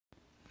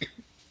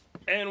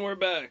And we're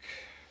back.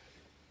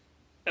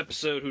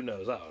 Episode, who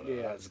knows? I don't know.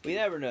 Yeah. We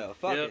never know.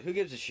 Fuck Yep. it. Who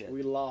gives a shit?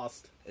 We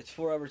lost. It's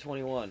Forever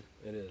 21.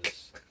 It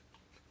is.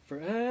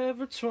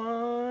 Forever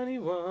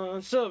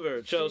 21.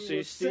 Silver,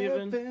 Chelsea,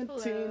 Steven,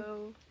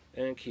 Hello.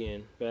 and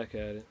Kian. Back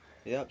at it.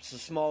 Yep, it's a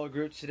smaller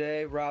group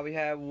today. Robbie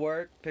had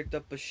work, picked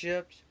up a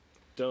shift.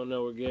 Don't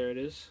know where Garrett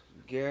is.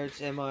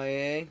 Garrett's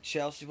MIA.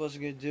 Chelsea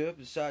wasn't going to do it,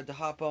 but decided to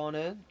hop on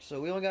in.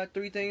 So we only got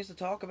 3 things to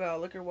talk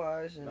about,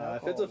 liquor-wise and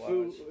If it's a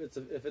alcohol-wise.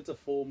 if it's a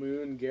full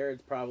moon,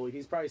 Garrett's probably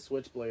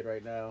switchblade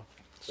right now.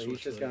 So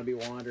he's just gonna be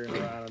wandering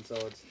around until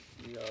it's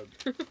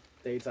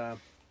daytime.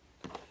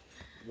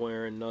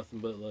 Wearing nothing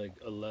but like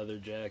a leather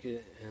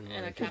jacket and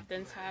And a like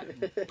captain's hat.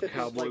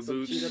 cowboy Like some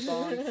boots. cheetah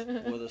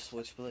thongs. With a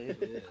switchblade.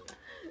 Yeah.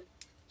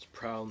 It's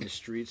prowling the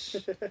streets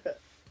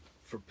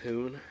for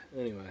poon.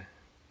 Anyway,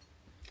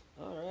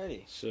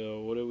 Alrighty.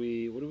 so what do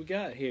we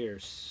got here,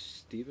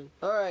 Steven?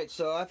 Alright,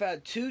 so I've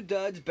had 2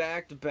 duds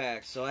back to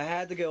back, so I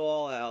had to go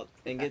all out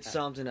and get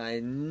something I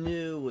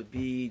knew would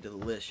be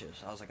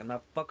delicious. I was like, I'm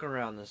not fucking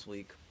around this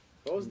week.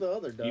 What was the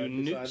other dog? You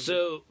knew besides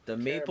so. The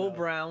Maple Caramel.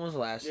 Brown was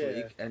last Yeah.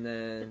 week, and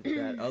then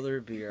that other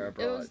beer I It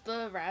brought. was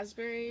the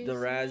raspberry. The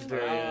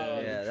raspberry,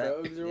 Oh, yeah, the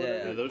Trogs or Yeah,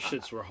 whatever? those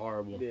shits were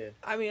horrible. Yeah.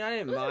 I mean, I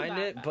didn't It wasn't mind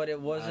that it, bad. but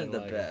it wasn't I the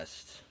like it.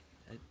 best.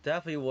 It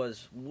definitely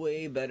was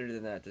way better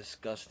than that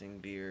disgusting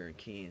beer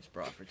Keen's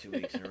brought for 2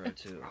 weeks in a row,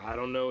 too. I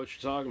don't know what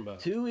you're talking about.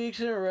 2 weeks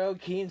in a row,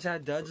 Keen's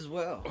had duds as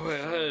well. Oh, I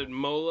had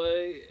mole,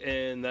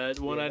 and that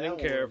one Yeah, I didn't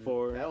that care one-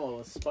 for. That one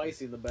was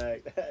spicy in the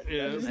back. Yeah. That just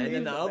And then stayed the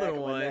in other back of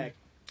my one- neck.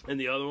 And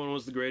the other one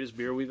was the greatest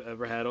beer we've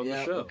ever had on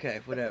the show.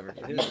 Okay, whatever.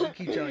 You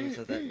keep telling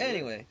yourself that.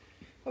 Anyway,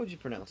 how would you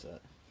pronounce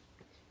that?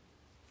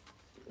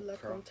 La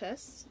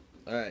Comtesse.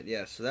 Alright,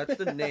 yeah, so that's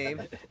the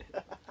name.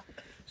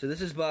 So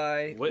this is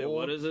by... Wait, Old-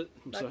 what is it?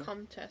 I'm La sorry.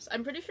 Comtesse.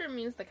 I'm pretty sure it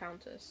means the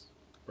Countess.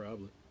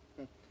 Probably.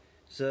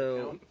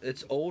 So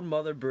it's Old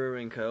Mother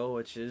Brewing Co.,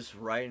 which is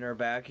right in our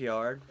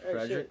backyard.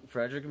 Oh,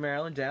 Frederick,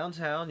 Maryland,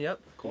 downtown, yep.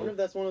 I wonder if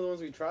that's one of the ones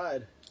we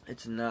tried.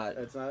 It's not.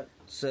 It's not.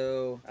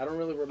 So, I don't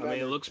really remember. I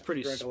mean, it looks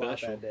pretty Drank a lot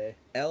special. that day.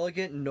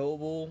 elegant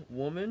noble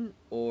woman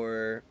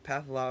or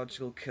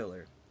pathological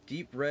killer.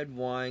 Deep red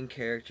wine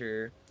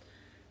character.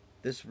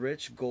 This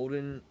rich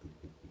golden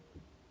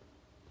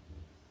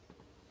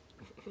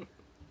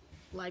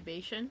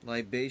Libation.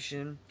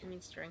 libation. It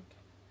means drink.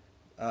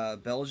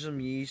 Belgium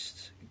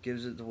yeast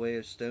gives it the way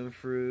of stone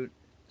fruit.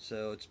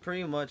 So it's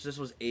pretty much, this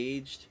was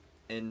aged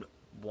in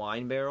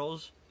wine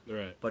barrels,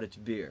 Right. but it's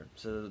beer.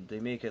 So they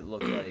make it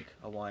look like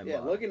a wine Yeah,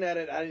 bottle. looking at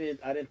it, I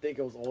didn't think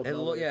it was old. It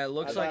Mother. yeah, it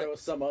looks I thought like it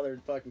was some other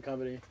fucking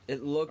company.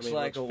 it looks I mean,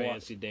 like it a looks wine.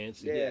 fancy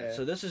dancy. Yeah.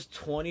 So this is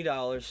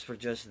 $20 for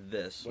just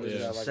this, What which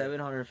is is that, like a-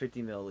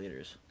 750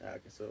 milliliters. Okay,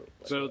 so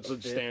So it's a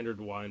fit. standard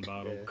wine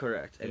bottle. Yeah.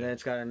 Correct. And Yeah. then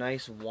it's got a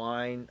nice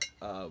wine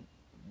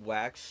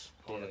wax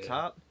on Yeah, the yeah.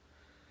 top.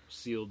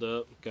 Sealed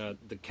up.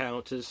 Got the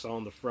Countess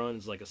on the front.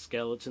 It's like a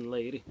skeleton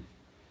lady.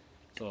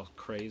 It's all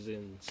crazy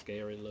and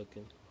scary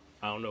looking.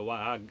 I don't know why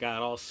I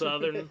got all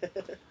southern.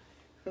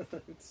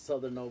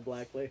 Southern Old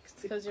Black Lakes.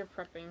 Because you're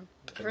prepping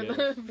I for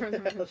guess.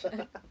 the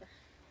mission.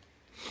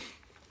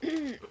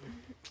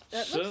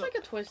 That So- looks like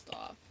a twist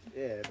off.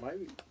 Yeah, it might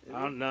be.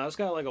 I don't know. It's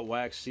got like a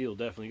wax seal.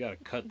 Definitely got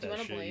to cut Do you that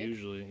want a shit.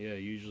 blade?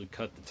 Usually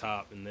cut the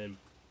top, and then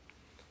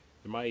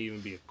there might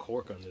even be a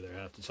cork under there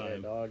half the Yeah,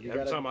 time. dog, you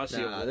Every gotta- time I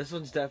see Nah, this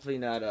one's definitely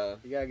not a.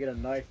 You gotta get a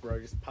knife, bro.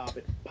 Just pop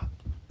it. Pop.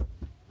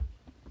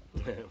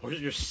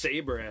 Where's your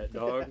saber at,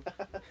 dog?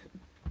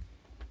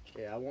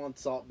 Yeah, I want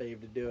Salt Babe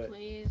to do it.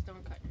 Please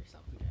don't cut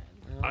yourself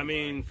again. I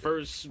mean,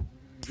 first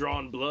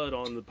drawn blood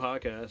on the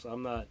podcast.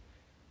 I'm not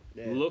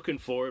Yeah. looking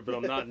for it, but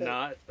I'm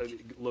not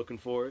looking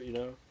for it. You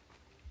know,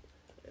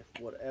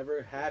 If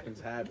whatever happens,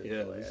 happens.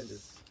 Yeah, Like, I this is-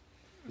 just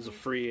it's a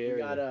free you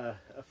area. got a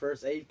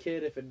first aid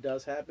kit if it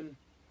does happen.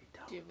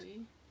 Do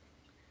we?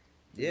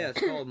 Yeah, it's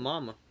called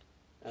Mama.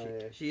 Oh,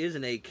 yeah. She is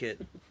an A kit.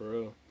 For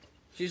real.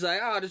 She's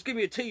like, oh, just give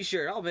me a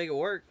T-shirt. I'll make it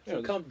work.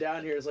 She'll come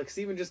down here. It's like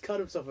Steven just cut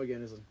himself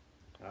again. It's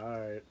like, all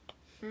right.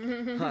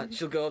 Huh,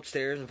 she'll go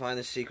upstairs and find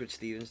the secret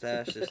Steven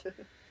stash.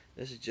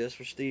 This is just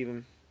for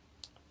Steven.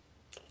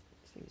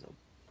 This thing's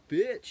a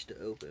bitch to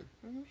open.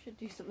 We should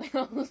do something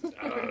else.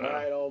 I don't All know.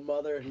 right, old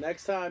mother.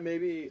 Next time,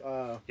 maybe.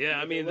 Yeah,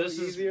 I make it mean, a this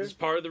little is easier.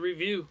 part of the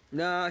review.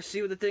 Nah,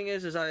 see what the thing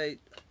is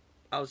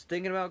I was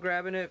thinking about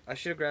grabbing it. I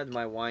should have grabbed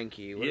my wine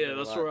key. Would've Yeah, been a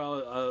that's lot where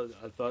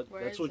I thought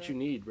Where that's is what it? you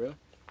need, bro.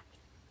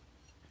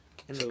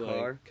 in the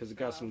car. Because it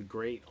got Oh. some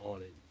grate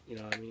on it. You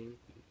know what I mean?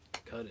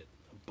 Cut it.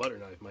 A butter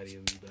knife might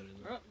even be better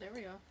than Oh, there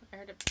we go. I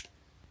heard it.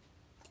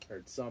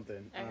 Heard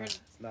something. I heard- It's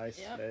nice.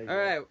 Yep. There you All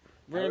go. right,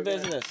 we're in Are we gonna-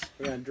 business.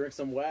 We're gonna drink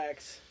some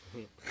wax.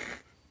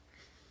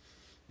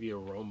 the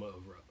aroma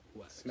of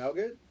wax. Smell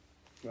good?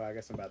 Well, I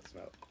guess I'm about to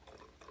smell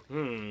it.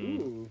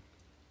 Ooh.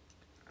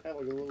 That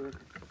was a little.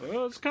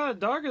 Well, it's kind of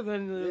darker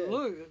than Yeah.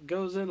 look. It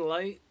goes in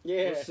light.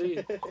 Yeah. Let's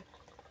see.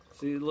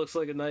 See, it looks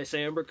like a nice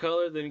amber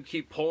color. Then you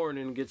keep pouring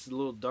and it gets a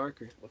little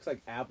darker. Looks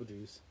like apple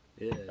juice.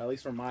 Yeah, At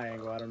least from my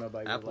angle. I don't know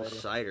about your Apple lady.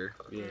 cider.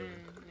 yeah.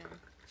 Yeah.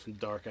 Some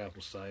dark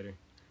apple cider.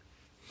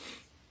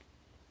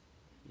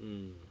 All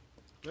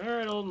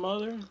right, old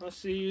mother. I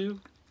see you.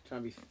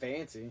 Trying to be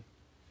fancy.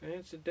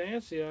 Fancy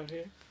dancy out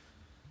here.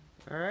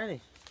 Alrighty.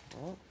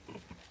 Well,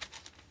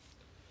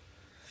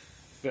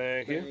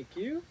 Thank you. Thank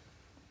you.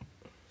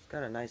 it's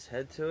got a nice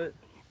head to it.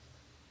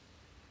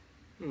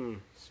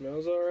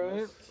 Smells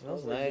alright.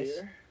 Smells like nice.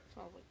 beer.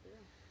 Smells like beer.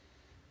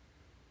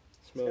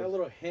 It's got a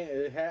little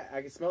hint.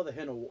 I can smell the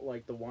hint of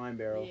like the wine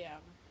barrel. Yeah.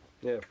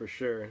 Yeah, for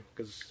sure.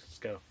 Because it's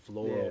got a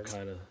floral Yeah.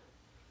 kind of.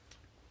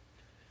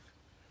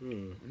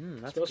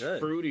 That's Smells good.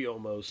 fruity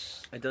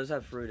almost. It does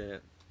have fruit in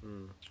it.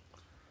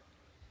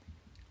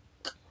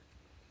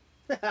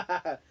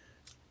 I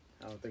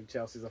don't think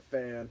Chelsea's a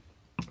fan.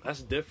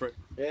 That's different.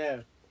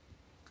 Yeah.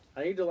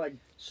 I need to like.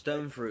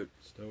 Stone fruit.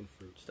 Stone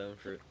fruit. Stone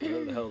fruit.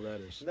 Whatever the hell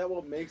that is. Isn't that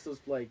what makes those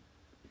like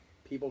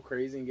people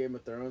crazy in Game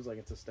of Thrones? Like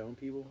it's a stone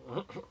people.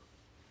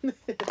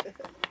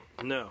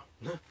 No.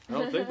 I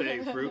don't think they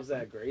ate fruit. Was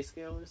that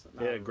grayscale or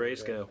something? Yeah,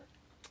 grayscale.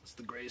 It's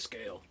the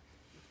grayscale.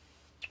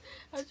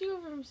 How'd you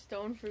go from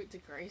stone fruit to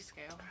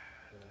grayscale?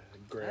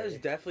 That is Gray.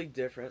 definitely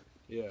different.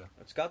 Yeah.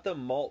 It's got the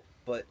malt,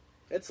 but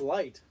It's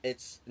light.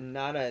 it's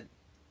not a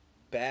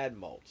bad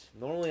malt.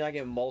 Normally I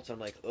get malt, I'm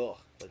like, ugh.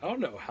 I don't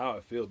know how I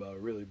feel about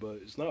it really, but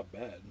it's not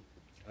bad.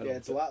 Yeah,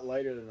 it's a lot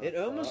lighter than It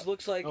I almost thought.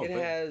 looks like Oh, it man.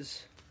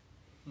 has.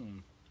 Hmm.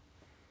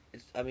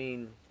 It's. I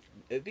mean,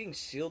 it being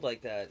sealed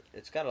like that,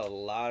 it's got a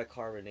lot of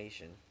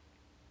carbonation.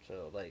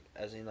 So, like,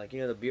 as in, like,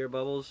 you know, the beer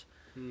bubbles.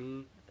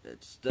 Mm-hmm.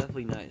 It's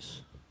definitely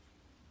nice.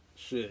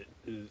 Shit.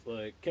 It's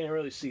like, can't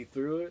really see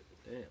through it.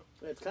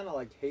 Damn. It's kind of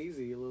like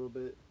hazy a little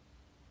bit.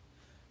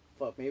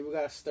 Fuck, maybe we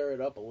gotta stir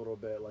it up a little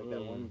bit like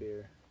that one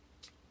beer.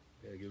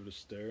 Yeah, give it a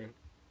stir.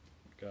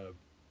 Gotta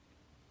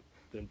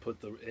then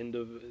put the end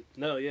of it.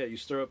 No, yeah, you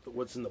stir up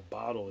what's in the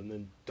bottle and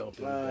then dump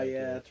it. Ah, back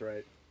yeah, in. that's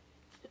right.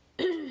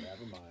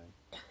 Never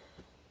mind.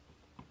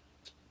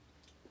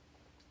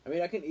 I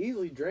mean, I can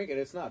easily drink it.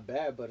 It's not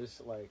bad, but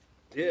it's like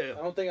Yeah,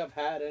 I don't think I've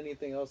had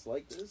anything else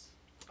like this.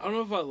 I don't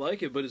know if I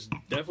like it, but it's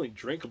definitely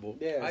drinkable.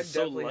 Yeah, I It's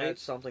so definitely had light.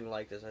 something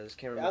like this. I just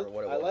can't remember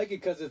what it I was. like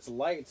it because it's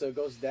light, so it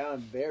goes down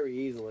very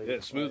easily. Yeah,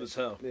 smooth Like, as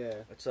hell. Yeah.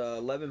 It's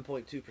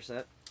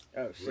 11.2%.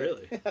 Oh shit.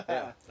 Really?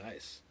 Yeah.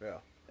 Nice.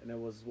 And it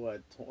was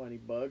what, $20?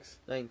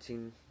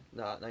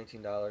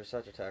 $19.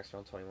 Such a tax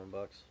around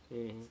 $21.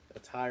 Mm-hmm.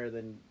 That's higher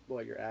than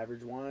what your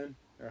average wine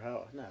or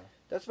how? No.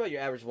 That's about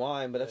your average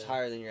wine, but that's Yeah.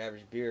 higher than your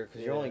average beer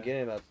because you're only Yeah.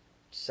 getting about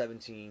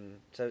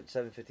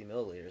 750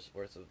 milliliters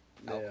worth of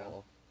Yeah.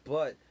 alcohol.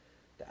 But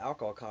the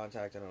alcohol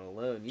content on it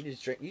alone, you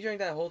drink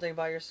that whole thing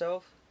by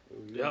yourself.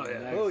 Ooh, Yeah, yeah.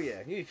 nice. Oh yeah,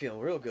 you'd be feeling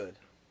real good,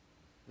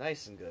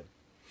 nice and good.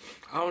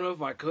 I don't know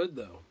if I could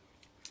though.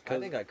 I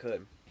think I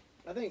could.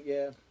 I think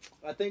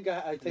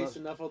I taste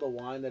enough of the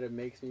wine that it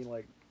makes me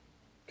like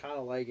kind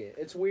of like it.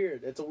 It's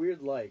weird. It's a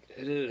weird like.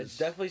 It is. It's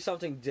definitely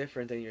something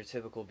different than your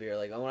typical beer.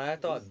 Like when I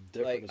thought, It's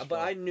different like, as but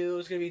fuck. I knew it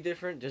was gonna be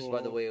different just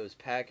by the Mhm. way it was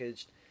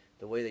packaged,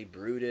 the way they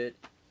brewed it,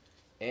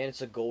 and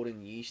it's a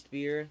golden yeast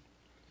beer.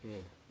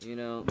 You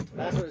know,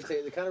 That's what it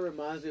tastes. It kind of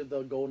reminds me of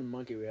the Golden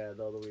Monkey we had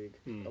the other week.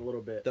 Hmm. A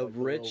little bit. the like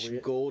little rich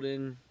weird-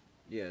 golden.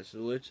 Yeah,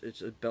 so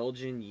it's a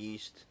Belgian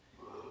yeast.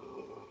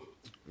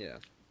 Yeah,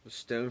 with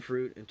stone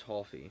fruit and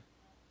toffee.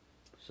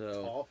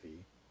 So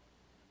coffee.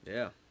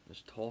 yeah,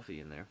 there's toffee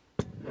in there.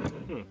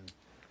 Hmm.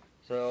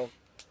 So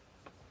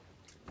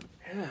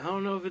Yeah, I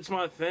don't know if it's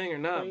my thing or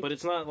not, but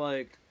it's not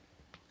like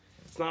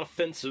it's not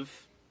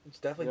offensive. it's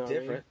definitely You know what I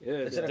mean? different. Yeah,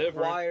 It's it's an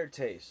different. acquired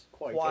taste.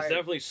 Quite. It's Acquired.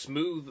 definitely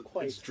smooth.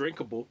 Quite. It's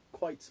drinkable.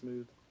 Quite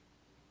smooth.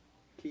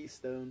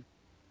 Keystone.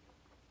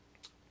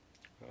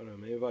 I don't know.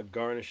 Maybe if I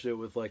garnished it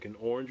with like an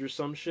orange or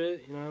some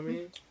shit. You know what I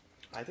mean?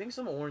 I think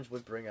some orange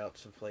would bring out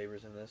some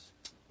flavors in this.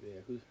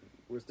 Yeah.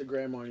 Where's the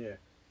Grand Marnier?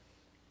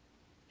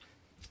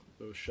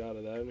 Throw a shot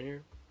of that in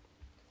here.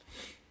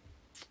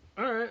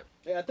 All right.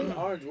 Yeah, I think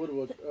orange would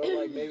work, or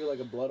like maybe like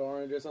a blood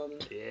orange or something.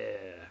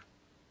 Yeah.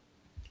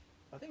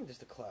 I think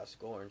just a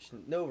classic orange.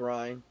 No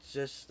rind,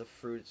 just the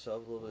fruit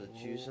itself, a little bit of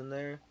juice in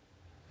there.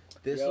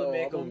 This Yo, would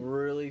make a I'm-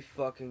 really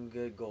fucking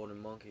good golden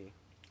monkey.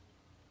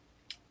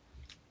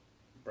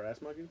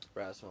 Brass monkey.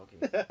 Brass monkey.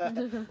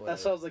 That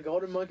sounds like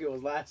Golden Monkey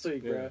was last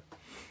week, Yeah. bro.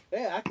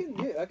 Yeah,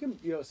 I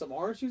can, some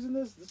orange juice in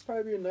this. This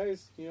probably be a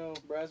nice,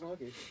 brass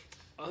monkey.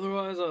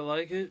 Otherwise, I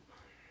like it.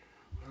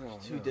 I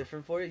don't Too know.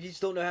 different for you? You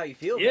just don't know how you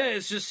feel Yeah, about it.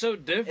 it's just so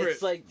different.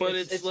 It's like- but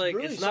it's- it's it's like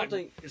really it's not.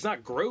 something- It's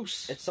not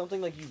gross. It's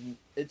something like you.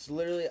 It's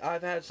literally.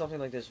 I've had something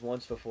like this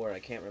once before. And I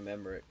can't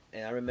remember it,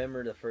 and I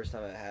remember the first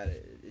time I had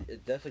it.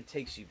 It definitely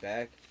takes you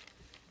back.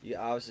 You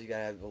obviously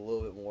gotta have a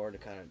little bit more to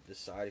kind of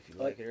decide if you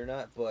like it or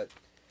not. But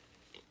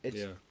it's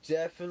Yeah.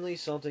 definitely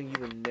something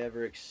you would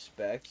never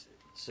expect.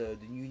 So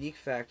the unique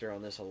factor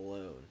on this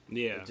alone,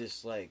 Yeah. it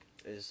just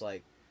is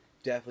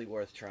definitely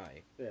worth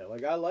trying. Yeah,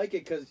 like I like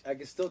it because I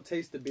can still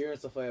taste the beer and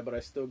stuff like that, but I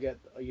still get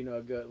a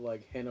good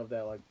like hint of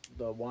that, like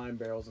the wine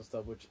barrels and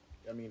stuff. Which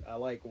I mean, I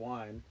like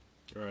wine,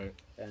 Right.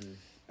 and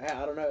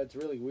I don't know, it's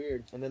really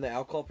weird. And then the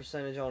alcohol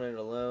percentage on it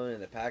alone,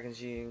 and the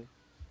packaging,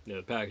 Yeah,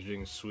 the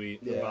packaging is sweet.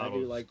 Yeah, The I do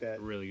bottle's like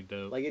that. Really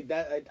dope. Like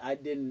I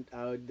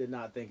did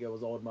not think it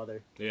was Old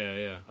Mother.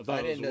 Yeah. I thought I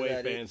it was didn't know way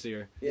that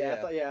fancier.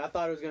 I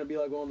thought it was gonna be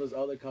like one of those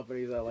other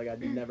companies that like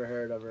I'd never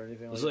heard of or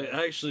anything It's like like,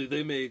 that. actually,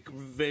 they make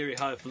very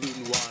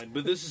highfalutin wine,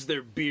 but this is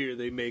their beer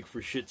they make for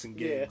shits and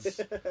gigs.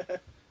 Yeah.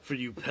 For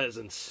you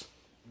peasants.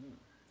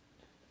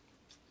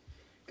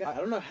 God, I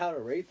don't know how to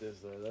rate this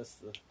though. That's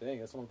the thing.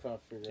 That's what I'm trying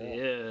to figure out.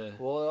 Yeah.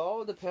 Well, it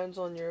all depends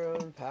on your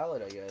own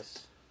palate, I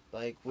guess.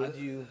 Like, would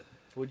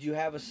you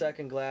have a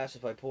second glass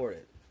if I poured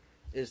it?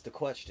 Is the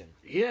question.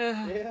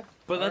 Yeah. Yeah.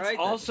 But that's Alright,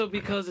 then. also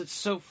because it's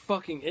so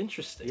fucking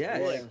interesting. Yeah,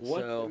 Like,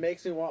 what? so- It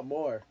makes me want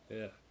more.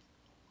 Yeah.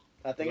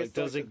 I think Like, it's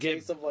does like it the get-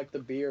 taste of like the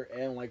beer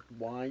and like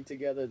wine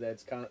together.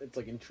 That's kind of it's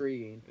like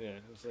intriguing. Yeah.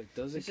 It's like,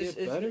 does it It's get just-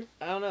 it's- better?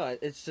 I don't know.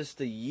 It's just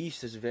the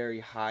yeast is very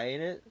high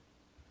in it,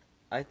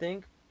 I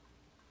think.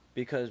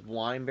 Because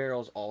wine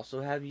barrels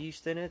also have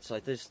yeast in it, so I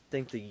just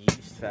think the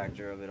yeast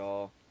factor of it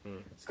all,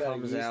 It's got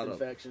Comes a yeast out of-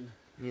 infection.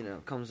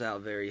 comes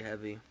out very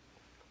heavy.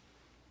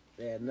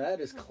 Yeah, and that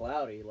is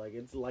cloudy. Like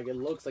it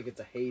looks like it's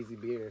a hazy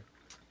beer.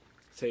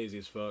 It's hazy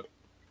as fuck.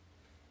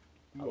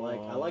 I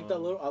like that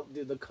little.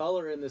 Dude, the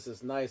color in this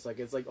is nice. Like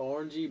it's like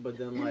orangey, but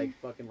then like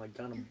fucking like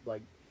kind of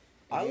like.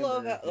 I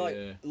love amber. how, like,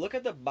 Yeah. look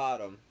at the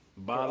bottom.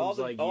 For all Bottom's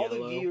the, like all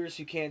yellow. the viewers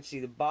who can't see,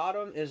 the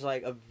bottom is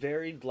like a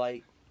very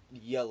light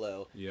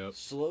yellow. Yep.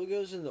 Slow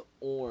goes into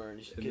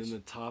orange, And gets then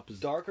the top is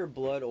darker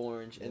blood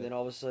orange, and Yeah. then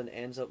all of a sudden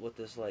ends up with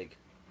this like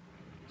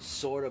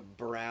sort of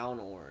brown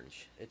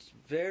orange. It's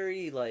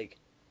very like,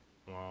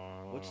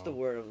 what's the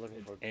word I'm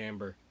looking for?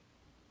 Amber.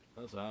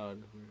 That's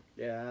odd.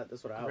 Yeah,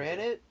 that's what I.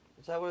 Granite?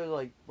 Is that where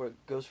like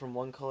it goes from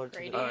one color to the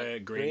Gradient. Oh, yeah,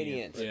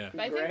 gradient. Gradient. Yeah. But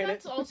I think Granite.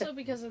 that's also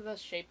because of the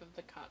shape of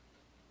the cup.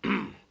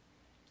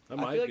 That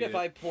I might feel like be if it.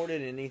 I poured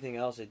it in anything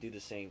else, it'd do the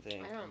same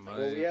thing. I don't think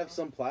Well, Yeah. we have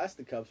some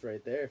plastic cups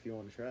right there if you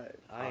want to try it.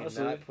 I am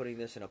Honestly. not putting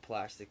this in a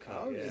plastic I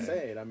cup. was Yeah. just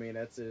saying. I mean,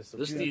 that's just.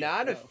 This Do the-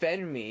 not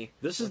offend me.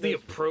 This is the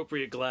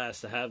appropriate glass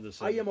to have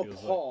this in. I am it feels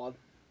like. appalled.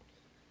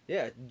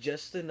 Yeah,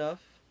 just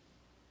enough,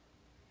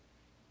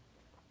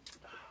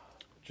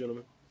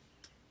 Gentlemen.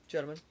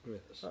 gentlemen.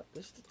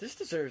 Yes. This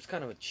deserves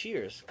kind of a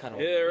cheers, kind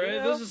of. Yeah, right? you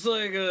know? This is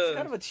like It's a...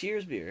 kind of a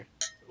cheers beer.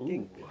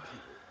 Ooh.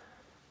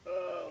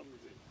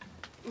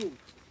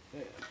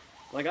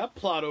 Like, I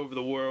plot over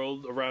the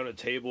world around a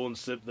table and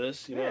sip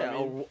this, you know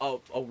what I mean?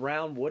 a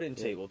round wooden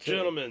table too.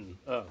 Gentlemen.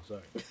 Oh,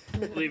 sorry.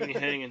 Leaving you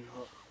hanging.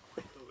 Oh,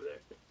 over there.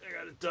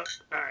 I got a duck.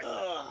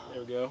 Alright.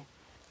 There we go.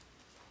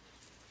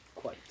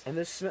 Quite. And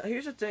the smell.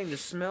 Here's the thing: the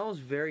smell is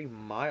very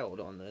mild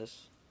on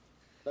this.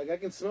 Like I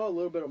can smell a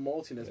little bit of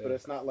maltiness, but Yeah.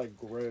 it's not like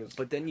gross.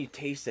 But then you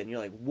taste it, and you're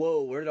like,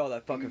 "Whoa, where did all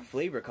that fucking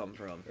flavor come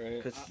from?" Right.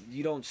 Because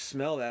you don't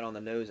smell that on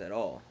the nose at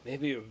all.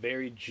 Maybe a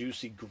very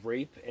juicy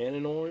grape and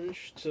an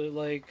orange to,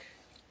 like,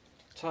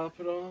 top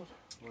it off.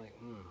 Like,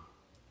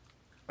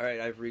 All right,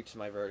 I've reached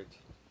my verdict.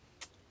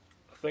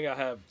 I think I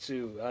have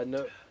two. I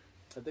know.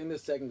 I think the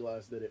second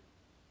glass did it.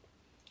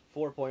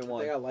 4.1.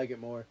 I think I like it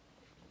more.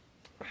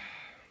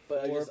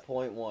 But I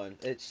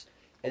 4.1.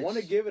 I want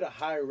to give it a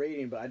high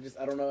rating, but I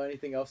don't know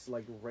anything else to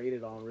like rate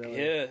it on really.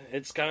 Yeah,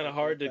 it's kind of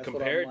hard to That's what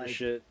compare I'm it to like.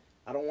 shit.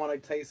 I don't want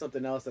to taste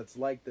something else that's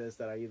like this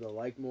that I either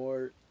like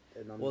more.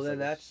 And I'm Well, just then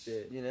like, that's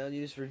shit.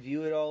 you just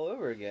review it all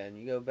over again.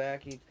 You go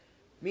back.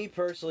 Me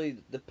personally,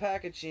 the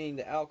packaging,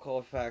 the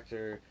alcohol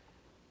factor,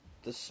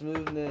 the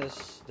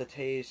smoothness, the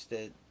taste,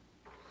 the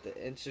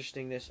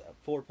interestingness.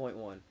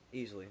 4.1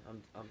 easily.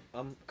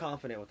 I'm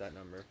confident with that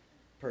number.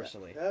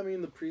 Personally, I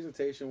mean, the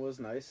presentation was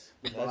nice.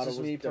 The that's bottle just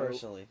was me dope.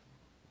 personally.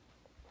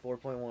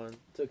 4.1.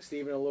 Took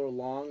Steven a little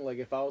long. Like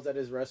if I was at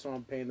his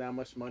restaurant paying that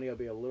much money, I'd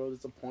be a little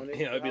disappointed.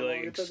 Yeah, I'd be how long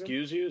like, it took him.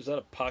 excuse you? Is that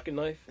a pocket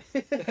knife?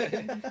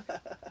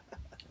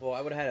 Well,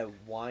 I would have had a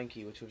wine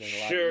key, which would have been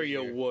a lot Sure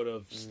easier. you would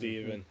have,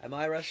 Steven. At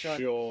my restaurant,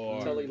 Sure.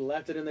 Until he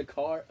left it in the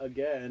car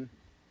again.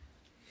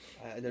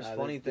 there's Nah,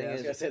 funny thing I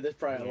was is, gonna say there's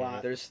probably a Yeah,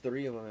 lot. there's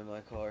 3 of them in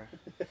my car.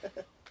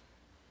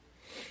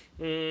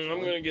 I'm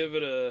going to give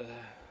it a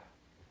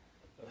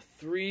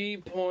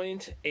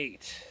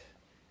 3.8.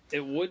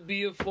 It would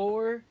be a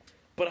 4,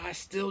 but I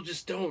still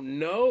just don't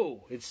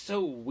know. It's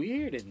so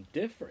weird and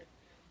different.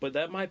 But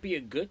that might be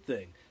a good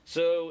thing.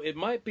 So it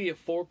might be a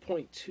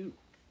 4.2.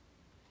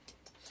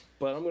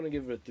 But I'm going to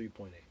give it a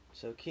 3.8.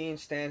 So Keen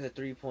stands at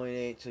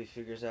 3.8 till he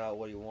figures out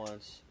what he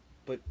wants,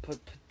 but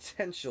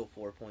potential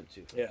 4.2.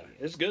 for Yeah, Keen.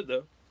 it's good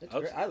though. It's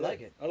great. I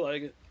like it. I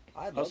like it.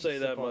 I'd I'll love say to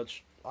that sip on-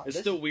 much. It's this-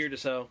 still weird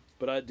as hell,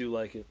 but I do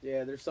like it.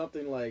 Yeah, there's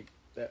something like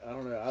that. I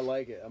don't know. I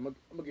like it. I'm gonna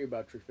give it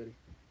about 350.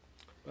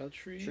 About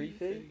tree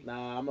fitty?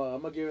 Nah, I'm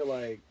gonna give it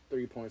like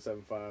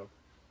 3.75.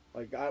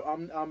 Like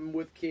I'm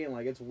with Ken.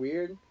 Like it's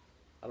weird.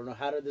 I don't know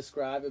how to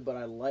describe it, but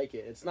I like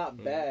it. It's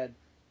not bad,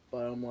 but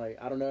I'm like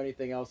I don't know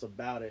anything else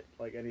about it.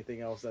 Like anything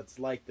else that's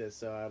like this.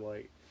 So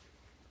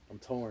I'm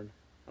torn.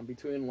 I'm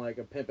between like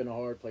a pimp and a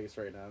hard place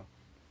right now.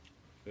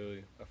 I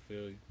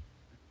feel you.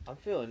 I'm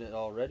feeling it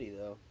already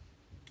though.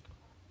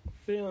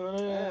 Feeling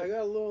Yeah, I it.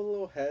 got a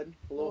little head.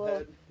 A little Well,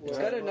 head. It's little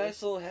got head a buzz.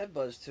 nice little head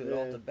buzz to it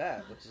Yeah. off the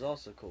bat, which is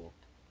also cool.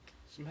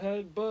 Some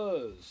head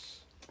buzz.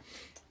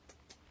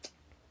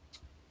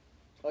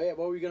 Oh yeah,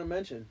 what were you gonna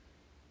mention?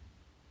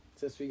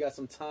 Since we got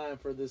some time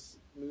for this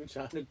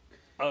moonshine to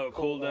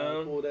Cool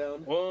down. Cool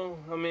down. Well,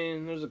 I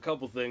mean, there's a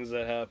couple things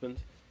that happened.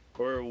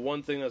 Or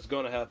one thing that's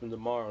going to happen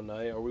tomorrow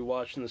night. Are we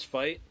watching this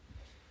fight?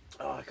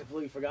 Oh, I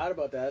completely forgot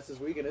about that. That's this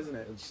weekend, isn't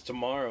it? It's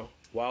tomorrow.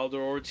 Wilder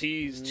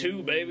Ortiz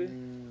 2, baby.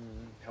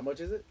 How much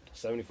is it?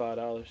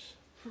 $75.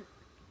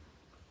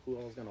 Who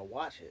else gonna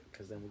watch it?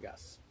 Because then we got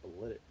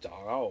split it.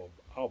 Dog,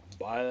 I'll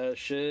buy that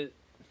shit.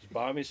 Just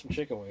buy me some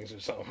chicken wings or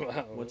something. I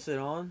don't know. What's it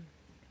on?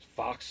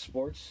 Fox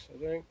Sports,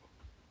 I think.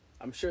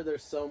 I'm sure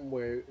there's some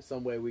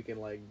way we can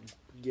like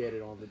get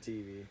it on the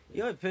TV. You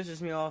know what pisses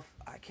me off?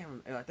 I can't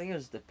remember. I think it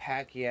was the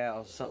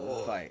Pacquiao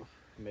something fight.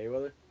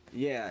 Mayweather.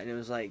 Yeah, and it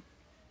was like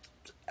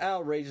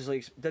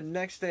outrageously. The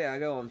next day I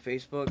go on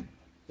Facebook,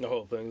 The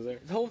whole thing's there.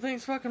 the whole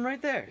thing's fucking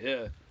right there.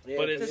 Yeah. Yeah,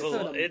 But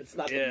it's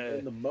not yeah.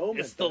 in the moment.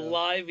 It's the though.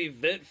 live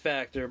event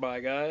factor, my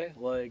guy.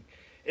 Like,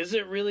 is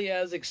it really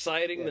as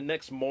exciting Yeah. the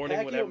next morning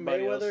when Pacquiao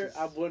everybody Mayweather, else is...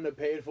 I wouldn't have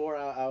paid for.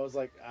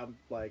 I'm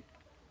like,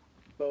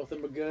 both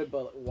of them are good,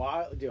 but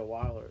Wilder.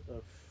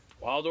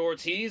 Wilder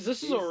Ortiz,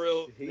 this is a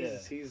real...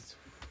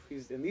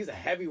 He's and these are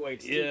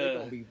heavyweights too. Yeah. They're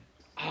gonna be.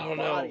 I don't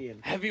know. bodying.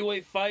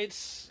 Heavyweight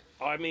fights,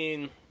 I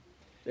mean,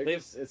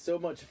 It's so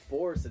much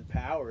force and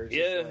power. It's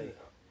yeah, just like,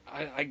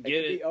 I it get can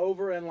it. be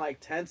over in like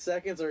 10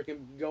 seconds, or it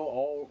can go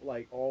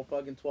all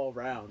fucking 12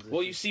 rounds. It's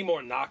Well, you just- see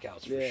more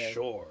knockouts for Yeah.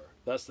 sure.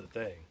 That's the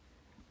thing.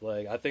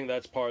 Like, I think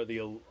that's part of the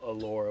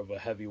allure of a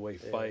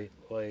heavyweight Yeah. fight.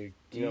 Like,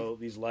 you know,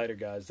 these lighter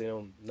guys, they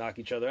don't knock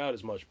each other out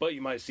as much, but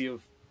you might see a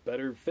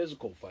better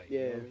physical fight. you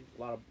know yeah,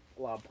 what I mean?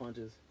 a lot of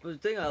punches. But the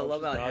thing I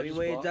love about Dodges,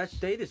 heavyweight, blocks. that's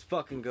they just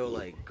fucking go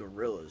like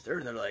gorillas. They're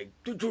like,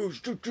 And,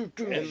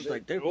 it's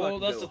like they're well, fucking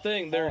that's go the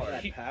thing. They're hard.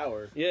 That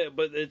power. yeah,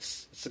 but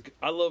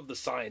I love the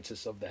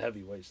scientists of the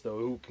heavyweights though,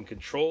 who can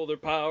control their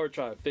power,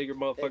 try to figure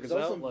motherfuckers Those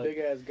out. some Like big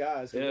ass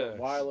guys. 'Cause Yeah.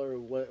 Weiler,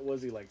 what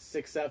was he like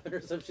 6'7"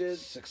 or some shit?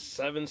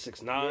 6'7",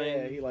 6'9".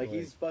 Yeah,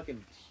 he's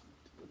fucking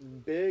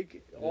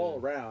big all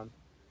around.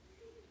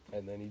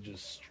 and then he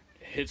just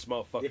hits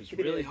motherfuckers Yeah,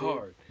 really dude.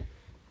 hard.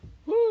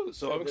 Woo!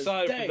 So To I'm this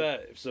excited day. for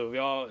that. So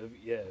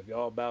if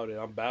y'all about it,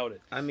 I'm about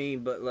it. I mean,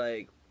 but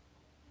like,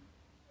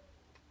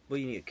 well,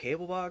 you need a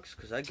cable box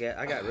because I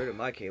got rid of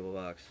my cable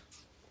box.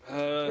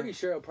 Pretty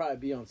sure it'll probably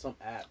be on some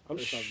app I'm or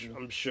something.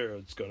 I'm sure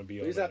it's gonna be.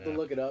 We on just have an to app.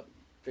 look it up,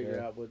 figure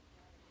Yeah. out what.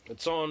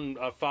 It's on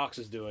Fox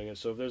is doing it.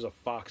 So if there's a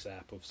Fox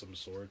app of some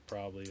sort,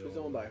 probably. Who's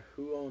owned by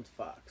who owns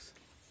Fox?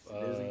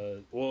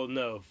 Disney? Well,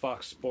 no,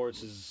 Fox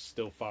Sports is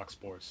still Fox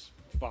Sports.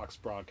 Fox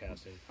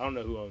Broadcasting. I don't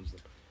know who owns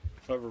them.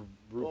 Whoever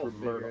We'll Rupert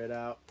figure Murdoch. it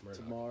out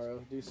Murdoch.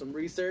 tomorrow. Do some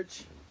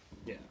research.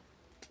 Yeah.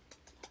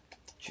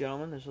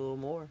 Gentlemen, there's a little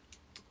more.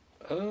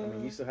 I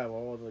mean, you still have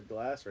all the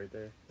glass right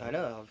there. I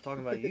know. I was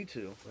talking about you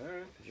two. all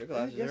right. 'Cause your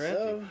glasses I guess are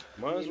empty.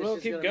 so. Might as It's well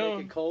just keep gonna going.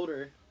 Make it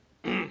colder.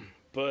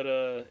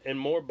 But in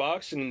more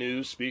boxing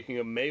news, speaking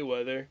of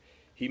Mayweather,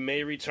 he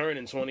may return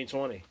in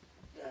 2020.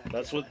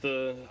 That's what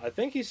I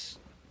think he's.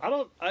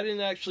 I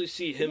didn't actually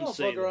see him He'll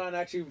say fuck that. around and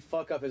actually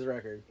fuck up his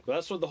record. But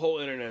that's what the whole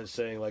internet is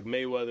saying. Like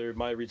Mayweather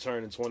might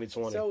return in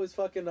 2020. So is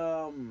fucking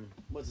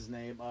what's his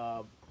name?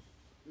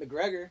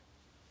 McGregor.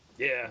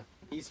 Yeah,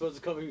 He's supposed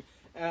to come.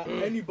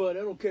 Anybody,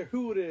 I don't care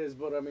who it is,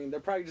 but I mean, they're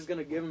probably just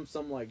gonna give him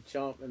some like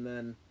chump and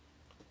then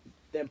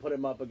put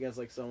him up against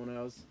like someone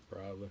else.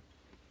 probably.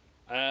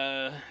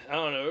 I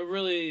don't know. It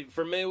really,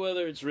 for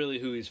Mayweather, it's really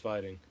who he's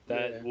fighting.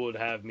 That Yeah. would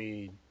have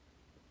me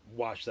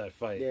watch that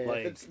fight. Yeah,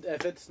 like,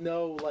 if it's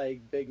no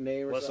like big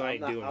name or Unless I something,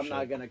 ain't I'm doing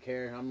not shit. gonna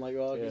care. I'm like,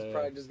 well, he's Yeah.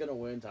 probably just gonna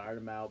win, tired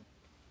him out,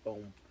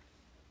 boom.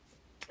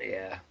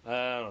 yeah,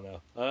 I don't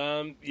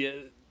know. Yeah,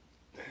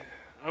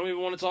 I don't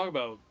even want to talk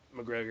about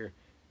McGregor,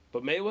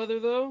 but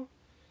Mayweather though,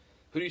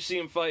 who do you see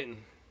him fighting?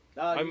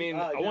 I mean,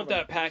 I want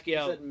that You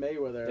Pacquiao. said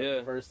Mayweather Yeah.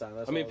 the first time.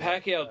 That's I mean, why was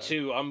like, Pacquiao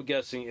too. I'm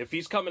guessing if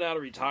he's coming out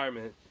of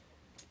retirement,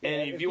 and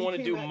Yeah, if if you he want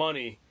to came do out-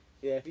 money,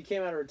 Yeah, if he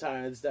came out of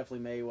retirement, it's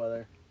definitely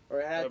Mayweather,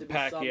 or it had to be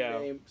some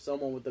Pacquiao. name,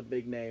 someone with a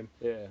big name.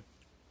 yeah,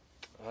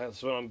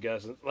 that's what I'm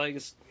guessing. Like, I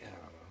don't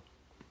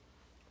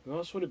know. Who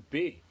else would it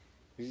be?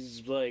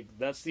 He's like,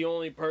 that's the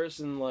only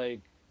person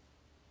like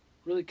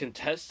really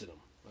contested him.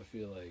 I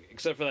feel like,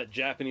 except for that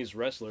Japanese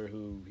wrestler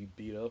who he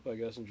beat up, I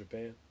guess, in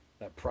Japan.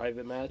 That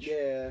private match.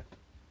 Yeah,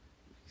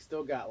 he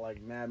still got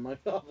like mad money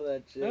off of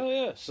that shit. Oh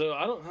yeah. So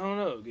I don't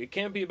know. It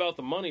can't be about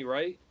the money,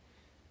 right?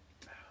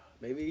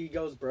 Maybe he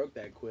goes broke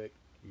that quick.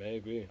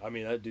 Maybe. I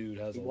mean, that dude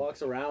has He a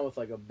walks around with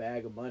like a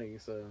bag of money,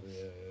 so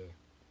yeah.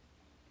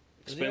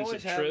 Does he always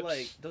Expensive have trips.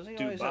 like? Doesn't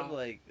he always have Dubai.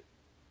 like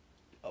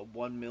a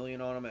 1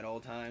 million on him at all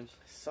times?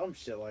 some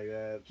shit like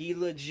that. He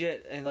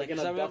legit and Like in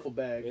 'cause a I remember- duffel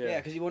bag. Yeah. Yeah,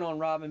 because he went on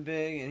Robin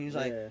Big and he's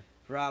like, Yeah.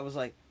 Rob was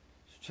like,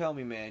 "Tell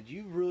me, man, do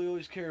you really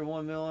always carry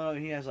 1 million?"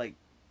 And he has like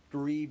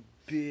 3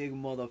 big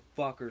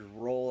motherfuckers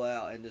roll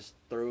out and just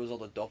throws all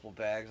the duffel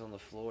bags on the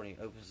floor and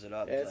he opens it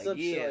up. Yeah, It's it's like, some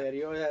shit yeah, like that.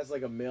 He always has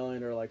like $1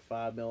 million or like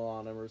 $5 million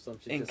on him or some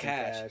shit. in just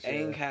cash, yeah.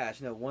 in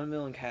cash. No, 1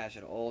 million cash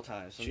at all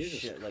times. Some Jesus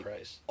shit like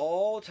Christ.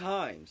 all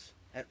times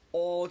at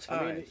all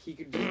times. I mean, he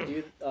could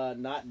just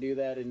not do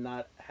that and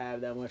not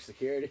have that much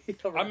security.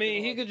 I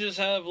mean, he could just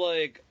have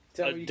like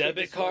Tell a me you can't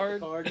debit just swipe card. the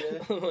card,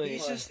 yeah. Like,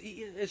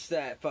 It's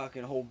that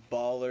fucking whole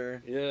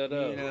baller. yeah,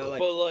 no. You know, like,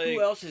 but like,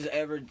 who else has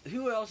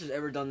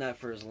ever done that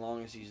for as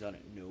long as he's done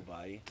it?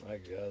 Nobody. I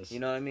guess. You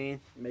know what I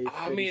mean? Made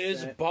I 50 mean,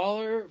 it's cent.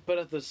 baller, but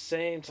at the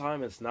same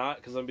time, it's not.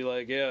 Because I'd be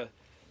like, yeah,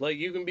 like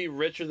you can be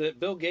richer than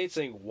Bill Gates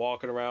ain't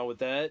walking around with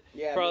that.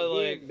 Yeah, Probably but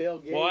he like, ain't Bill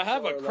Gates well, I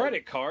have a or,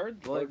 credit card.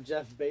 or Like,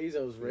 Jeff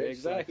Bezos rich.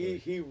 Exactly.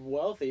 Like, he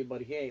wealthy,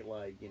 but he ain't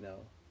like, you know.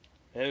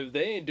 and if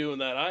they ain't doing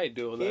that, I ain't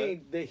doing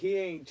that. He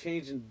ain't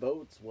changing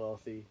votes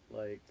wealthy.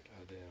 Like,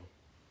 Goddamn.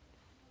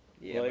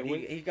 Yeah, Like, but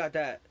when- he's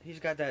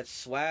got that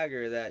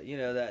swagger,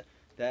 that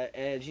that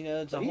edge. You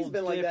know, it's a but whole. he's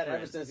been like that ever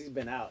different- since he's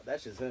been out.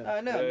 That's just him. I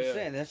know. Yeah, I'm yeah. just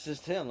saying that's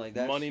just him. Like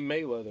that's Money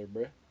Mayweather,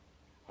 bruh.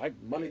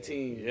 Money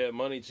team. Yeah,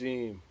 money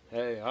team.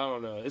 Hey, I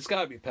don't know. It's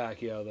got to be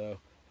Pacquiao, though.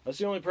 That's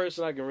the only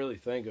person I can really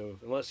think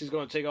of. Unless he's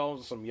going to take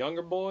on some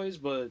younger boys,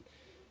 but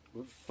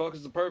what the fuck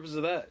is the purpose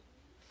of that?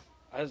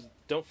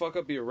 Don't fuck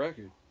up your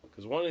record.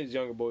 Because one of these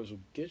younger boys will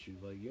get you.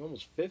 Like, you're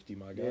almost 50,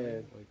 my guy. Yeah.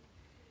 Like,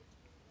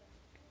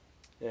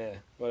 yeah,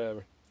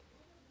 whatever.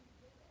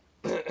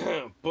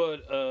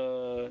 But,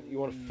 you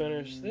want to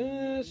finish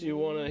this? You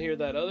want to hear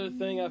that other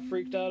thing I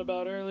freaked out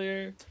about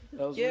earlier?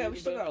 That was yeah. reading We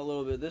still about? got a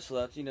little bit of this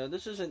left. You know,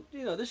 this isn't.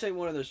 You know, this ain't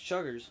one of those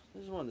chuggers.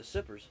 This is one of the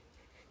sippers.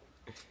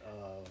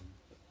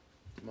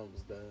 I'm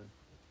almost done.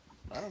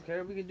 I don't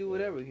care. We can do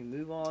whatever. We can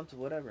move on to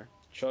whatever.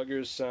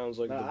 Chuggers sounds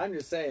like No, the I'm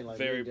just saying, like,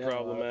 very in general,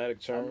 problematic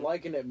term. I'm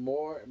liking it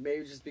more,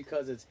 maybe just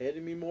because it's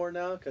hitting me more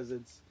now, because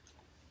it's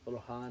a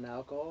little high in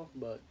alcohol.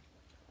 But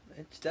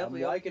It's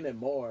definitely I'm liking it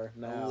more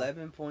now.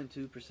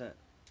 11.2%,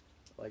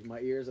 Like,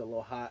 my ears are a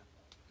little hot.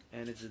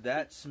 and it's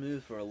that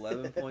smooth for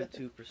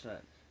 11.2%.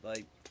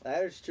 Like,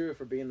 That is true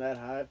for being that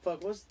high.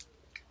 Fuck,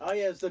 oh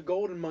yeah, it's the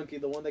Golden Monkey,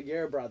 the one that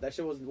Garrett brought. That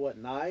shit was, what,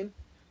 9?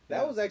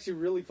 That Yeah. was actually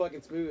really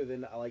fucking smooth,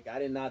 and, like, I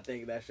did not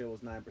think that shit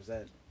was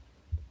 9%.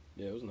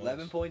 Yeah, it was nice.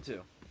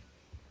 11.2.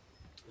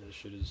 That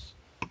shit is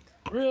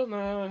real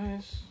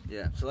nice.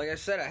 Yeah. So like I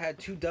said, I had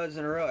 2 duds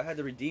in a row. I had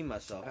to redeem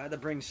myself. I had to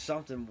bring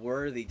something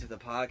worthy to the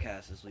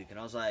podcast this week, and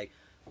I was like,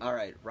 all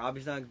right,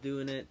 Robbie's not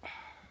doing it.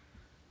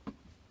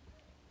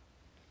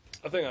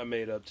 I think I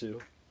made up too.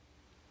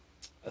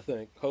 I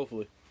think,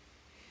 hopefully.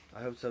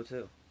 I hope so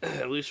too.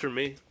 At least for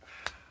me.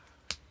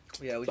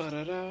 Yeah.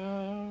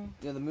 Ba-da-da.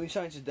 The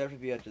moonshine should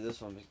definitely be after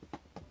this one.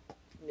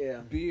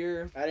 Yeah.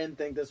 Beer, I didn't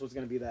think this was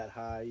going to be that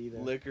high either.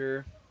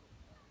 liquor,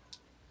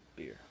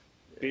 beer.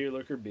 Beer,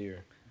 liquor,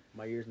 beer.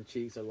 My ears and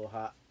cheeks are a little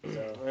hot,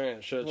 so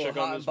Alright, should I Little check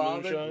hot on and this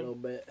bothered? a little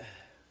moonshine? bit.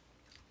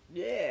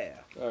 Yeah.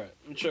 Alright,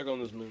 let me check on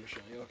this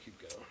moonshine. Y'all keep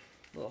going.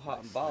 A little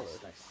hot and bothered.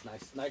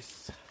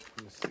 Nice.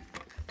 I'm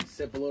gonna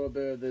sip a little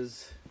bit of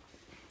this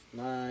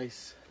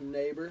nice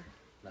neighbor.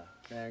 No,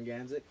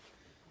 Narragansett.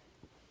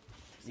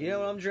 You know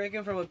what I'm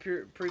drinking from a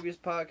previous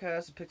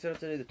podcast? I picked it up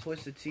today, the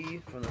Twisted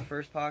Tea from the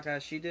first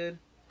podcast she did.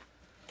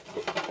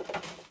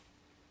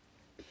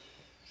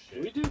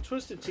 Did we do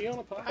Twisted Tea on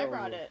a podcast? I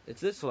brought it. It's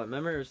this one.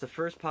 Remember, it was the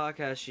first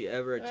podcast she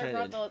ever I brought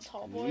attended. the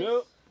tall boys.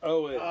 Nope.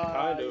 Oh, wait,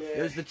 kind of. yeah.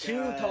 It was the 2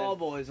 God. tall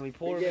boys, and we We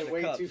poured get them in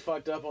way the cups. too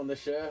fucked up on the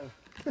show.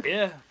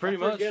 Yeah, pretty I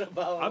much. forget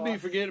about a I'd be lot.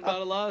 forgetting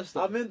about a lot of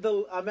stuff. I'm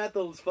at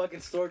the fucking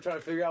store trying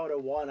to figure out what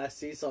it was, and I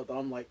see something.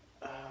 I'm like,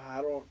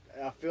 I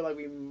feel like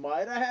we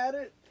might have had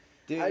it.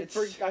 Dude, I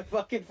it's-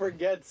 fucking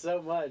forget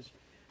so much.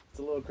 It's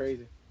a little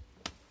crazy.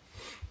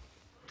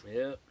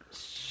 Yep.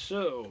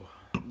 So,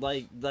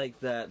 like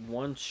that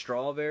one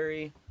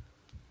strawberry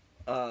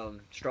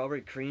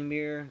cream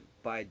beer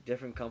by a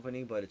different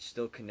company, but it's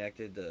still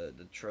connected to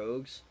the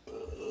Trogs.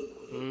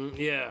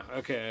 yeah,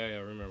 okay, I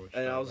remember what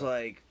you're And I talking was about.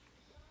 like,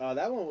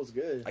 That one was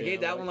good. I Yeah, gave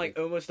I that like one like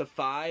almost a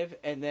 5,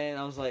 and then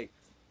I was like,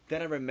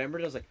 then I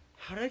remembered. I was like,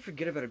 how did I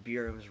forget about a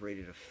beer I was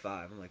rated a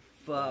 5? I'm like,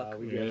 fuck.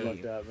 We me. get Yeah.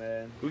 fucked up,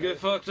 man. We get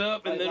fucked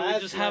up, and Like then we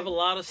last just have a night-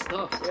 lot of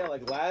stuff. Yeah,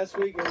 like last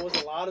week it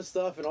was a lot of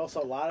stuff, and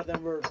also a lot of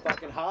them were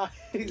fucking high.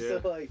 Yeah.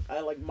 So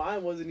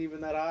mine wasn't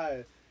even that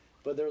high,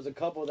 but there was a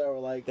couple that were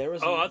like, There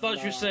was Oh, I thought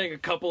you were Nah. saying a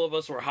couple of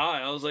us were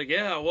high. I was like,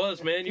 yeah, I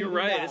was, man. You're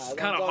right. Nah, It's that's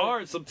kind of all-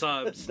 hard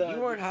sometimes. the- you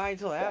weren't high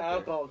until the after.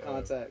 alcohol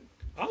contact.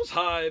 I was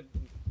high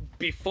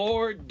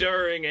before,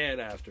 during, and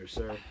after,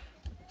 sir.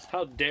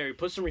 How dare you?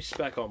 Put some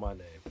respect on my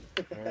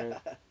name. Alright?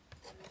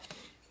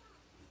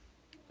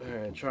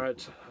 Alright, try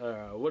it.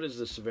 What is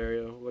this,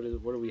 Severio?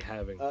 What are we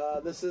having?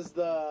 This is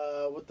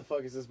what the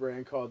fuck is this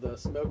brand called? The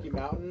Smoky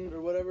Mountain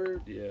or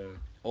whatever. Yeah.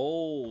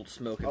 Old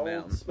Smoking Old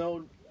Mountain.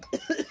 smoked.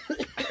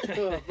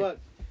 Oh, fuck.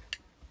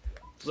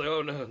 It's like,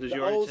 oh no, did The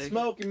you already Old take it?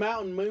 Smoky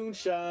Mountain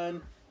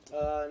Moonshine.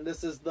 And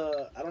this is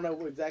I don't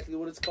know exactly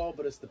what it's called,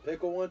 but it's the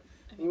pickle one.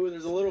 Ooh,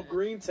 there's a little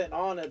green tint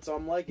on it, so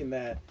I'm liking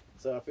that.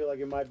 So I feel like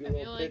it might be a I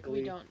little feel like we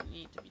pickly. don't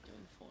need to be doing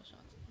full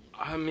shots.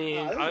 I mean,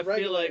 This is I feel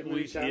regular like we.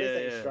 moonshine. This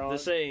ain't Yeah, strong.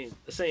 This ain't.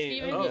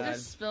 Steven, Oh, you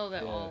just spilled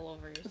it Yeah. all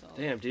over yourself.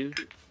 damn, dude.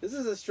 This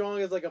is as strong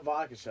as like a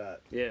vodka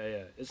shot.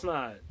 Yeah. It's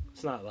not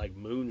like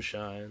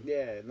moonshine.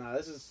 Yeah, nah,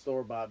 this is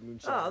store bought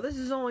moonshine. Oh, this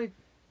is only.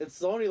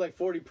 It's only like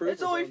 40 proof.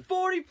 It's or only something.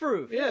 40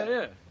 proof.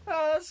 Yeah.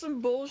 Oh, that's some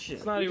bullshit.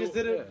 It's not We even. just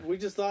didn't. yeah. We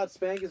just thought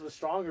Spanky's was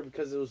stronger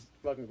because it was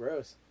fucking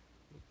gross.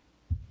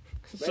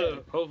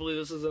 So hopefully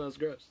this isn't as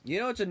gross. You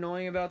know what's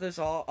annoying about this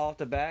all off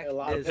the back? A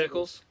lot of is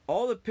Pickles.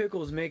 all the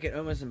pickles make it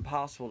almost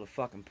impossible to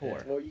fucking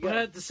pour. Well, you But got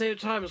at the same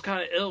time, it's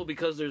kind of ill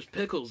because there's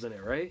pickles in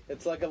it, right?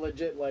 it's like a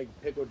legit like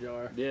pickle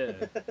jar. Yeah.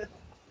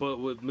 But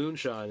with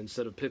moonshine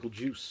instead of pickle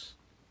juice.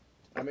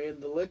 I mean,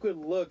 the liquid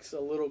looks a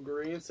little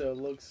green, so it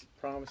looks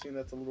promising.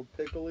 That's a little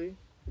pickly.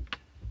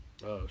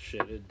 Oh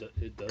shit!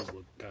 It does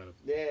look kind of.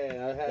 Yeah,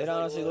 it, has It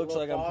honestly looks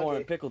like I'm pouring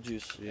foggy. pickle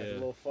juice. It's Yeah. a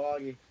little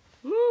foggy.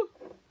 Woo!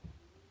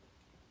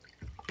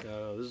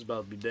 This is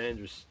about to be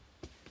dangerous.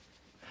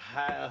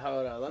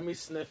 Hold on, let me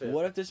sniff it.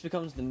 What if this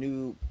becomes the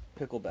new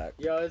pickleback?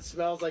 Yo, it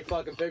smells like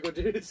fucking pickle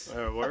juice.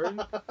 Word?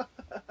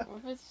 What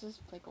if it's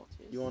just pickle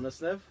juice? You want to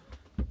sniff?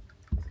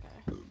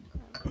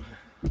 Okay.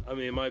 I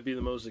mean, it might be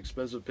the most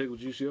expensive pickle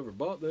juice you ever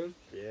bought. Then.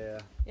 Yeah,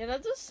 Yeah,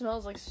 that just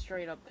smells like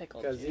straight up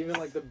pickle juice. because even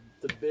like the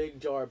big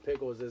jar of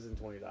pickles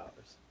isn't $20.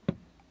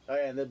 Oh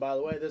yeah, and then by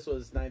the way, this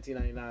was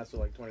 $19.99, so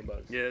like $20.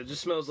 Yeah, it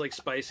just smells like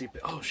spicy.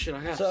 Oh shit!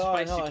 I got So,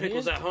 spicy no,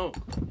 pickles here's- at home.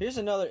 Here's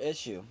another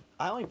issue.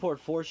 I only poured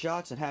 4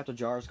 shots and half the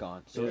jar's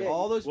gone. So Yeah,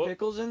 all those well,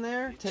 pickles in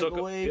there take took a-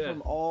 away yeah.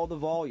 from all the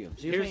volume.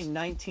 So you're Here's- paying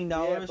 $19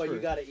 Yeah, but for you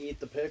gotta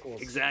eat the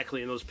pickles.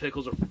 Exactly, and those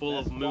pickles are full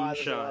That's of why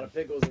there's a lot moonshine. of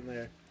pickles in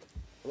there.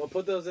 I'm gonna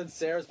put those in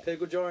Sarah's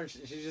pickle jar, and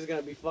she's just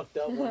gonna be fucked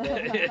up one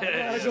day. I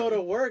gotta go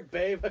to work,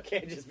 babe. I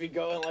can't just be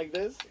going like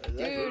this.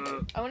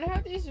 Dude, I wonder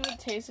how these would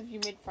taste if you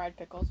made fried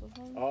pickles with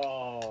them.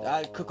 Oh,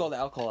 I'd cook all the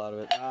alcohol out of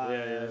it. Ah, Yeah,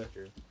 yeah. that's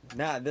true.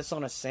 Nah, this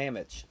on a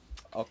sandwich.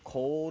 A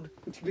cold.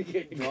 To be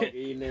getting drunk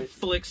eating it.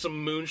 Flick some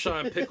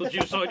moonshine pickle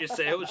juice on your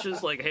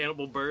sandwiches like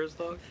Hannibal Buress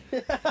dog.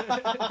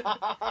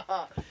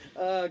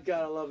 Oh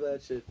god, I love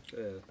that shit.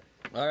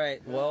 Yeah. All right,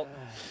 well,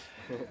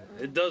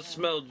 It does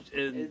smell.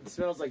 It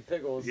smells like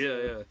pickles. Yeah,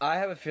 yeah. I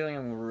have a feeling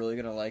I'm really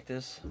gonna like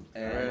this,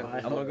 and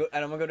Alright. I'm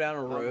gonna go down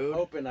a I'm road.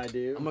 hoping I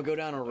do. I'm gonna go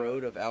down a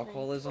road of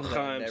alcoholism. that I've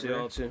Chaim to never-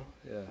 y'all too.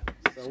 Yeah.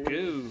 So we-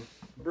 Goo.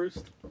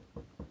 Bruce.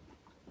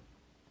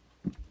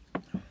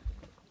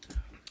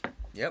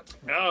 Yep.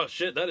 Oh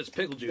shit! That is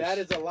pickle juice. That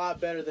is a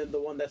lot better than the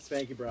one that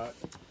Spanky brought.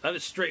 That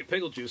is straight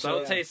pickle juice. I So,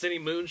 don't yeah. taste any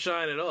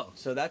moonshine at all.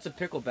 So that's a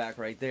pickleback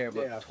right there,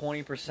 but Yeah.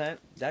 20%,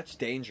 that's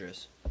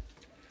dangerous.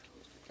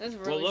 That's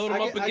Well, really load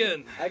 'em up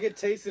again. I could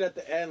taste it at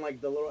the end,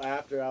 like the little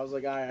after. I was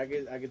like, alright,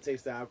 I could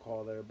taste the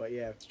alcohol there. But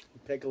yeah,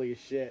 pickly as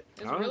shit.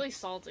 It's Huh? really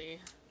salty.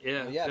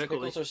 Yeah, Yeah, pickly.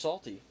 pickles are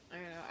salty. I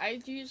don't know. I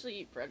do usually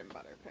eat bread and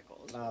butter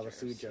pickles. Ah, which the are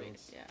sweet sweet.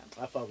 Jones. Yeah.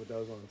 I fuck with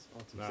those ones.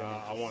 On some Nah,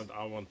 sandwiches.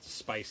 I want the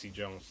spicy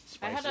Jones.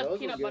 I had Spicy. Those a were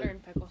peanut good. butter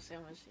and pickle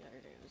sandwich the other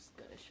day. It was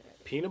good as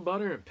shit. Peanut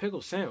butter and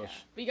pickle sandwich.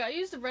 Yeah. But you gotta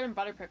use the bread and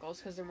butter pickles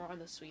because they're more on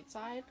the sweet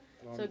side.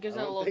 So it gives I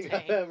it a don't little think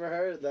tang. I've ever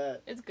heard of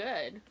that. It's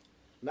good.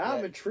 Now I'm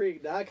Yeah.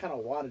 intrigued. Now I kind of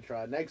want to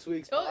try next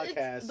week's Well,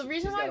 podcast. the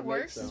reason she's why gotta it make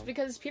works is some.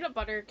 because peanut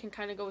butter can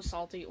kind of go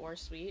salty or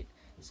sweet.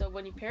 So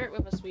when you pair it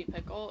with a sweet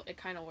pickle, it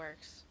kind of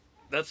works.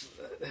 That's.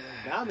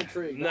 Now I'm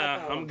intrigued. Now I Nah,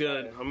 kinda I'm wanna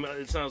good. try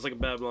it. It sounds like a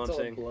Babylon Until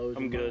it thing. blows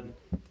I'm your good.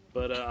 mind.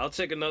 But I'll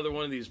take another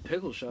one of these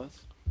pickle shots.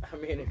 I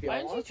mean, if y'all Why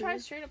don't you want try to.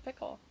 straight up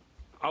pickle?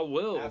 I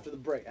will. After the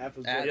break.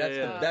 After the Ah, break.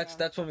 Yeah, that's, yeah.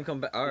 that's when we come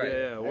back. All right.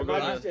 Yeah, we're It might,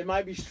 gonna. it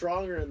might be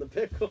stronger in the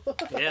pickle.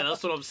 Yeah,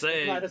 that's what I'm Might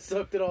saying. have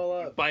soaked it all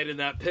up. Biting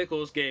that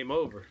pickle is game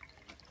over.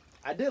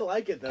 I did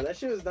like it though. That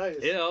shit was nice.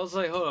 Yeah, I was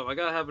like, hold up, I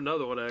gotta have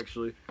another one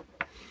actually.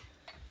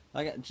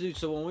 Dude,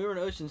 so when we were in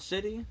Ocean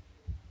City,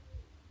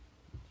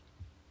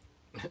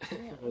 Yeah,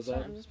 Was that's fine.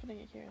 that- I'm just putting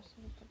it here.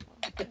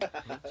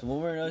 so when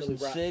we were in Ocean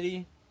Really rock.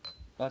 City,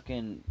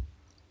 fucking,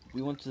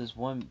 we went to this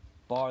one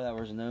bar that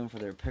was known for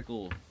their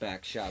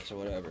pickleback shots or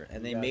whatever,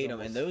 and they You guys made them,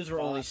 and almost those were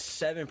only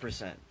fought.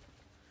 7%.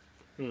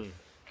 Yeah,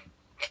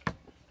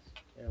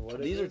 what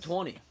is These are this?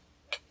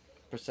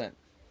 20%,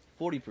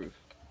 40 proof.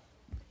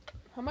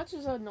 How much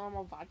is a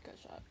normal vodka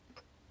shot?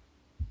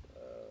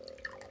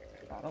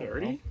 I don't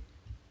 30? know.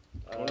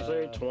 I want to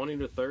say 20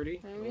 to 30.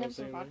 I mean, I we wanna have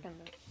some say vodka in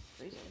the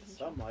freezer.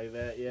 Something like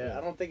that. Yeah. Yeah.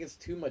 I don't think it's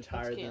too much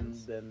higher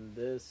cans. than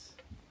this.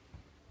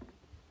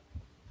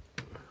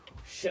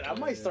 Shit, I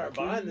might Yeah. start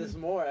buying this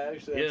more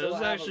actually. Yeah, until this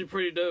is I have actually a,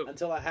 pretty dope.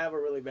 until I have a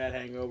really bad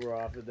hangover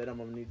off it. Then I'm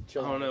gonna need to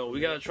chill. I don't know.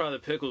 We gotta try the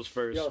pickles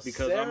first Yo,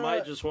 because I Sarah-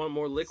 might just want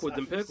more liquid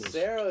than pickles.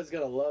 Sarah is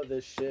gonna love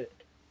this shit.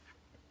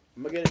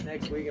 I'm gonna get it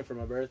next weekend for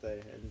my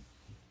birthday,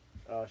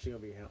 and she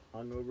gonna be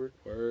hungover.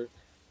 Word.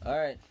 All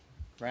right,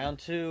 round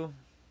 2.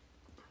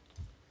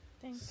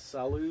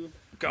 Salud.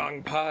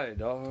 Gong pie,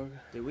 dog.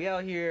 Dude, we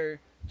out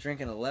here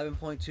drinking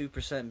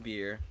 11.2%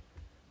 beer,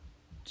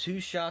 2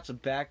 shots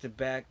of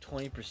back-to-back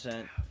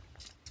 20%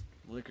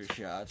 liquor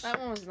shots. That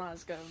one was not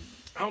as good.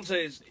 I don't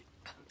taste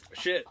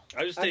shit.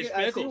 I just taste I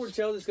see where pickles.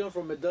 Chelsea's coming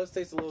from. It does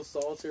taste a little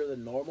saltier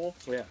than normal.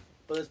 Yeah.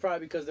 But it's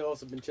probably because they've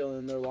also been chilling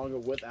in there longer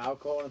with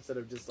alcohol instead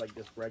of just like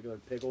just regular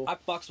pickle. I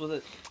fucks with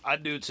it. I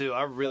do too.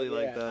 I really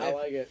Yeah, like that. I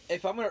like it.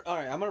 If I'm gonna, all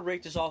right, I'm gonna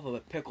rate this off of a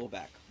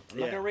pickleback. I'm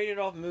not Yeah. gonna rate it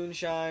off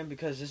moonshine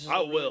because this is. I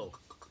will.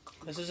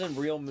 This isn't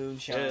real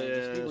moonshine. Yeah,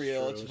 Let's be it's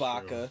real. true, It's it's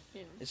vodka.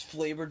 Yeah. It's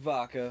flavored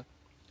vodka.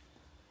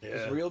 Yeah.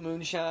 It's real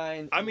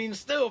moonshine. I mean,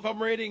 still, if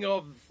I'm rating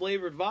off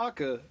flavored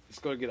vodka, it's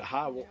gonna get a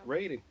high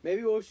rating.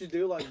 Maybe what we should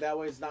do, like that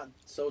way it's not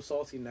so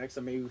salty next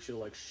time, maybe we should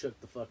like shook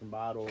the fucking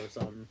bottle or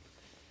something.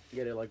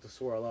 get it like to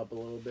swirl up a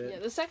little bit. Yeah,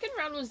 the second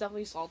round was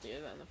definitely saltier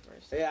than the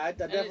first. Yeah, I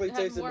definitely had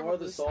tasted more of more a of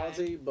the loose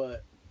salty,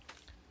 but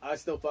I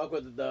still fuck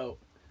with it though.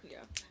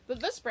 But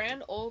this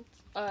brand, Old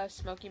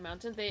Smoky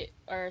Mountain,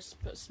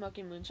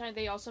 Smoky Moonshine,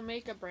 they also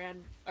make a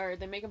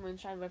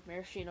moonshine with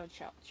maraschino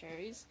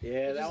cherries.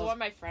 Yeah, Which that is was. what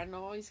my friend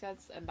always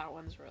gets, and that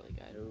one's really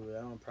good. Ooh,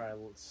 that one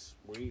probably looks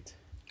sweet.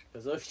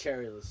 Because those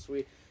cherries are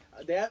sweet.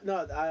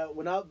 I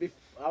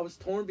was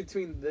torn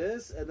between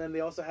this, and then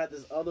they also had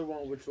this other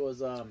one, which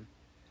was a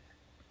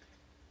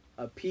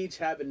peach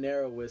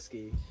habanero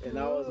whiskey, and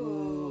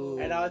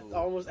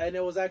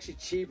it was actually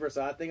cheaper,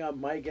 so I think I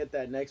might get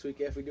that next week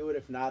if we do it.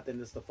 If not, then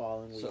it's the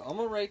following week. So I'm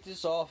gonna rate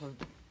this off of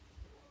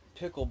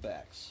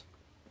picklebacks.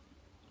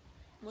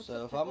 What's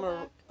So a if I'm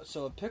pickleback?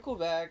 a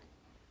pickleback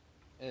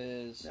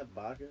is Is that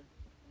vodka?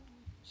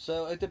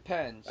 so it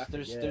depends. I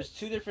There's forget.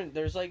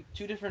 there's like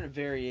two different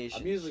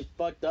variations. I'm usually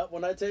fucked up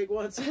when I take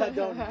one, so I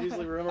don't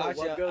usually remember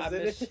Actually, what goes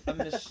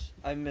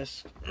in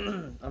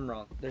it. I'm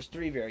wrong. There's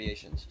three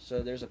variations.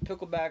 So there's a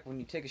pickleback when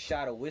you take a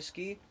shot of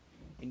whiskey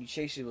and you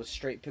chase it with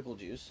straight pickle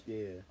juice.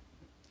 Yeah.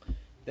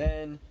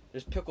 Then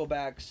there's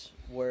picklebacks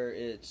where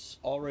it's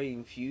already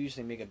infused.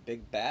 They make a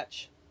big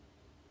batch,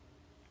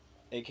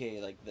 aka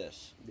like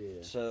this.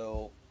 Yeah.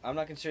 So I'm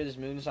not consider this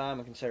moonshine.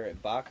 I consider it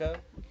vodka.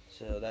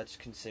 So that's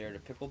considered a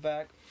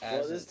pickleback. Well,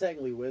 this is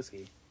technically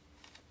whiskey.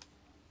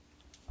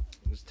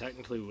 It's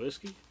technically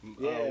whiskey.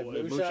 Yeah,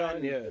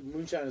 Moonshine. Yeah,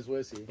 moonshine is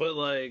whiskey. but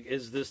like,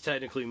 is this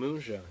technically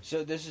moonshine?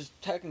 so this is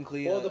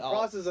technically Well, the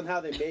process and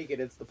how they make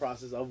it's the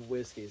process of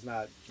whiskey. It's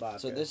not vodka.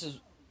 So this is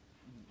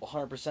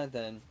 100%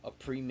 then a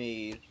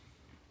pre-made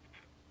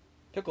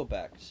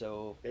pickleback.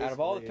 So out of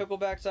all the Basically.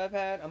 picklebacks I've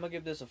had, I'm gonna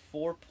give this a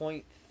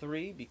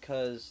 4.3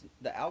 because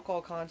the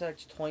alcohol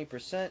content's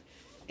 20%.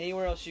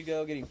 Anywhere else you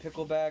go getting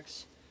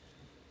picklebacks,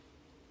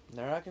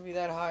 they're not gonna be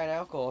that high in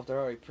alcohol if they're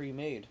already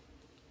pre-made.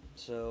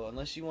 So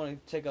unless you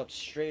want to take up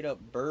straight up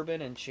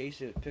bourbon and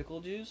chase it with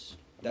pickle juice,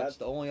 that's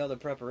the only other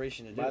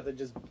preparation to Might have do. to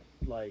just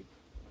like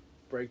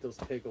break those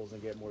pickles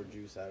and get more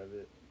juice out of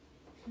it.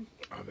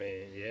 I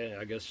mean, yeah,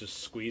 I guess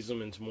just squeeze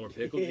them into more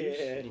pickle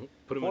Yeah. juice.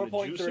 Put them in a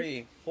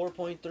juicer. 4.3.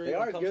 4.3 They when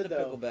are it comes good to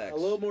though. picklebacks. A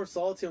little more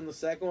salty on the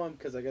second one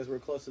because I guess we're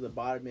close to the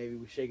bottom. Maybe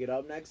we shake it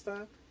up next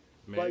time.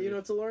 But Maybe.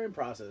 it's a learning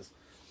process.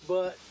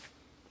 But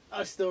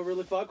I still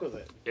really fuck with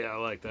it. Yeah, I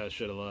like that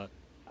shit a lot.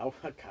 I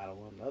kind of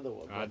want another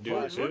one. I but do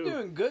fuck. too. We're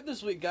doing good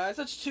this week, guys.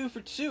 That's 2 for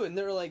 2, and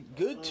they're like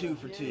good 2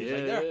 for 2. Yeah,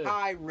 Like they're yeah.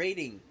 high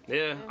rating.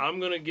 Yeah, I'm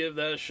gonna give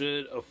that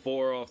shit a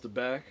 4 off the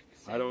back.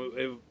 I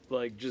don't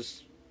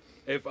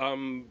if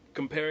I'm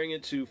comparing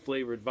it to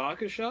flavored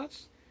vodka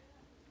shots,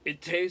 it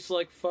tastes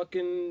like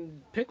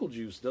fucking pickle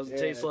juice. Doesn't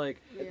Yeah. taste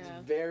like It's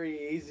Yeah.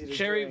 very easy to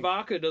cherry drink.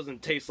 vodka.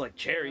 Doesn't taste like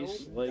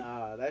cherries. Like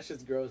Nah, that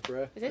shit's gross,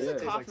 bro. It tastes Yeah. like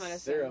Tastes cough like medicine.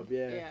 syrup,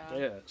 yeah.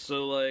 yeah,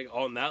 so like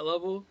on that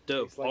level,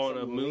 dope. Tastes like On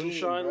a some lean,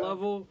 moonshine bro.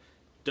 level,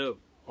 dope.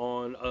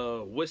 On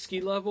a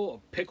whiskey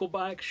level, a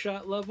pickleback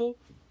shot level,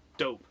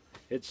 dope.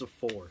 It's a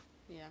 4.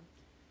 Yeah.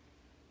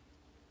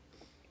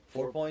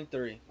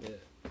 4.3. Yeah.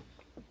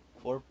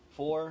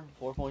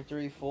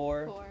 4.3,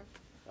 4. 4.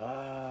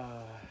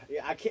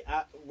 Yeah,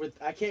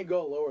 I can't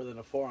go lower than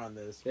a 4 on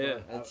this. but Yeah.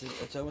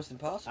 It's almost I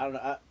impossible. don't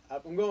know.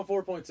 I'm going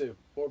 4.2.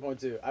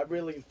 4.2. I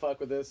really fuck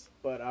with this,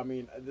 but I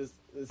mean, this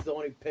is the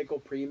only pickle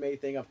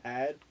pre-made thing I've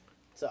had,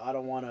 so I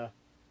don't want to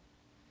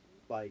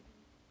like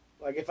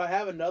if I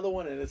have another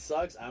one and it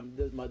sucks,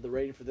 the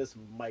rating for this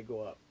might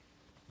go up.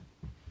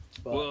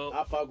 But Well-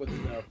 I fuck with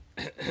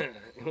it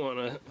You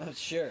wanna?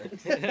 Sure.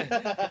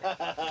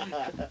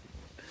 though.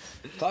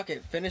 Fuck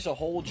it. Finish a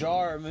whole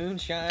jar of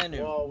moonshine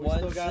in Well, we one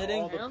still got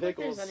sitting. all I the don't think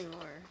pickles. there's any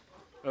more.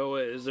 Oh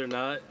wait, is there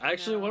not?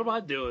 Actually, No. what am I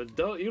doing?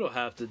 You don't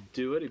have to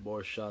do any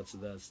more shots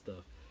of that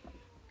stuff.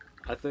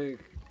 I think.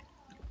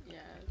 Yeah.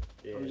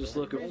 Yeah, I'm just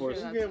man. looking Pretty for. sure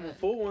You that's give him a it.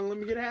 full one. Let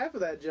me get half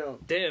of that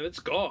junk. Damn, it's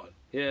gone.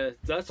 Yeah,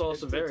 that's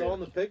also It's very. all in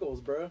the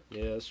pickles, bro.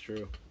 Yeah, that's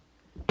true.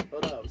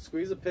 Hold up.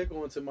 Squeeze a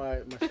pickle into my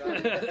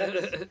shot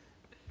glass.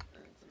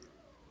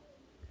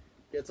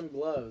 Get some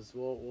gloves.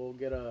 We'll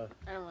get a.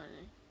 I don't want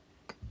any.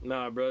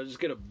 Nah, bro, just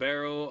get a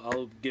barrel.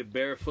 I'll get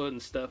barefoot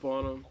and step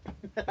on them.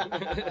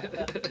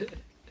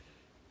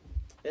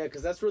 Yeah,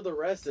 because that's where the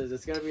rest is.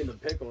 It's gonna be in the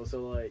pickle.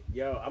 So like,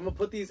 yo, I'm gonna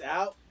put these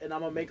out and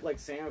I'm gonna make like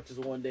sandwiches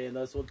one day, and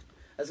that's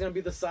gonna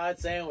be the side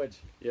sandwich.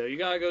 Yeah, you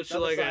gotta go to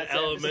Not like the an side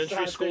sandwich, it's elementary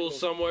side school pickle.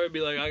 somewhere. And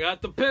be like, I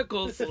got the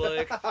pickles.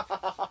 Like,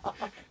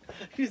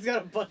 He's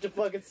got a bunch of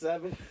fucking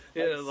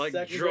yeah, like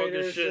second drunk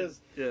as graders shit.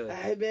 just, Yeah.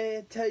 Hey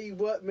man, tell you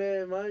what,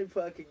 man, my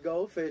fucking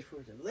goldfish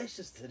were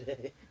delicious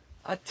today.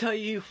 I tell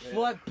you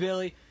what,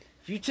 Billy.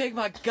 If you take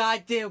my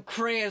goddamn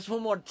crayons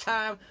one more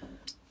time,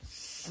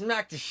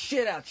 smack the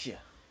shit out you.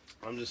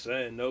 I'm just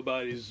saying,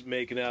 nobody's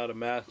making out a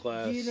math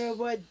class. You know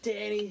what,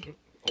 Danny?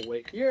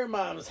 Awake. Your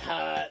mom's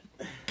hot.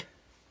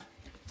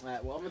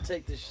 Alright, well, I'm gonna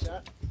take this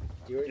shot.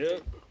 Do you already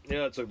Yep.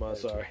 Yeah, I took mine.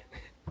 Sorry.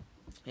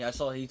 Yeah, I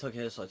saw he took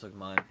his, so I took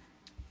mine.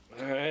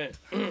 All right.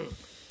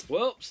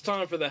 Well, it's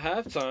time for the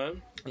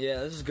halftime.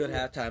 Yeah, this is a good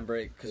halftime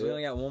break because we Yeah.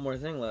 only got one more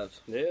thing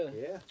left. Yeah.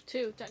 Yeah.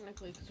 2,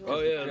 technically. 'cause we're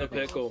Oh just yeah, and the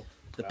pickles.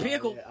 pickle. The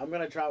pickle. Yeah, I'm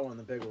gonna try one of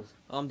the pickles.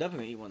 I'm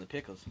definitely gonna eat one of the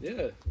pickles.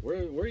 Yeah,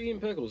 we're eating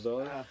pickles,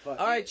 dog. Fuck.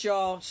 All right,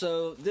 y'all.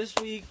 So this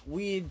week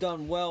we've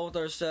done well with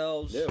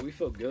ourselves. Yeah, we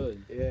feel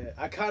good. Yeah,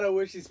 I kind of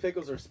wish these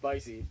pickles were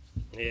spicy.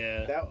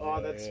 Yeah.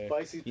 That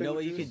spicy. You know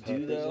what you pickle could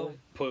do juice?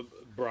 though?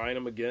 Brine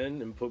them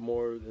again and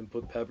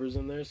put peppers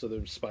in there so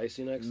they're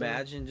spicy next time.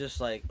 Imagine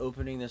just like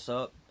opening this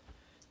up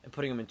and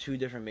putting them in 2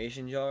 different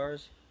mason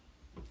jars,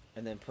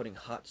 and then putting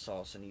hot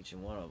sauce in each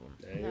and one of them.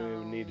 Yeah, you don't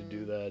even need to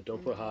do that.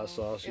 Don't put hot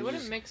sauce. It You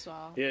wouldn't just- mix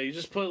well. Yeah, you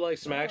just put like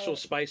some actual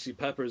spicy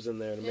peppers in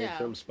there to make Yeah.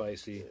 them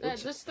spicy.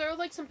 Just throw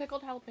like some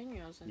pickled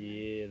jalapenos in there.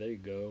 Yeah, there you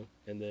go.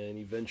 And then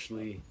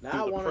eventually Now I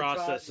through the want to try.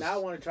 process. Now I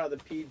want to try the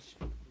peach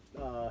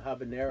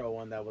habanero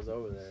one that was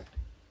over there.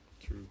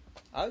 True.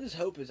 I just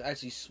hope it's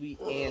actually sweet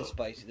and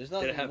spicy. There's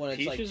not Did it have one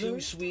that's like peaches in too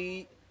it?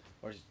 sweet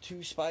or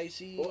too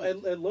spicy. Well,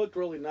 it looked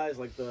really nice.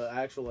 Like the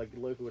actual like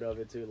liquid of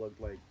it too looked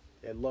like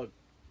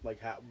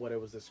what it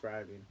was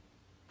describing.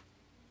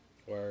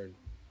 Word.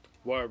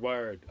 All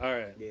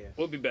right. Yeah.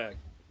 We'll be back.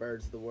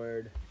 Bird's the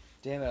word.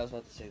 Damn it, I was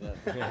about to say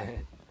that.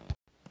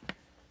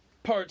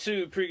 Part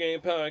 2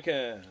 pregame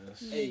podcast.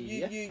 Hey,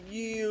 yeah, yeah.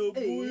 yeah,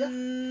 Hey, boy.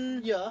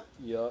 Yeah.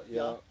 Yeah.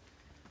 Yeah.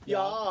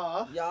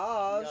 Yas.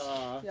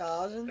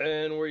 Yasin.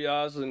 And we're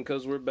Yoslin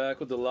because we're back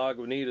with the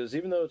Lagunitas,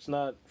 even though it's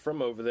not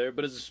from over there,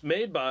 but it's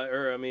made by,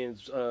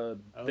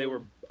 they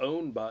were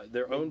owned by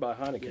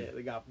Heineken. Yeah,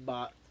 they got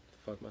bought.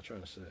 Fuck am I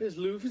trying to say? It's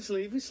Luffy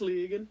Sleepy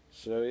Sleegan.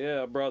 So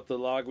yeah, I brought the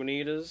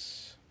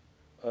Lagunitas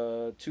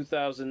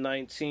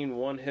 2019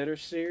 one-hitter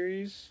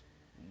series.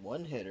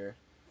 One hitter.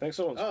 Thanks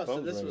someone's Oh, so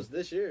phone this ringing. was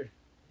this year.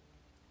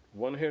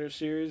 One-hitter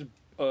series.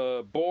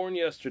 Born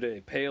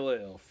yesterday, pale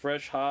ale,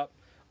 fresh hop,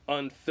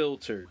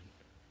 unfiltered.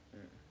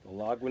 The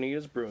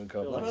Lagunitas Brewing I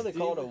Company. wonder how they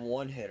call it a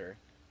one hitter.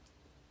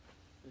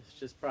 It's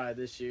just probably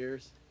this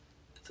year's.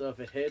 So if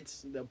it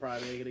hits, they'll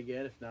probably make it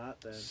again. If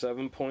not, then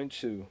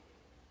 7.2.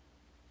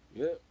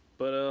 Yeah,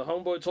 but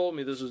homeboy told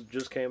me this was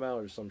just came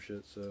out or some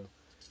shit, so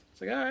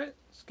it's like, all right,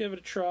 let's give it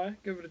a try.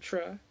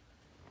 I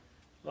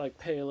like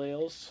pale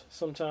ales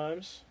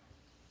sometimes.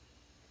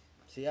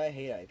 See, I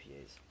hate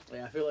IPAs.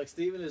 yeah, I feel like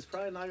Steven is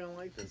probably not gonna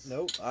like this.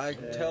 Nope. I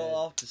can Yeah. tell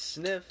off the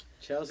sniff.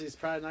 Chelsea's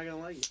probably not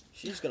gonna like it.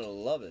 She's gonna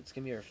love it. It's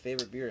gonna be her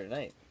favorite beer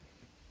tonight.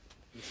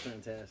 It's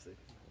fantastic.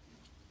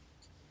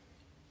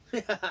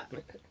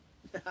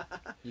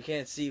 You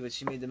can't see, but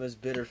she made the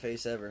most bitter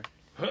face ever.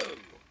 Tell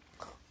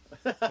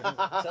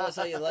us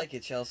how you like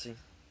it, Chelsea.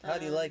 How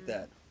do you like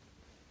that?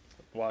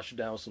 Wash it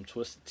down with some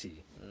twisted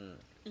tea.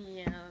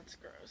 Yeah, that's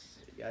gross.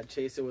 You gotta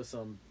chase it with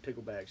some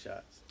pickleback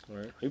shots. All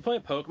right. Are you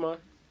playing Pokemon?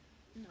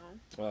 No,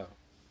 Wow.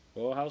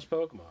 Well, how's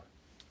Pokemon?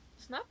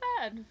 it's not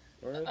bad.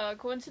 All right.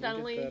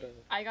 Coincidentally, We'll get that,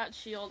 I got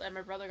Shield and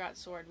my brother got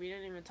Sword. We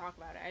didn't even talk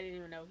about it. I didn't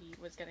even know he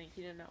was getting.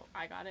 He didn't know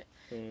I got it.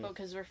 Mm. But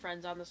because we're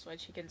friends on the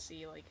Switch, he can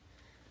see like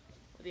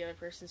what the other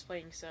person's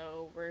playing.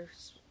 So we're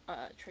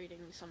trading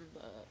some of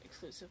the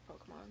exclusive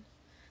Pokemon.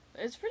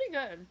 It's pretty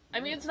good. I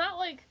mean, it's not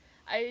like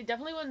I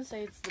definitely wouldn't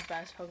say it's the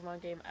best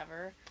Pokemon game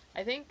ever.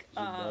 I think Is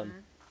it done?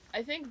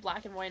 I think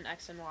Black and White and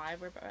X and Y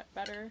were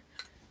better,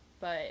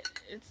 but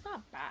it's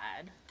not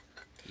bad.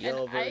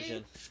 Yellow And I-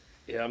 version.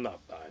 Yeah, I'm not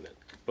buying it,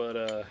 but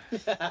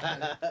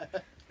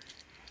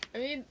I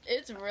mean,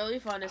 it's really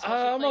fun. Especially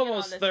I'm playing it on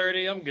almost the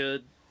 30. TV. I'm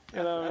good. I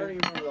You know. don't even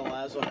remember the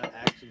last one I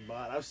actually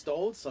bought. I've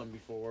stole some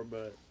before,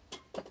 but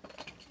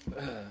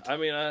I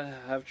mean, I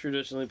have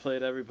traditionally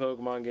played every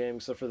Pokemon game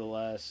except for the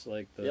last,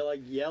 like the. yeah,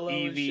 like yellow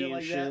and Eevee shit and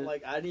like shit. that.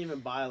 Like I didn't even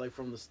buy it like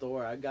from the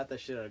store. I got that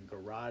shit at a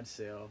garage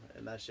sale,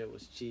 and that shit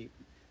was cheap.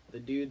 The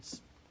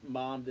dude's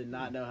mom did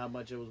not know how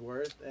much it was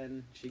worth,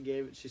 and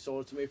she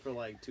sold it to me for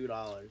like $2.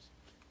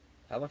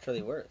 How much are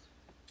they worth?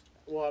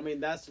 Well, I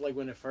mean, that's like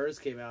when it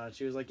first came out, and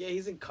she was like, "Yeah,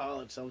 he's in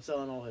college, so I'm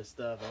selling all his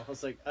stuff." I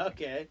was like,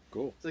 "Okay."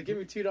 Cool. So give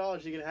me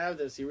 $2, you can have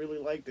this. He really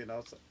liked it. And I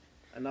was like,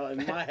 and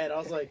in my head, I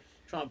was like,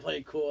 trying to play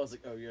it cool. I was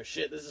like, "Oh, your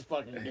shit, this is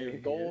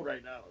fucking gold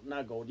right now,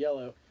 not gold,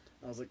 yellow."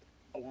 I was like,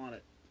 "I want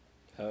it."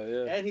 Hell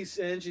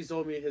yeah. And she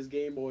sold me his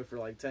Game Boy for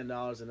like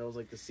 $10, and it was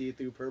like the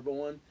see-through purple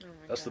one. Oh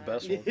my That's the God.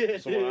 best one. Yeah.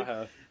 That's the one I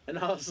have. And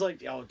I was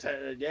like, "Yo,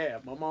 yeah."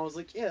 My mom was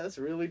like, "Yeah, that's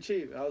really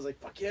cheap." I was like,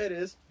 "Fuck yeah, it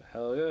is."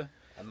 Hell yeah.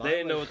 And They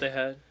didn't know what they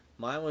had.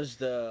 Mine was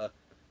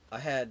I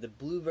had the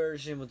blue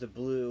version with the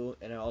blue,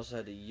 and I also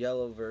had the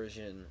yellow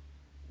version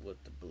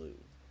with the blue.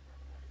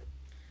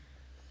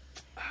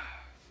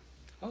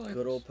 I like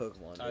Good this. old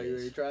Pokemon Are you ready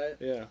to days. try it?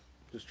 Yeah,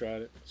 just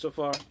tried it. So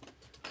far,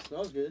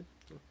 Smells good.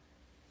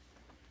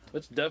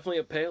 it's definitely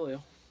a pale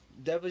ale.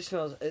 Definitely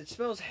smells. It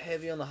smells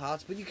heavy on the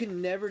hops, but you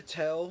can never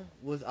tell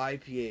with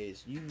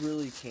IPAs. You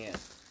really can't.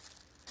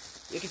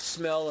 It could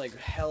smell like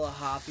hella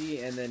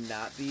hoppy and then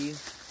not be.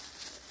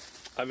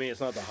 I mean,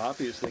 it's not the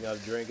hoppiest thing I'm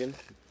drinking.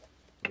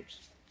 Oops.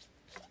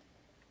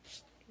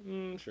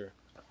 Sure.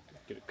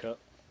 Get a cup.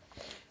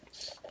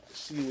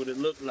 See what it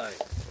looked like.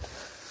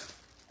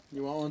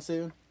 You want one,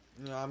 Steven?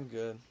 No, I'm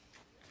good.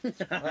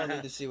 I don't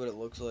need to see what it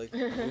looks like.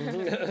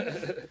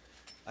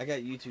 I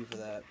got you two for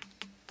that.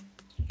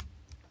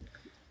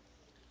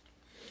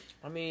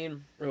 I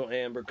mean, Real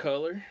amber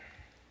color.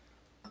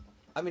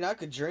 I mean, I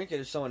could drink it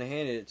if someone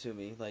handed it to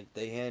me. Like,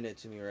 they hand it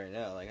to me right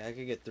now. Like, I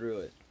could get through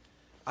it.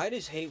 I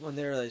just hate when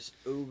they're like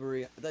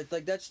ubery.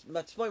 Like that's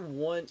my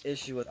one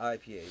issue with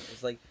IPAs.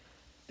 It's like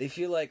they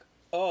feel like,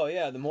 oh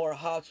yeah, the more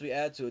hops we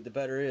add to it, the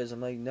better it is.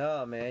 I'm like,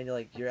 nah, man.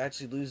 You're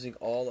actually losing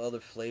all the other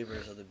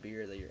flavors of the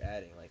beer that you're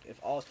adding. Like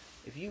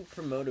if you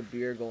promote a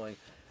beer going,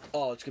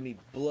 oh, it's gonna be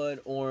blood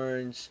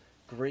orange,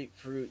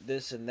 grapefruit,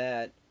 this and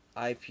that,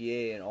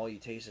 IPA, and all you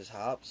taste is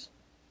hops,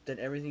 then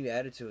everything you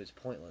added to it is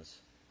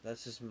pointless.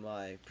 That's just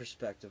my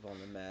perspective on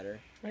the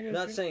matter.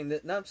 Not saying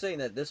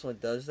that this one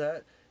does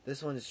that.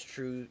 This one is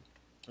true.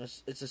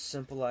 It's a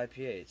simple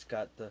IPA. It's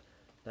got the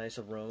nice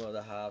aroma of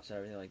the hops and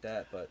everything like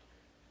that. But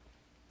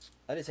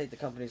I just hate the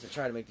companies that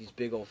try to make these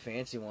big old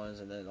fancy ones,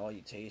 and then all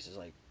you taste is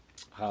like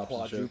Hops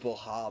quadruple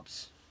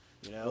hops.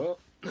 You know?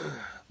 Well,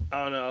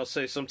 I don't know. I'll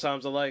say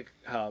sometimes I like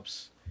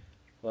hops.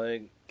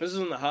 Like, this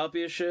isn't the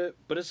hoppiest shit,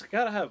 but it's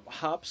gotta have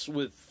hops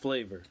with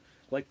flavor.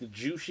 Like the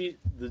juicy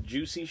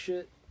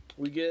shit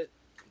we get.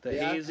 The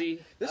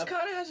hazy. This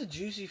kind of has a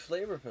juicy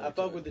flavor. I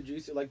fuck with the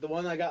juicy. Like the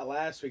one I got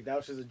last week, that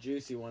was just a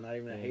juicy one, not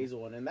even a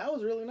hazel one, and that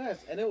was really nice.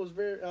 And it was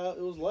it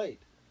was light.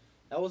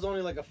 That was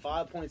only like a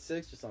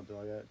 5.6 or something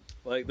like that.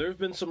 Like there's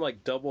been some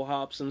like double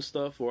hops and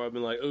stuff where I've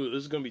been like, oh,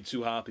 this is gonna be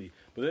too hoppy,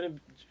 but then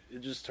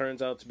it just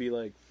turns out to be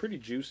like pretty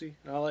juicy.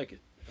 I like it.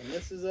 And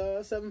this is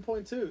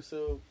 7.2,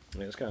 so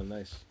yeah, it's kind of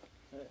nice.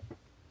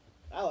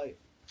 I like it.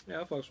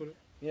 Yeah, I fucks with it.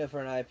 Yeah, for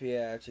an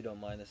IPA, I actually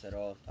don't mind this at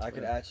all. I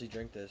could actually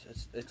drink this.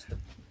 It's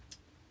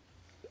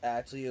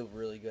actually a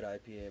really good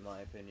IPA in my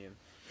opinion.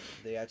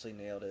 They actually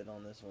nailed it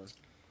on this one.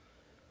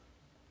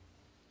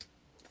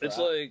 It's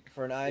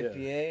for an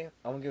IPA,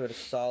 I'm gonna give it a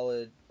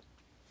solid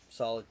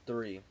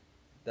 3.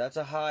 That's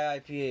a high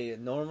IPA.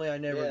 Normally, I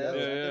never go. I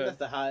think that's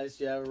the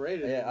highest you ever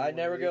rated. Yeah, I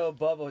never go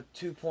above a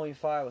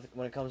 2.5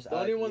 when it comes to the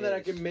IPAs. only one that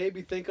I can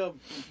maybe think of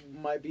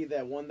might be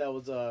that one that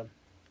was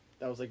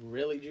like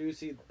really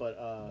juicy, but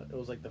it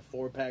was like the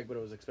 4-pack, but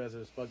it was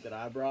expensive as fuck that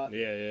I brought.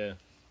 Yeah.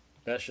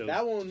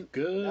 That one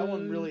good. That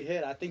one really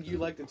hit. I think you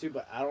liked it too,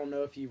 but I don't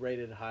know if you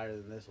rated it higher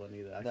than this one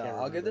either.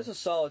 I'll give this a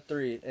solid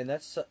 3, and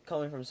that's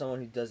coming from someone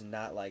who does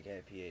not like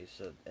IPAs.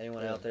 So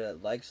anyone out there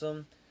that likes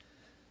them,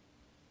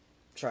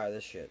 try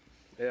this shit.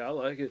 Yeah, I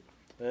like it,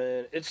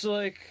 and it's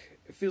like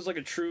it feels like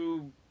a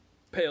true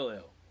pale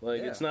ale.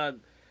 Like it's not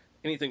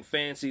anything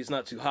fancy. It's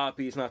not too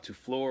hoppy. It's not too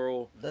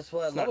floral. That's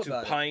what I love about it. It's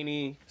not too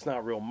piney. It's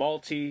not real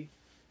malty.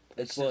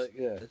 It's like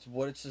it's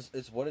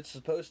what it's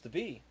supposed to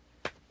be.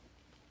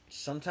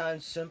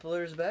 Sometimes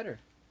simpler is better.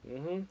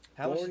 Mm-hmm.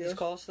 How much did these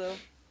cost though?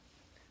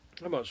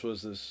 How much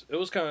was this? It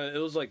was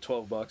like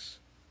 $12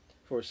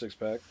 for a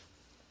 6-pack.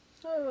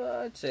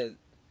 I'd say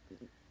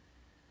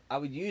I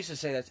would use to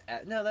say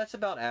that's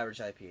about average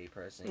IPA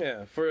pricing.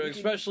 Yeah,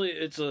 especially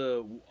it's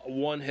a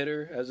one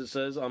hitter as it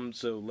says. I'm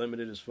so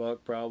limited as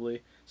fuck.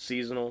 Probably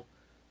seasonal.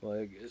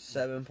 Like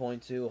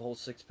 7.2 a whole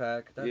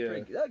 6-pack.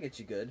 That'll get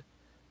you good.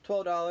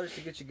 $12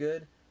 to get you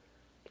good.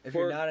 If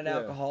you're not an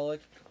alcoholic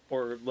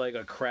or like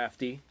a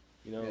crafty.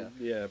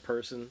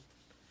 Person,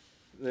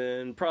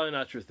 then probably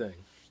not your thing.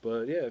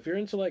 But yeah, if you're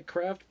into like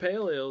craft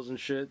pale ales and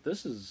shit,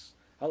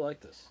 I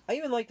like this. I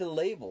even like the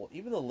label.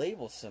 Even the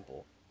label's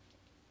simple.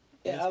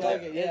 Yeah, I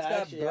like it. Yeah,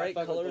 it's got bright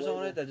colors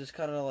on it that just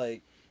kind of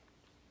like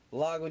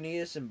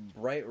Lagunitas in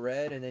bright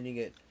red, and then you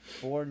get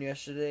Born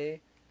Yesterday,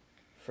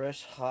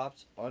 fresh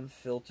hopped,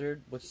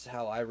 unfiltered, which is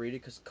how I read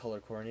it because color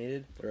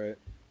coordinated. Right.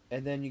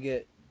 And then you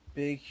get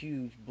big,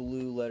 huge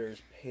blue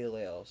letters, pale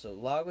ale. So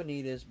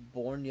Lagunitas,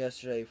 Born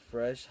Yesterday,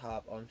 fresh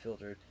hop,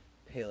 unfiltered,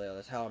 pale ale.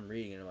 That's how I'm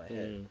reading it in my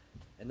head.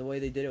 And the way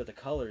they did it with the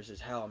colors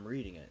is how I'm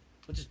reading it,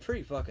 which is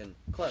pretty fucking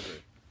clever.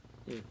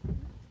 It's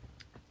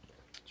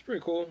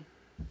pretty cool.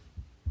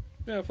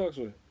 Yeah, I fucks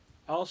with it.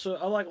 Also,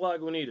 I like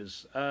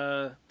Lagunitas.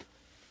 I'm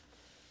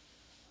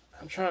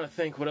trying to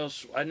think what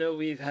else. I know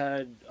we've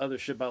had other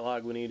shit by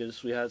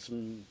Lagunitas. We had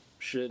some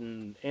shit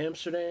in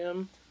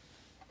Amsterdam.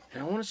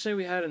 And I want to say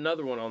we had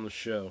another one on the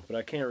show, but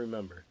I can't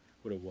remember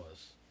what it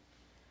was.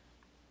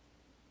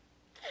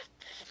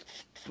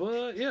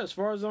 But yeah, as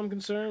far as I'm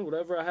concerned,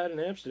 whatever I had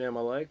in Amsterdam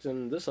I liked,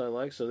 and this I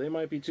like, so they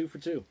might be 2 for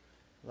 2.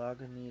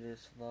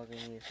 Lagunitas.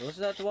 Wasn't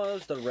that the one that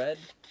was the red?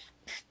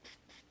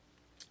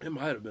 It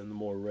might have been the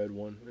more red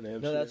one in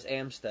Amsterdam. No, that's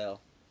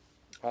Amstel.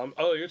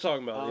 Oh, you're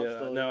talking about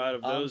Amstel. No, out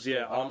of those,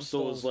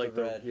 Amstel is like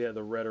the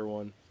the redder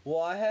one.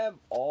 Well, I have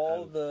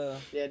all the.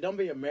 Yeah, don't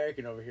be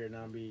American over here.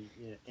 Now be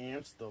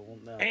Amstel.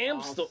 No,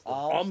 Amstel,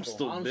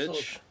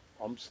 bitch.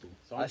 Amstel.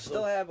 So I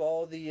still have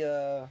all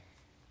the.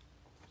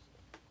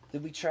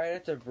 Did we try it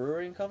at the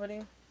brewing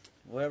company?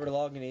 Whatever the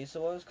Lagunitas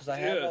was, because I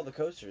have all the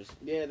coasters.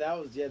 Yeah, that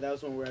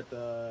was when we were at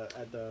the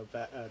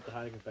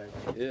Heineken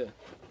factory. Yeah.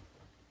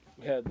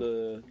 We had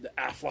the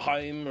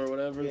Aflaheim or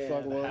whatever the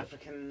fuck it was.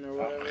 African or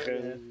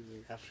whatever.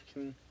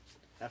 African.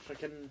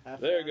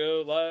 There you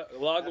go.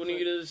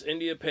 Lagunitas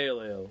India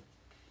Pale Ale.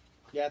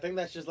 Yeah, I think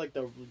that's just like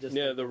the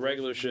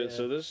regular shit. Yeah.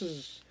 So this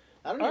is.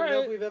 I don't even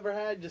know if we've ever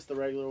had just the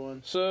regular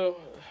one. So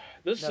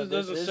this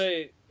doesn't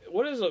say.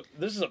 What is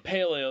this is a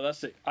pale ale.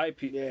 That's the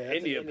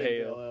India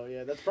Pale Ale.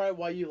 Yeah, that's probably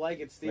why you like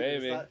it, Steve.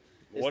 Maybe.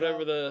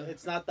 whatever the.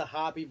 It's not the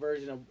hoppy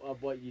version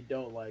of what you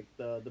don't like.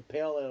 The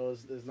pale ale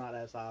is not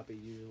as hoppy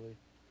usually.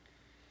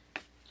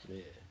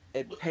 Yeah,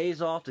 It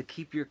pays off to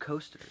keep your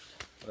coasters.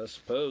 I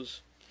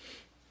suppose.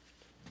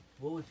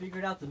 Well, we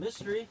figured out the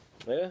mystery.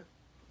 Yeah.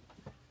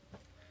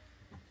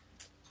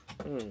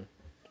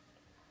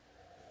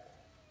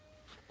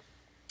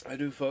 I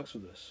do fucks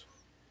with this.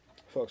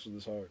 Fucks with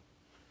this hard.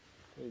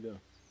 What are you doing?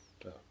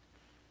 Oh.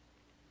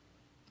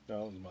 No,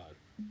 that was mine.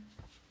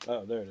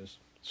 Oh, there it is.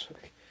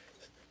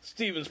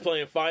 Steven's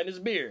playing Find His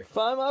Beer.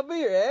 Find my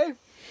beer, eh?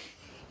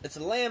 It's a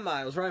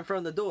landmine. It was right in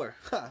front of the door.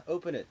 Ha!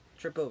 Open it.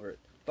 Trip over it.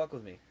 Fuck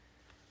with me.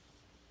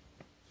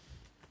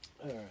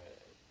 Alright.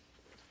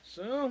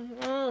 So,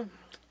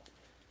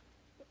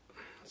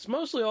 it's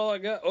mostly all I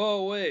got.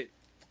 Oh, wait.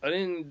 I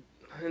didn't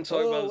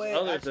talk about this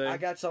other thing. I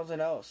got something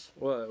else.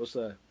 What? What's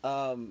that?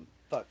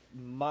 Fuck.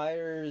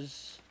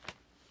 Myers.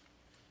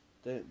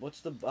 What's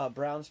the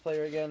Browns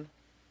player again?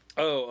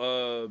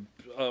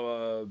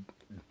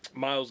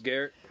 Myles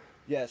Garrett.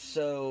 Yes,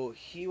 so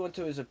he went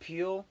to his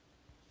appeal.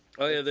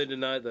 Oh, yeah, they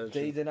denied that.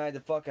 They denied the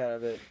fuck out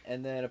of it.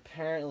 And then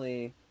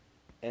apparently,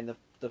 and the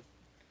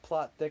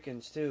plot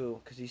thickens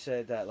too, because he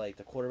said that, like,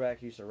 the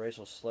quarterback used a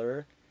racial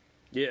slur.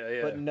 Yeah,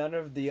 yeah. But none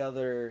of the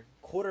other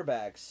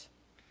quarterbacks,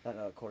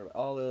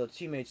 all the other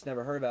teammates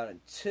never heard about it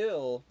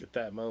until At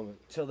that moment.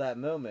 that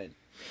moment.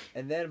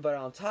 And then, but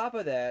on top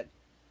of that,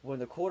 when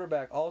the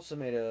quarterback also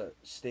made a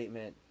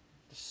statement,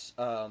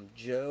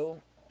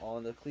 Joe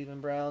on the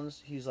Cleveland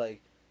Browns, he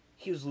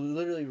was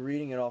literally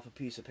reading it off a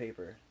piece of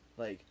paper.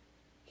 Like,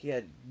 he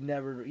had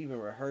never even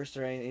rehearsed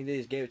or anything. They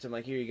just gave it to him,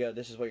 like, here you go,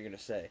 this is what you're going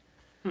to say.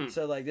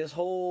 So, like, this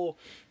whole,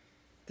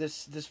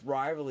 this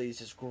rivalry is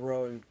just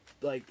growing.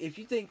 Like, if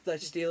you think that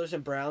Steelers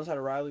and Browns had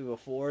a rivalry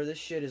before, this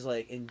shit is,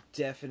 like,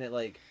 indefinite,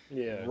 like,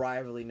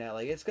 rivalry now.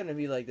 Like, it's going to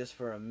be like this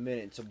for a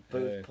minute, so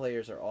both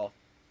players are off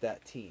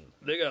that team.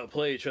 They got to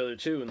play each other,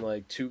 too, in,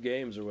 like, 2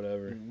 games or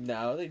whatever.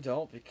 No, they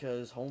don't,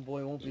 because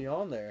Homeboy won't be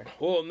on there.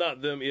 Well,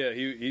 not them. Yeah,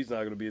 he's not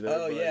going to be there.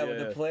 Oh, yeah, with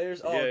the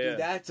players? Oh, dude,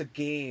 that's a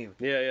game.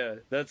 Yeah.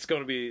 That's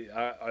going to be...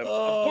 Of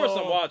course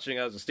I'm watching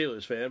as a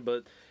Steelers fan,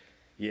 but...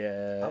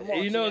 Yeah.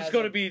 You know it's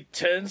going to be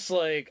tense.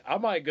 Like, I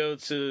might go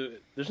to...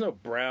 There's no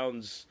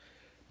Browns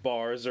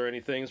bars or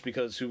anything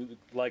because who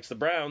likes the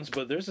Browns,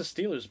 but there's a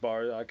Steelers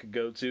bar I could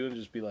go to and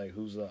just be like,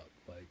 who's up?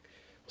 Like,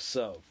 what's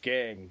up?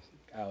 Gang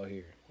out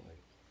here.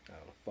 Like, I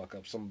don't know, fuck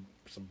up some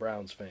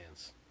Browns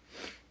fans.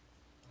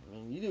 I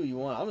mean, you do what you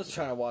want. I'm just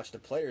trying to watch the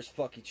players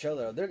fuck each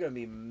other. They're going to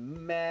be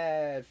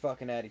mad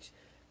fucking at each...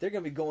 They're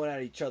going to be going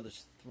at each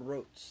other's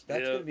throats.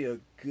 That's going to be a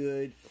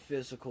good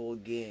physical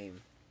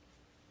game.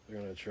 They're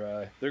going to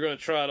try. They're going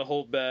to try to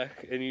hold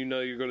back, and you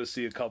know you're going to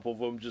see a couple of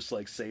them just,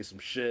 like, say some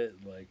shit.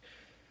 Like,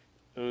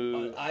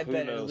 I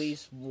bet at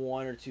least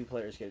 1 or 2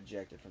 players get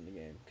ejected from the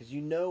game. Because you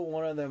know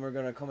one of them are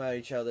going to come at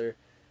each other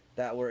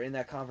that were in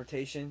that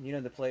confrontation. You know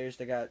the players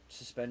that got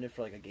suspended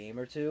for, like, a game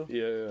or 2?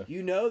 Yeah.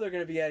 You know they're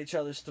going to be at each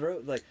other's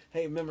throat. Like,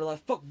 hey, remember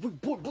last... Fuck. You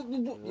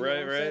know what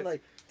I'm saying?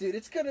 Like, dude,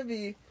 it's going to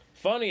be...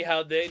 Funny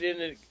how they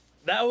didn't...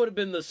 That would have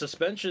been the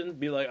suspension.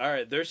 Be like, all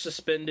right, they're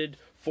suspended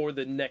for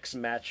the next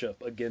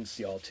matchup against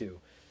y'all too.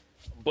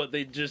 But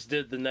they just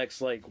did the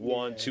next, like,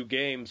 1-2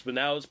 games. But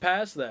now it's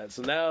past that.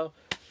 So now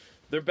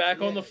they're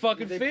back on the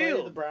fucking they field.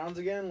 Play the Browns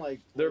again?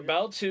 Like, they're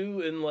about to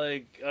in,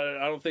 like,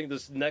 I don't think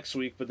this next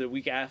week, but the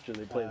week after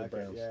they play the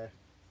Browns.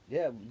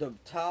 Yeah, the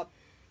top...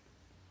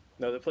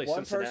 No, they play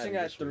one Cincinnati person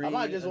got 3. I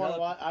might just want to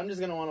watch... I'm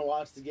just going to want to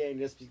watch the game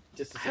just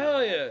to see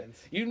Hell yeah.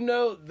 Happens. You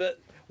know that...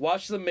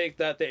 Watch them make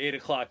that the 8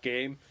 o'clock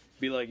game.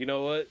 Be like, you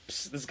know what?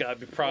 Psst, this got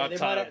to be prime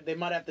time. They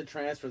might have to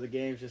transfer the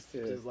games just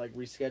like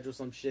reschedule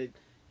some shit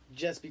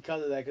just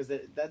because of that, because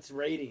that's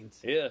ratings.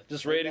 Yeah,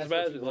 just ratings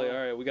matter. Like, all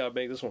right, we got to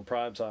make this one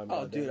prime time.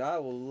 Oh, dude, I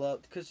will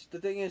love... Because the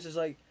thing is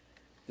like,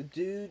 the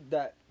dude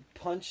that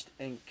punched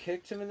and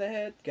kicked him in the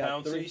head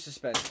got 3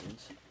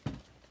 suspensions.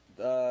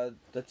 The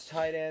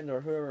tight end or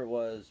whoever it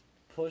was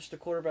pushed the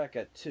quarterback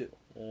at 2.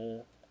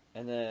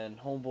 And then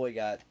Homeboy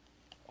got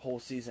whole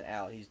season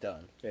out. He's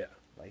done. Yeah.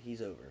 Like,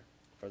 he's over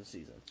for the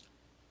season.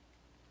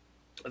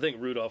 I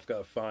think Rudolph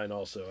got fined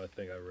also, I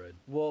think I read.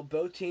 Well,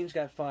 both teams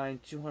got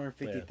fined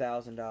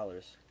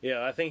 $250,000.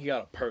 Yeah, I think he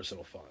got a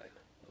personal fine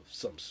of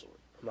some sort.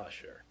 I'm not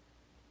sure.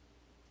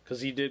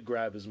 Because he did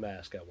grab his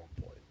mask at one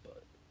point,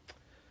 but...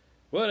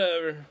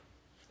 Whatever.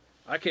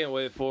 I can't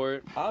wait for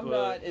it. I'm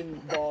not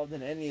involved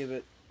in any of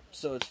it,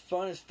 so it's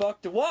fun as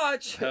fuck to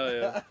watch. Hell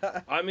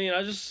yeah. I mean,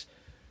 I just...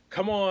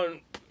 Come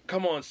on,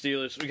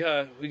 Steelers.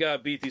 We gotta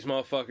beat these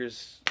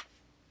motherfuckers...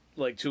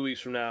 Like 2 weeks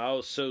from now. I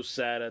was so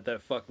sad at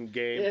that fucking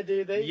game. Yeah,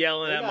 dude,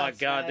 yelling at my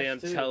goddamn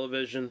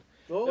television.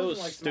 It was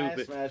like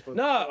stupid.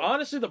 No,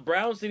 honestly, the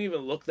Browns didn't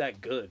even look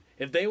that good.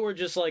 If they were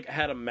just like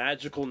had a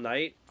magical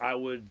night, I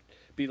would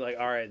be like,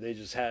 all right, they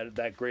just had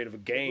that great of a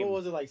game. What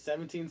was it, like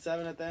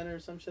 17-7 at the end or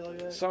some shit like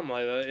that? Something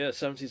like that. Yeah,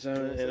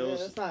 17-7. And it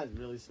was, that's not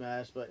really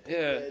smash, but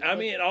I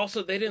mean,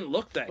 also they didn't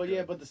look that good.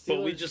 Yeah, but the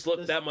Steelers, we just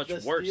looked that much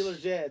worse. The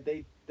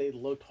Steelers, they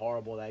looked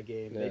horrible that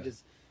game. Yeah.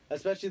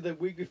 Especially the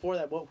week before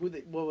that. What was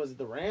it?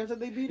 The Rams that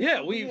they beat?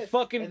 Yeah, we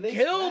fucking And they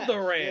killed the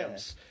smashed,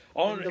 Rams.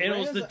 yeah. And it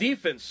was the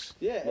defense.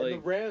 Yeah, and the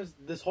Like, Rams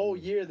this whole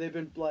year they've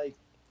been like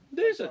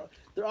decent.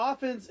 their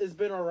offense has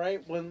been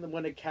alright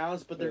when it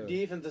counts, but their Yeah.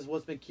 defense is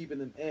what's been keeping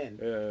them in.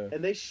 Yeah.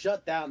 And they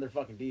shut down their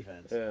fucking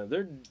defense. Yeah,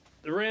 the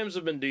Rams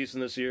have been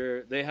decent this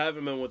year. They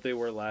haven't been what they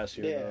were last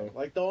year, Yeah, though.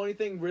 like the only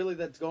thing really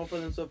that's going for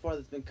them so far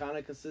that's been kind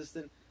of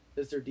consistent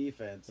is their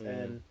defense.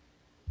 And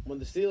when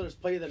the Steelers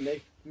played them,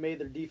 they made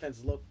their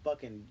defense look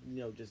fucking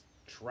just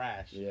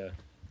trash. Yeah.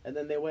 And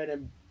then they went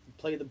and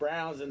played the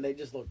Browns, and they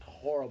just looked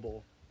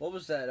horrible. What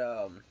was that?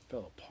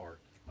 Fell apart.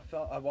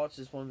 I watched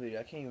this one video.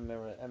 I can't even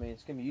remember. I mean,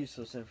 it's gonna be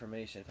useless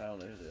information if I don't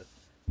know who the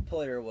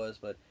player was,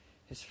 but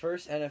his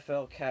first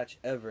NFL catch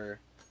ever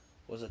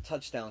was a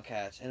touchdown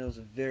catch, and it was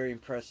very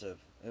impressive.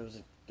 It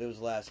was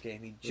last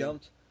game. He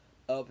jumped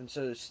up, and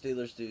so did the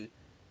Steelers dude,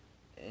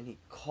 and he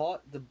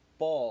caught the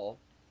ball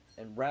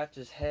and wrapped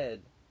his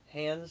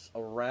hands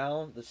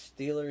around the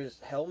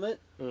Steelers helmet,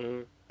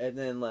 Mm-hmm. and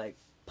then like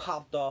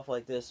popped off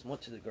like this and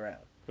went to the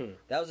ground. Hmm.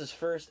 That was his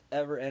first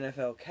ever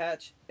NFL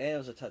catch, and it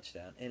was a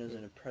touchdown, and it was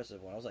an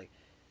impressive one. I was like,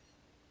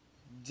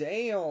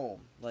 damn.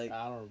 Like,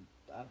 I'm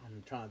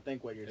trying to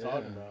think what you're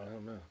talking about. I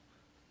don't know.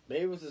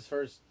 Maybe it was his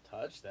first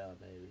touchdown.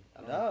 Maybe. I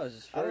don't know. no, it was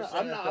his I don't first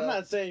know. NFL. I'm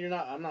not saying you're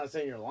not. I'm not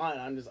saying you're lying.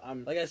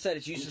 I'm Like I said,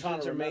 it's useless trying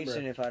to information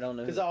remember. if I don't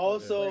know. because who I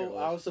the player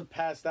also was.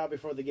 passed out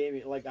before the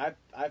game. Like I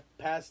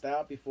passed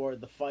out before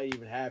the fight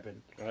even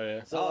happened. Oh,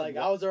 yeah. So Oh, like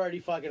yeah. I was already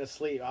fucking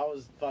asleep. I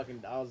was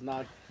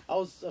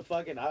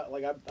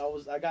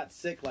I got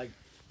sick. Like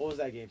what was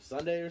that game?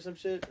 Sunday or some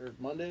shit or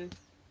Monday?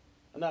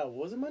 No,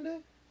 was it Monday?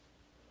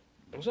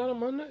 Was that a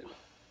Monday?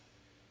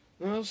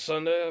 No, it was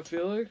Sunday, I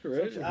feel like,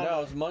 right? Some- No,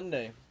 it was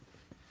Monday.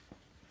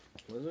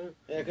 Was it?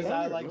 Yeah, because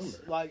I I don't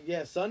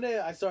remember. Sunday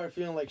I started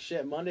feeling like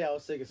shit. Monday I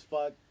was sick as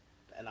fuck,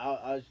 and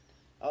I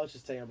was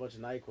just taking a bunch of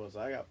NyQuil. So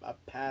I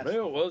passed. Maybe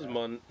the it was fuck out.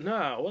 Monday.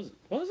 No, it wasn't.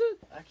 Was it?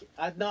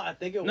 I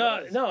think it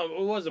No, was. no,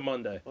 it wasn't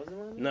Monday. Was it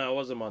Monday? No, it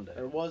wasn't Monday.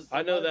 Or was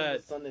I know it was that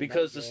a Sunday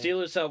because the night game.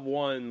 Steelers have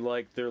won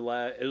like their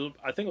last.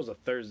 I think it was a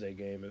Thursday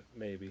game,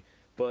 maybe.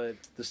 But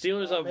the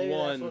Steelers have Maybe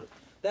won.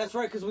 That's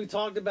right, because we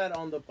talked about it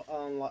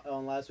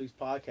on last week's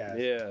podcast.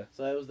 Yeah,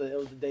 So it was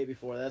the day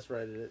before. That's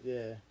right.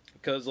 Yeah.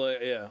 because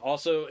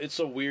Also, it's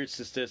a weird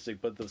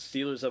statistic, but the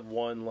Steelers have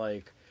won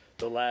like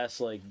the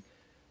last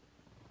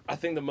I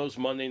think the most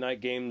Monday night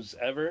games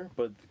ever.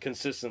 But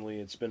consistently,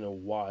 it's been a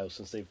while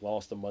since they've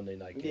lost a Monday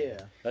night game.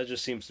 Yeah. That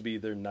just seems to be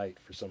their night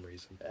for some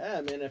reason. Yeah,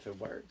 I mean, if it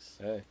works.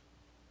 Hey.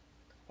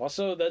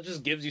 Also, that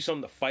just gives you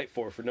something to fight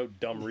for no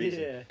dumb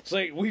reason. Yeah. It's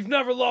like, we've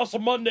never lost a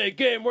Monday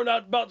game. We're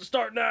not about to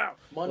start now.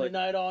 Monday Like,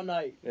 night, all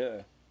night.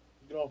 Yeah.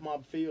 Get off my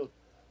field.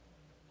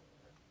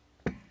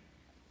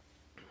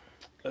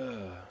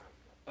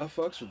 I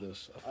fucks with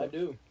this. I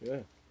do. Yeah.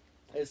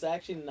 It's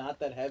actually not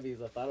that heavy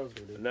as I thought it was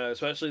going to be. No,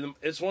 especially,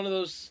 it's one of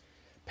those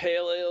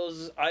pale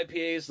ales,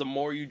 IPAs, the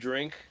more you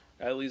drink,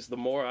 at least the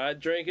more I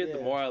drink it, the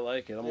Yeah. more I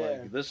like it. I'm Yeah.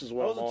 like, this is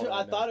what I'm on I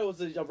right thought now. it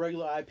was a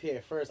regular IPA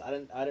at first. I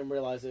didn't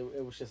realize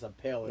it was just a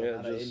pale ale, Yeah,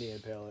 not an just- Indian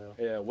pale ale.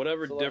 Yeah,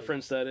 whatever So, like-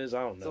 difference that is,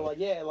 I don't know. So like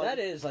yeah, like That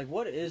is like,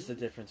 what is the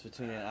difference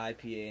between an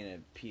IPA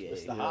and a PA?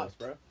 it's the hops,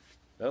 bro.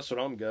 That's what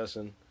I'm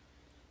guessing.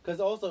 Because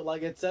also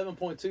like it's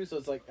 7.2, so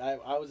it's like I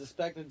was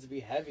expecting it to be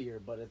heavier,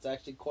 but it's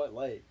actually quite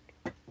light.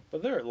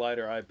 But there are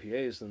lighter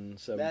IPAs than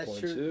 7.2. That's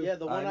true. Yeah,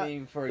 the one I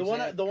mean, for the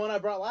example, one I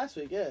brought last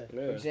week. Yeah, Yeah.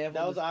 for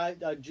example, that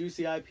was a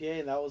juicy IPA,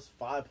 and that was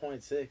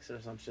 5.6 or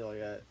some shit like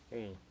that.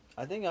 Mm.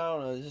 I think I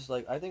don't know. It's just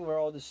like I think we're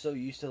all just so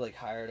used to like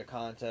higher the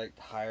contact,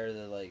 higher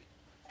the like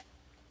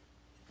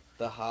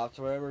the hops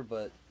or whatever.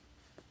 But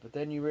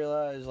then you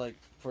realize, like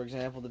for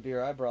example, the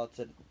beer I brought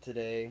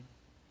today,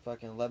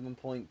 fucking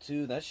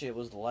 11.2. That shit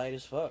was light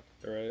as fuck.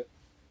 Right.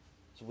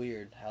 It's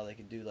weird how they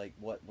can do like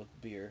what with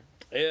beer.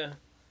 Yeah.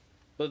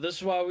 But this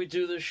is why we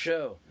do this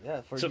show.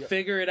 Yeah, for To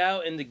figure it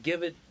out and to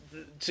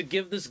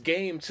give this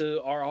game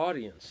to our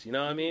audience. You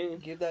know what I mean?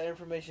 give that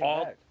information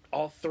All back.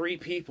 all three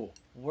people.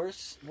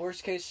 Worst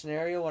case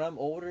scenario when I'm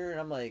older and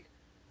I'm like,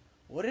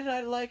 what did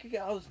I like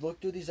again? I was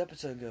look through these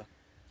episodes and go,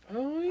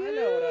 Oh yeah. I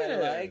know what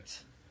I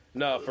liked.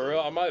 No, for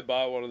real, I might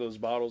buy one of those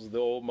bottles of the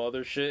old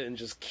mother shit and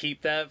just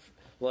keep that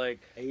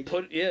Age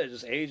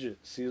just age it.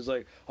 So he was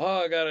like, oh,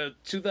 I got a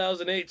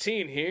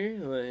 2018 here.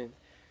 Like,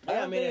 I Yeah,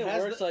 don't I mean, think it it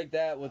has works the- like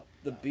that with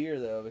the beer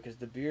though, because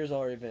the beer's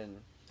already been.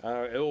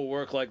 it will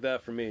work like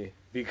that for me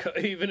because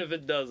even if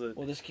it doesn't.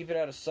 Well, just keep it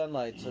out of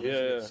sunlight so it Yeah.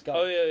 doesn't get skunked.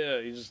 Oh yeah.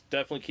 You just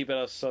definitely keep it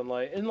out of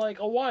sunlight in like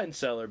a wine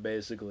cellar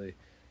basically,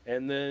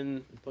 and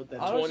then Put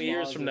that in 20 the years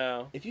closet. from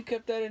now. If you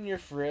kept that in your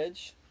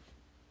fridge,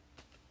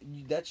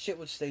 that shit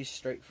would stay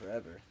straight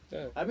forever.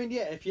 I mean,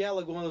 yeah, if you had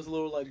like one of those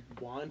little like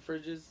wine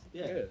fridges,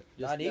 yeah, Yeah. just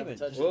Not never even.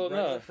 touch Just it. Well, a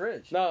regular no.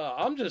 fridge. No,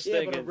 I'm just Yeah, but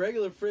a thinking.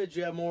 regular fridge,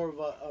 you have more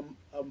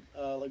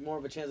of more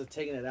of a chance of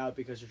taking it out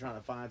because you're trying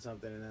to find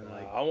something, and then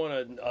like I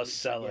want a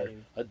cellar,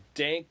 getting- a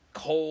dank,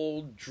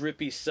 cold,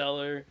 drippy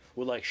cellar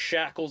with like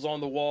shackles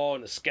on the wall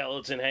and a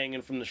skeleton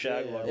hanging from the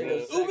shackle. Yeah, Like, It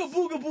goes Sex- ooga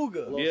booga a booga.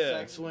 little Yeah.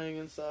 sex swing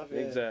and stuff. Yeah.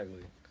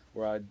 Exactly.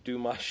 Where I do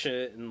my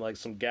shit and like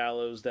some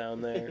gallows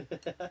down there.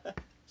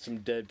 some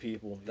dead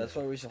people. That's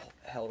why we should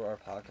held our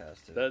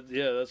podcast to.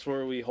 That's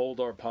where we hold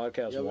our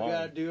podcast. Yeah, we wine.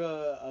 gotta do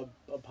a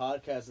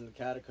podcast in the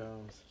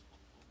catacombs.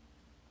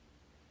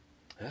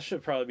 That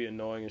should probably be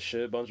annoying as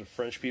shit. A bunch of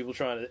French people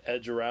trying to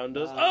edge around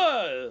us.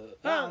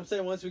 Nah, I'm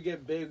saying once we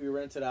get big, we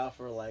rent it out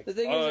for like. The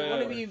thing is, it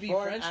wouldn't even be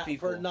for French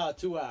people. For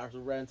 2 hours. We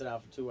rent it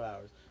out for 2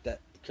 hours.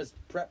 Because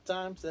prep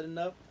time, setting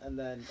up, and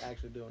then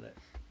actually doing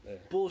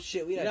it.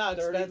 Bullshit. We You had know how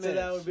 30 expensive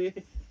minutes. that would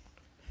be?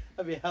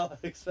 That'd be hella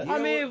expensive. I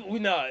mean,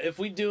 if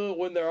we do it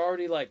when they're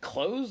already like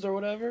closed or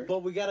whatever.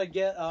 But we gotta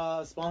get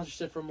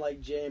sponsorship from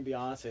like Jay and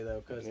Beyonce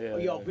though, because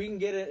if we can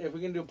get it, if we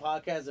can do a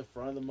podcast in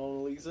front of the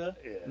Mona Lisa,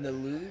 In the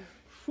Louvre.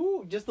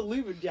 whew, just to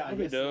leave it, yeah, I That'd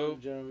be guess dope.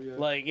 Yeah.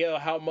 Like,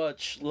 how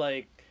much?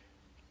 Like,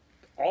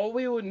 all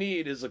we would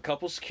need is a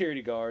couple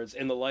security guards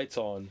and the lights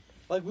on.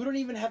 Like we don't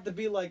even have to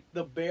be like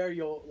the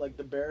burial, not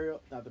the burial,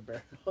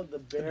 The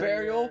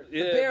burial.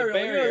 Yeah, The the burial.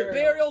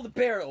 barrier.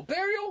 The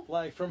burial.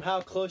 Like from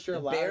how close you're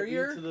The allowed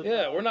barrier? to be to the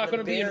Yeah, we're not The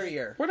going to be.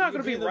 barrier. We're not you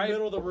going to can be in the right.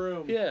 middle of the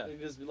room. Yeah. and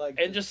just be like,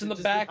 And just in the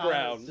behind us,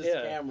 background, just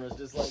yeah. cameras,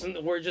 just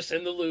like. We're just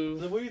in the So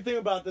Louvre, what do you think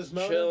about this,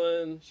 Mona?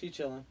 chilling, She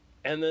chilling.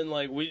 and then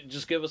like we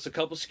just give us a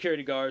couple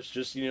security guards,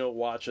 just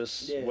watch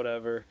us, Yeah.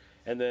 whatever,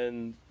 and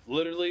then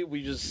literally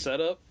we just set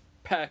up,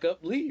 pack up,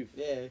 leave.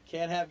 Yeah,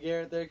 can't have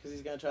Garrett there because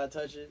he's gonna try to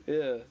touch it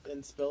Yeah.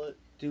 and spill it.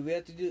 Dude, we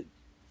have to do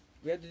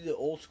the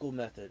old school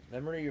method.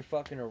 Remember your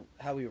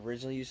how we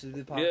originally used to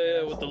do the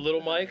podcast? Yeah, with the little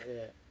mic.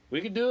 Yeah.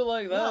 We could do it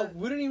like No, that.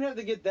 we don't even have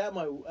to get that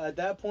much. At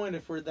that point,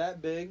 if we're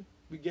that big,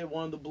 we get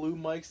one of the blue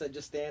mics that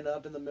just stand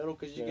up in the middle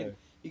because you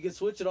can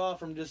switch it off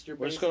from just your.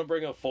 We're just basic- gonna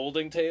bring a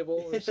folding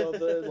table or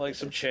something, like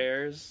some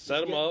chairs,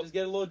 set them up, Just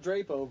get a little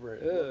drape over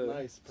it. Yeah.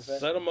 Nice, professional.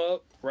 set them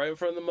up right in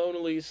front of the Mona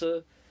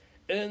Lisa,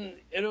 and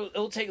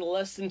it'll take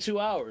less than 2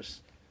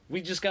 hours.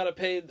 We just gotta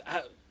pay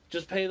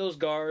those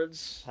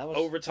guards How much-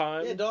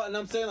 overtime. Yeah, dog, and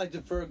I'm saying like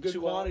for a good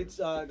 2 quality,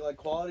 hours.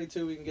 quality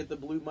too, we can get the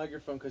blue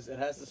microphone because it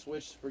has to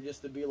switch for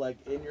just to be like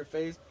in your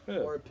face, Yeah.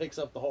 or it picks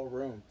up the whole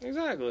room.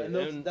 Exactly.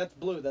 And that's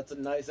blue. That's a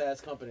nice ass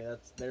company.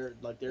 They're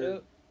Yeah.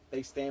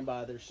 they stand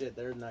by their shit.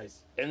 They're nice.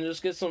 And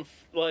just get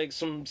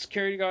some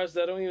security guards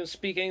that don't even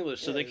speak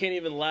English, so Yeah. they can't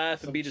even laugh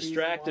Some and be cheese and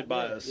distracted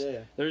by wine. us. Yeah.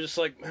 They're just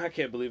like, I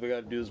can't believe I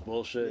got to do this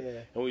bullshit, Yeah.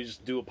 and we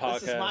just do a podcast.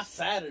 This is my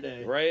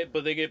Saturday. Right,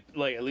 but they get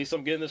at least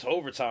I'm getting this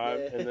overtime,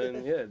 Yeah. and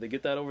then they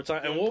get that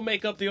overtime, and we'll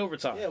make up the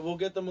overtime. Yeah, we'll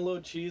get them a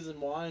little cheese and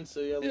wine.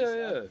 So at Yeah, least,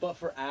 yeah. But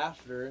for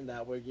after, and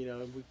that way,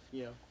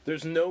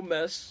 There's no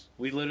mess.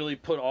 We literally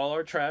put all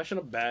our trash in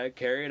a bag,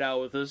 carry it out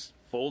with us,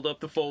 fold up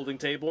the folding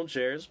table and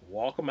chairs,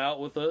 walk them out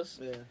with us,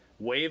 yeah.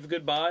 wave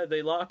goodbye,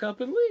 they lock up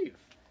and leave.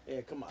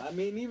 Yeah, come on. I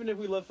mean, even if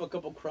we left a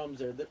couple crumbs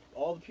there,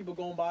 all the people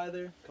going by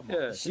there, come on.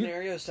 Yeah. The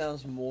scenario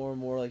sounds more and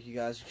more like you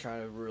guys are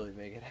trying to really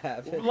make it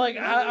happen. Like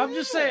I'm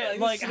just saying,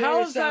 the like scenario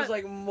how is sounds that?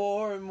 like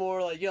more and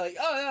more like you're like,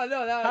 oh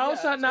no. How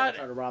is that not?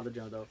 Trying to rob the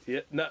John though.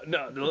 Yeah, no,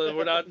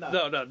 we're not.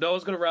 No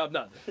one's gonna rob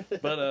nothing.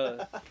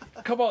 But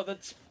come on,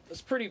 that's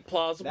pretty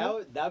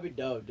plausible. That'd be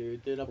dope,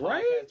 dude. Doing a podcast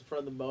Right? in front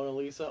of the Mona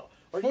Lisa,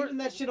 or For- even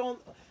that shit on.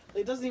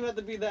 It doesn't even have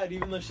to be that.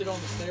 Even the shit on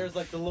the stairs,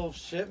 like the little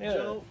ship Yeah.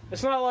 jump.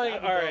 It's not like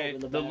That'd be all dope right, in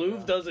the the Louvre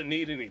background. doesn't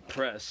need any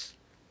press.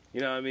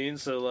 You know what I mean?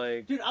 So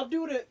like, Dude, I'll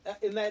do it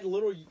in that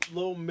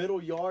little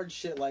middle yard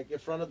shit, like in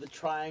front of the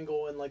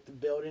triangle and like the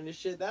building and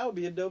shit. That would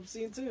be a dope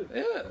scene too.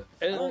 yeah,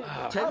 and Oh,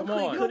 come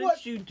Technically, on. couldn't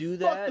what? you do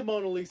Fuck the that?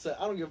 Mona Lisa.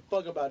 I don't give a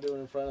fuck about doing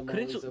it in front of the Mona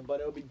Couldn't you- Lisa, but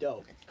it would be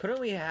dope. Couldn't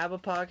we have a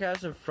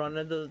podcast in front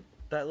of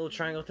that little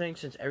triangle thing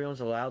since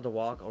everyone's allowed to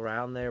walk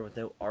around there with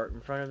no art in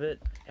front of it?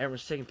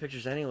 Everyone's taking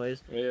pictures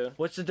anyways. Yeah.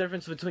 What's the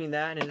difference between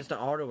that and just an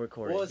auto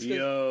recording? Well, it's-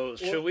 Yo,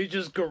 should we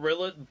just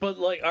gorilla? But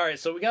like, all right,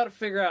 so we got to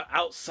figure out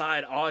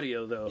outside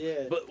audio though.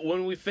 Yeah. But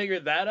when we figure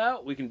that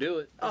out, we can do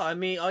it. Oh, I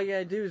mean, all you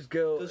gotta do is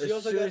go 'Cause as you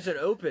also soon got- as it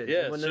opens.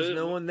 Yeah, when so there's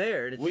no one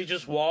there. It's- We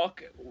just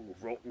walk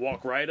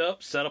right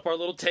up, set up our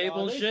little table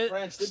Oh, and they shit,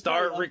 French. They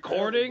start probably up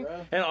recording, early,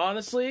 bro. and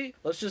honestly,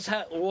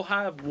 we'll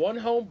have one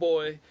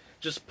homeboy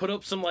just put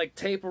up some like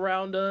tape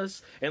around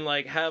us and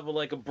like have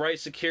like a bright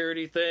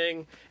security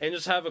thing and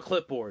just have a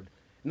clipboard.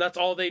 And that's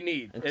all they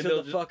need. And until they'll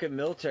the just- fucking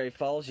military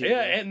follows you. yeah,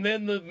 man. and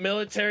then the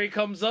military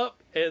comes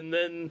up, and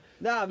then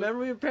Nah,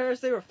 remember your parents?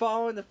 They were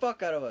following the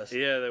fuck out of us.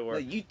 yeah, they were.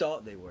 Like, you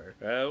thought they were.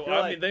 I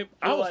like- mean,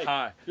 I you're was like-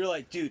 high. You're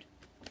like, dude,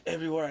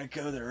 everywhere I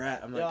go, they're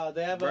at. I'm like, Yeah,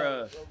 they have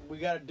bruh. we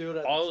got to do it.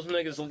 At All those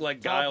niggas look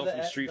like top Guile of the-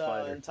 from Street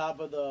Fighter. On top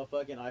of the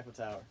fucking Eiffel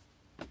Tower.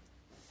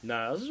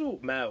 Nah, this is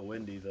mad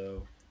windy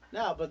though.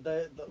 No, but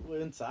we're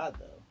inside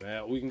though.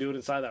 Yeah, we can do it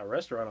inside that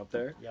restaurant up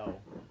there.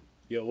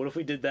 Yo, What if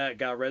we did that?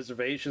 Got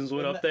reservations,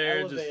 went in up the there,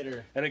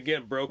 elevator. and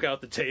again broke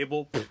out the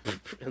table.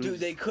 and dude,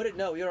 they couldn't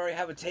know. We already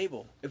have a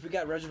table. If we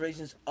got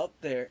reservations up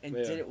there and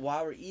Yeah. did it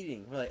while we're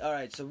eating, we're like, all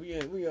right, so we're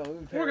in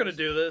we're gonna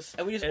do this.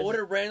 And we just And-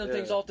 order random yeah.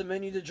 things off the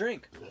menu to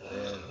drink.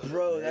 Yeah.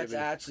 Bro, that's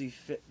Maybe. actually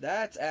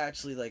that's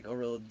actually like a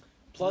real.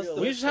 Plus real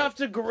the- We just have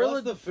to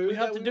gorilla. Plus the food we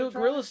have that to we do were it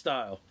gorilla trying.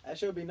 style. That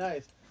should be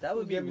nice. That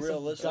would be Give me some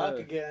realistic. duck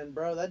again,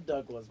 bro. That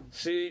duck was.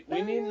 See,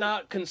 we need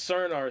not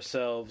concern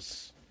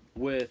ourselves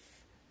with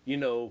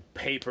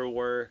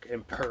paperwork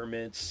and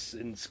permits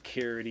and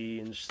security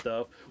and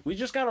stuff. We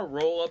just gotta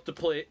roll up to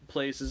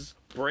places,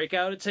 break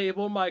out a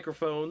table of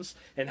microphones,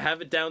 and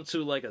have it down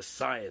to like a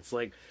science.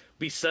 Like,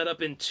 be set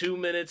up in 2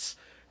 minutes,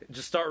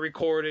 just start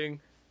recording,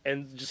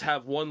 and just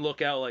have one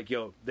lookout like,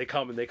 yo, they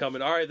coming.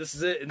 All right, this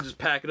is it, and just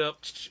pack it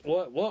up.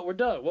 What? We're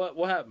done.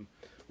 What happened?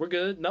 We're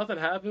good. Nothing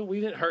happened. We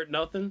didn't hurt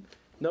nothing.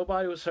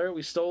 Nobody was hurt.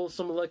 We stole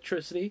some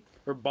electricity,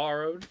 or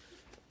borrowed,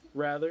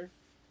 rather.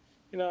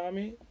 You know what I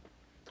mean?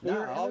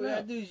 Nah, all we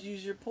gotta do is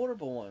use your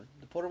portable one.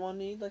 The portable one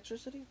need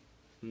electricity?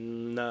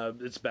 No,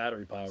 it's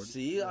battery powered.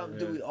 See, we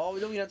don't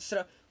even have to set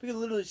up. We can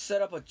literally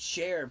set up a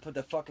chair and put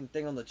the fucking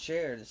thing on the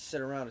chair and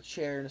sit around a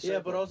chair in a circle.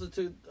 Yeah, but also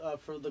too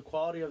for the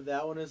quality of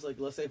that one is like,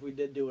 let's say if we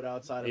did do it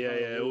outside. Yeah,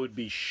 it would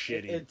be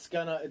shitty. It's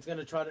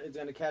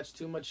gonna catch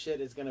too much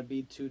shit. It's gonna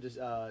be too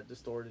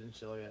distorted and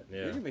shit like that.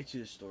 You're gonna be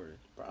too distorted.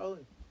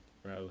 Probably.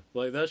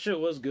 Like, that shit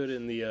was good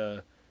in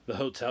the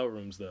hotel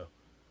rooms though.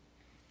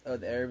 Oh,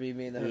 the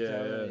Airbnb in the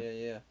hotel room?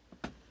 Yeah.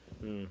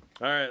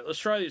 All right, let's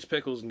try these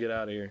pickles and get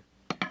out of here.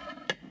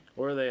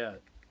 Where are they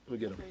at? Let me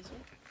get them.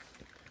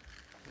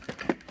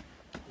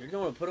 You're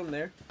going to put them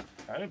there?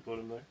 I didn't put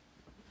them there.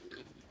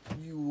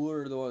 You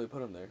were the one who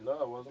put them there. No,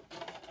 I wasn't.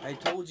 I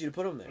told you to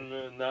put them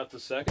there. Not the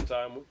second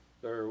time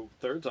or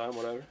third time,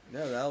 whatever.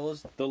 No, that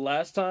was the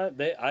last time.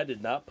 I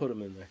did not put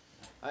them in there.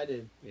 I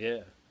did. Yeah.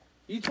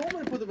 You told me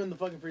to put them in the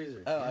fucking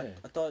freezer. Oh, I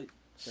thought.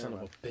 Son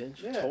of a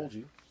bitch! Yeah. I told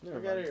you. Get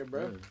out of here,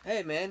 bro.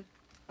 Hey, man,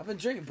 I've been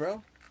drinking, bro.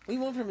 What do you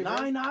want from me, bro?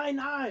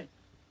 999.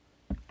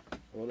 I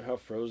wonder how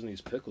frozen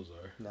these pickles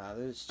are. Nah,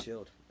 they're just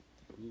chilled.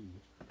 Ooh.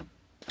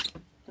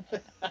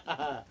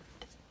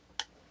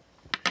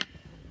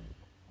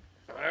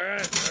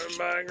 Alright,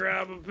 everybody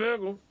grab a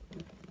pickle.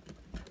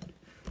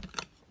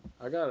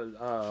 I got it.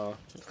 I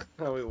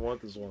don't even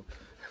want this one.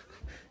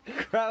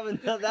 Grabbing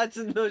that's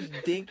the most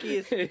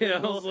dinkiest. Yeah, I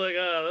was like,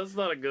 that's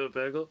not a good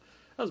pickle.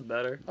 That's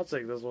better. I'll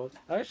take this one.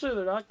 Actually,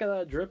 they're not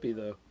that drippy,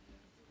 though.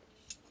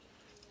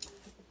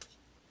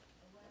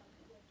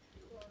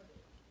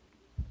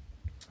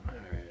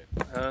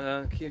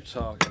 Alright. Keep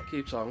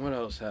talking. What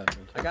else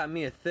happened? I got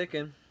me a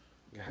thickin'.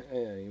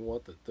 Yeah, you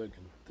want the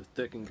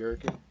thickin'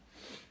 gherkin.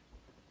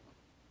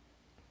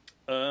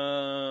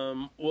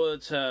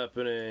 What's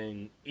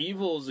happening?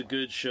 Evil is a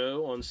good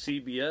show on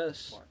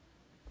CBS.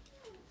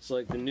 It's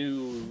like the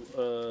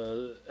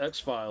new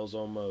X-Files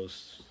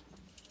almost.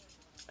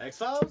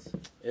 X-Files?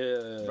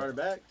 Yeah. Brought it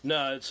back?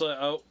 No, it's like,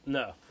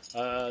 no.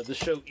 The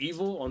show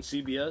Evil on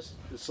CBS,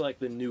 it's like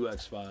the new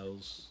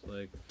X-Files.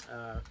 Like,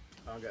 I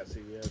don't got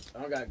CBS.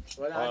 I do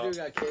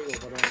got cable,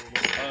 but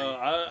I don't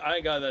I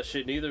ain't got that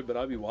shit neither, but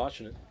I'll be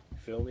watching it. You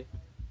feel me?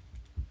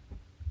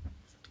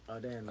 Oh,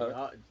 damn.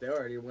 They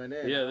already went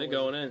in. Yeah, they're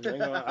going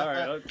in. All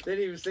right. They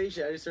didn't even say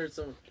shit. I just heard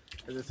some.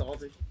 Is it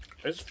salty?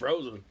 It's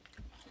frozen.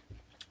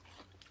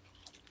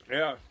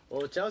 Yeah.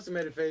 Well, Chelsea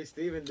made a face.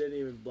 Steven didn't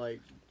even,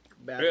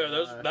 bat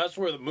that's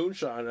where the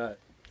moonshine at.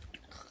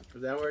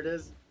 Is that where it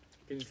is?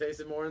 Can you taste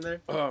it more in there?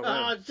 Oh,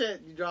 man.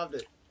 Shit. You dropped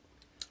it.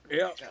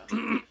 Yeah.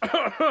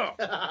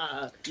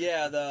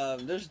 Yeah,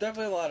 there's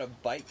definitely a lot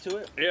of bite to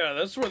it. Yeah,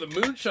 that's where the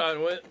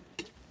moonshine went.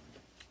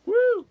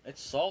 Woo!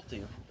 It's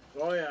salty.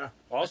 Oh, yeah.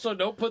 Also,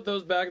 don't put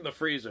those back in the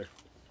freezer.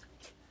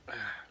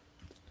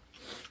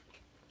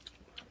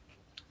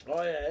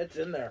 Oh, yeah. It's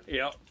in there.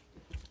 Yep.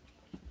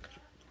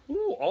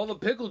 Ooh, all the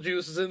pickle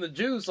juice is in the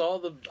juice. All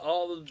the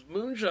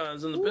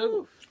moonshine's in the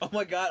pickle. Oh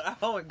my god!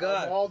 Oh my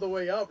god! I'm all the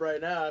way up right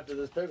now after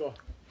this pickle.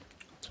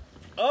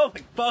 Oh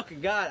my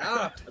fucking god!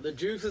 Ah! The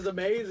juice is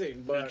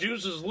amazing, but The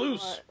juice is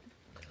loose.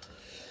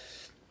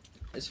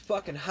 It's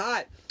fucking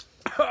hot.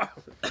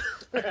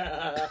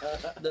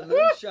 The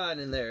moonshine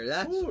in there.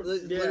 That's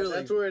literally.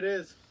 that's where it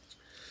is.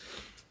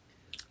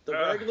 The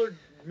regular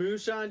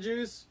moonshine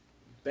juice,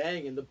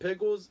 banging. The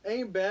pickles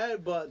ain't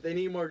bad, but they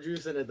need more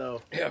juice in it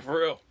though. Yeah, for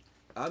real.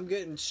 I'm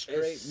getting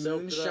straight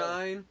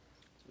moonshine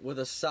with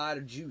a side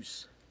of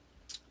juice.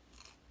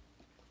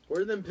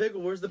 Where's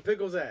the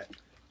pickles at?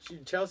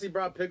 Chelsea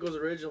brought pickles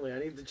originally. I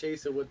need to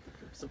chase it with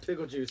some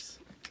pickle juice.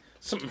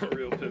 Some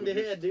real pickle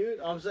juice. Yeah,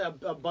 dude. I'm saying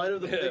a bite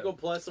of the pickle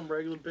plus some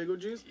regular pickle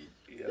juice.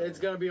 Yeah. It's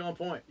gonna be on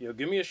point. Yo,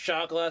 give me a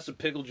shot glass of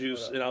pickle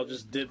juice, and I'll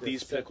just dip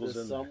these pickles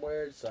in there.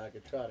 somewhere so I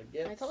could try to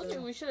get. I told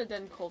you we should have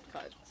done cold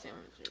cut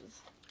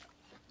sandwiches.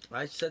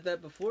 I said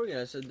that before again.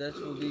 I said that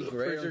would be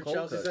great on cold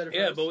Chelsea cut. said it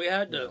Yeah, first. but we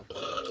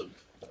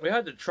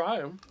had to try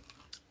them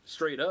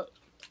straight up.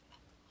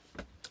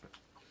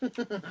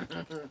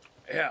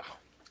 Yeah.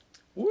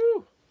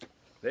 Woo!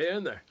 They're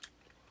in there.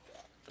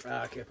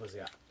 I can't pussy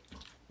out.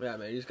 Yeah,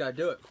 man, you just gotta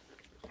do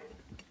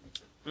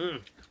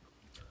it.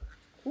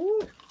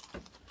 Woo!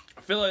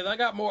 I feel like I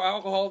got more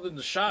alcohol than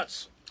the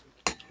shots.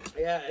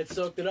 Yeah, it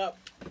soaked it up.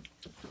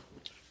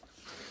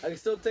 I can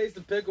still taste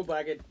the pickle, but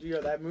I get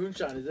that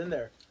moonshine is in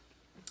there.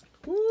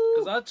 Woo!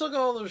 Because I took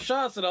all those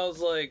shots and I was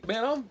like,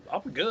 man,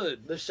 I'm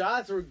good. The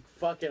shots were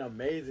fucking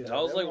amazing.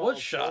 I was They like, were what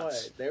on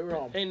shots? point. They were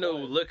on. Ain't no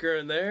point. liquor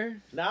in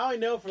there. Now I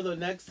know for the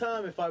next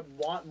time, if I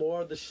want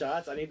more of the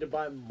shots, I need to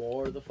buy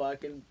more of the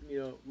fucking,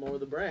 more of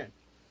the brand.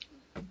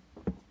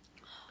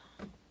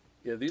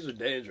 Yeah, these are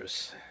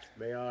dangerous.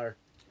 They are.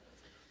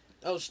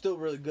 That was still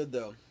really good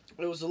though.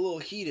 It was a little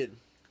heated.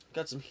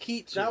 Got some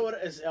heat It's to not it.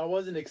 what I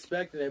wasn't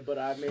expecting it, but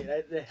I mean,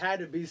 it had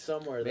to be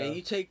somewhere. Man, though.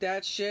 you take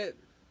that shit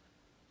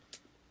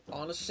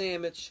on a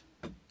sandwich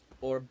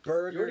or a You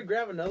burger. already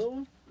grab another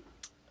one?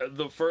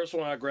 The first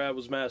one I grabbed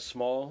was mad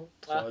small,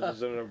 so I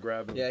just ended up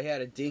grabbing. Yeah, he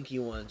had a dinky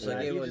one, so Yeah,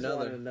 I gave he him just another.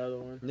 wanted another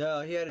one.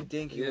 No, he had a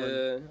dinky one.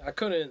 Yeah, I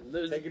couldn't.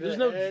 There's Take it to there's the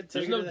no head,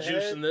 there's take it no to the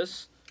juice head. in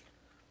this.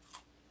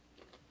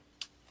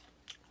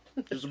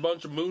 There's a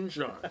bunch of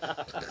moonshine.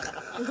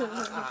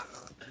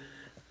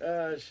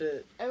 Oh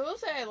shit! I will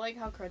say I like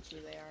how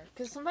crunchy they are.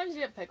 Because sometimes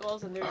you get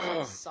pickles and they're just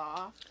like,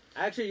 soft.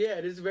 Actually, yeah,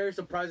 it is very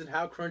surprising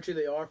how crunchy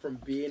they are from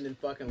being in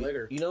fucking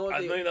liquor. You know what?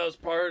 I think that was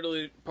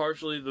partially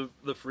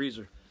the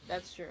freezer.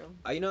 That's true.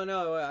 You know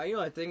what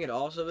I think it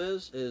also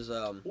is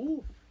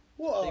Ooh,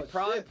 whoa! they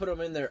probably shit. put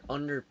them in there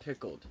under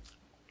pickled,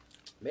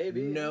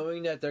 Maybe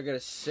knowing that they're gonna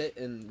sit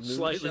in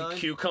Slightly moonshine.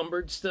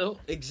 cucumbered still.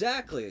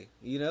 Exactly.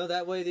 You know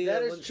that way.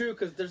 that is true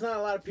because there's not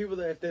a lot of people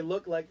that if they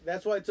look like.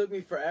 That's why it took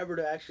me forever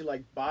to actually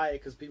like buy it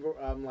because people.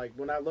 Like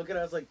when I look at it,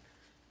 I was like,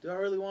 do I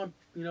really want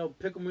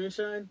pickle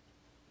moonshine?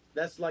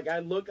 That's like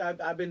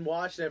I've been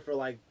watching it for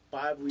like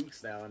 5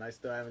 weeks now and I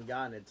still haven't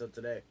gotten it till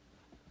today.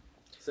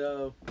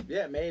 So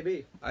yeah,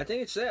 maybe. I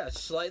think it's that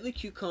slightly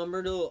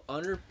cucumbered, a little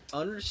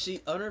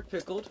under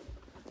pickled,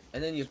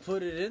 and then you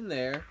put it in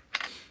there,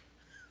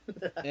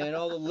 and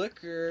all the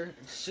liquor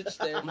sits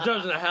there. I'm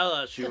judging the hell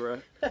out of you,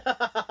 right?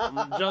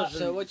 I'm judging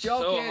So what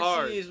y'all so can't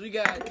hard. see is we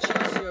got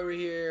Chelsea over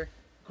here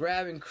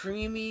grabbing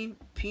creamy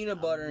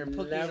peanut butter and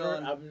putting it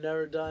on. I've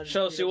never done.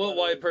 Chelsea, peanut what butter.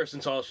 white person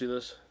taught you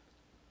this?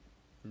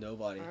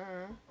 Nobody.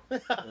 I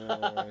don't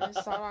know. I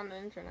saw it on the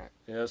internet.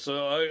 Yeah,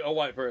 so a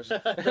white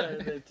person.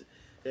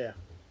 Yeah.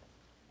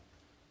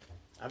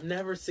 I've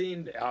never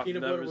seen I've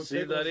peanut butter never with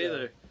seen pickles, that though.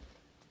 either.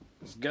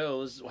 Let's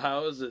go.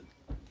 How is it?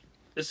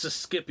 It's the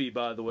Skippy,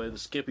 by the way, the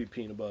Skippy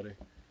peanut butter.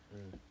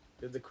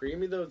 Is it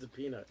creamy though? Or is it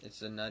peanut?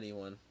 It's a nutty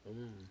one.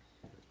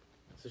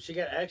 So she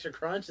got extra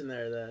crunch in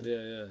there then.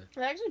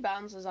 Yeah. It actually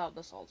balances out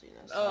the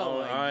saltiness. Oh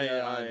my I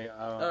God. ain't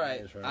All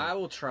right, trying I it.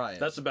 will try it.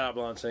 That's a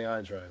Babylon thing. I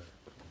ain't trying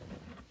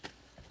it.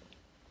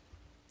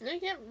 No, you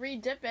can't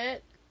re-dip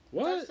it.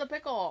 What? That's the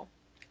pickle.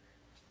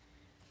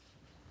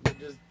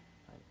 Just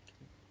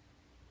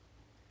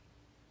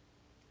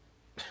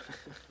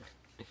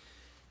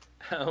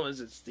How is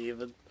it,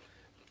 Steven?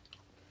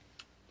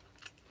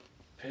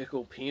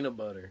 Pickle peanut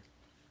butter.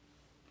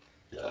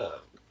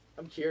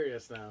 I'm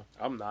curious now.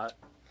 I'm not.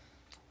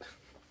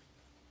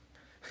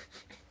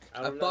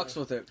 I don't fucks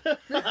know. with it.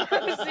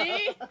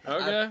 See?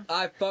 Okay.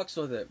 I fucks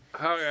with it,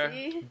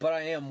 Okay. See? but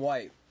I am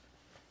white.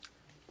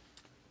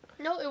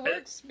 No, it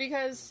works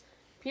because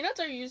peanuts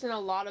are used in a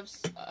lot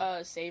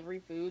of savory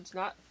foods,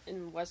 not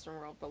in Western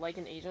world, but like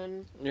in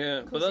Asian.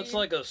 Yeah, but that's Cuisine.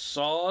 like a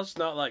sauce,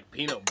 not like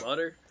peanut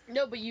butter.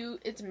 No, but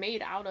it's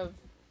made out of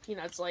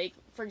peanuts. Like,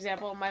 for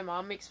example, my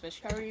mom makes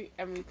fish curry,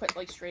 and we put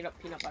like straight up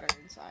peanut butter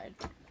inside.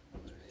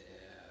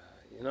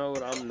 You know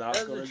what I'm not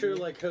That's gonna the true.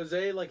 do? Like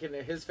Jose, like in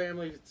his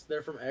family,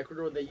 they're from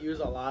Ecuador. They use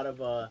a lot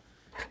of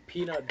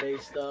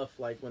peanut-based stuff,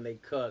 like when they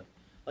cook.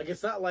 Like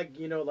it's not like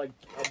like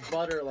a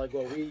butter like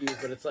what we use,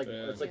 but it's like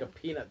Yeah. it's like a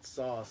peanut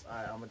sauce. All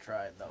right, I'm gonna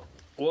try it though.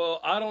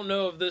 Well, I don't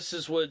know if this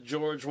is what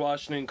George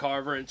Washington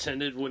Carver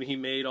intended when he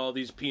made all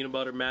these peanut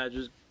butter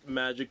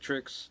magic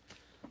tricks.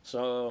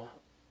 So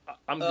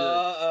I'm good.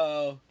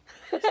 Uh-oh.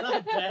 It's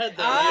not bad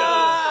though.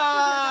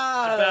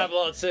 Ah!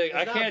 Babylon sick.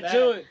 I not can't bad.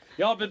 do it.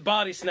 Y'all been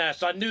body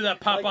snatched. I knew that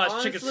Popeye's Like,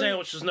 chicken honestly,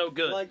 sandwich was no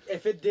good. Like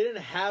if it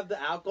didn't have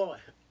the alcohol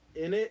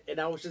in it, and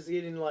I was just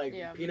eating like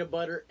Yeah. peanut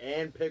butter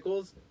and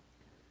pickles,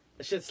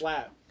 that shit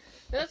slap.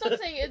 That's what I'm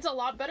saying. It's a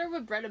lot better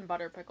with bread and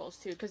butter pickles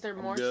too, because they're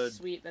more good.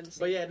 sweet than But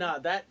savory. yeah, no,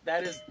 that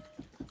is.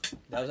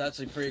 That was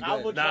actually pretty I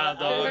good. would Nah,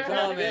 try, dog. I would Come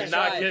try on, it man. again. Not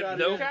I would get- try it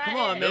nope. again. Try Come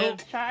on, it. man.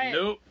 Try it.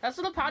 Nope. That's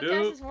what the podcast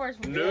Nope. is for. Is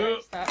for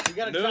Nope. stuff. You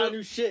gotta Nope. try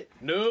new shit.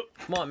 Nope.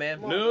 Come on, man.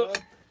 Come on, Nope.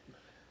 bro.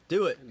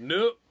 Do it.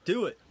 Nope.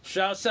 Do it.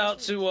 Shouts out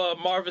to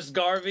Marvis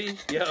Garvey.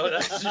 Yo,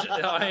 that's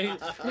I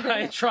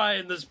ain't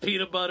trying this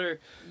peanut butter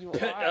You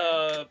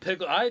are.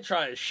 pickle. I ain't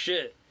trying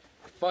shit.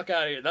 Fuck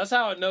out of here. That's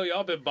how I know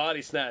y'all been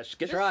body snatched.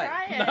 Get Try it.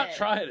 Try I'm not it.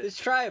 trying it.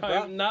 Just try it, bro.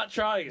 I'm not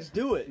trying Just it.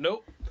 do it.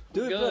 Nope.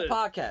 Do it for Good. the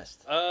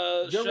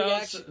podcast. Your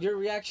Shouts.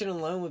 reaction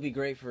alone would be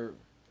great for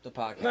the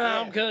podcast.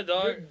 Nah, I'm good,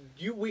 dog.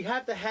 We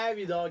have to have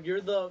you, dog.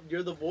 You're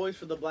the voice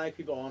for the black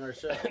people on our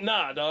show.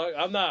 Nah, dog.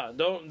 I'm not.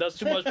 Don't. That's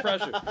too much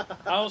pressure.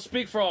 I don't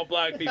speak for all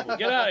black people.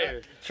 Get out of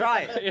here.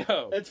 Try it.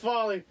 Yo. It's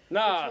falling.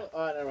 Nah.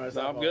 Oh, never mind. It's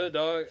Nah, not I'm falling. good,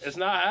 dog. It's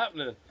not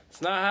happening.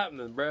 It's not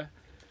happening, bruh.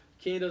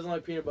 Keen doesn't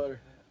like peanut butter.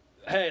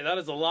 Hey, that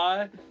is a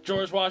lie.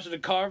 George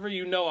Washington Carver,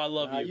 you know I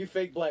love Nah, you. you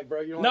fake black,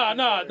 bro. You don't Nah, like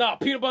peanut butter. nah.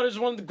 Peanut butter is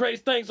one of the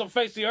greatest things on the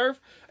face of the earth.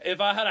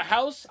 If I had a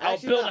house, I'll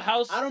Actually, build nah, a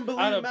house I don't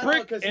believe out him of at all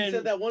brick because he and...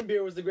 said that one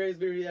beer was the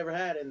greatest beer he ever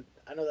had, and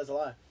I know that's a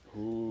lie.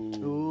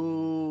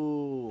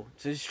 Ooh.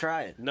 So just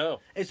try it. No.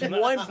 It's Not-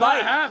 one it's bite.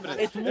 not happening.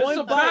 It's It's one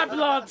a bite.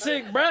 Babylon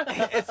thing,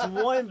 bruh. It's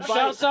one bite.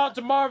 Shouts out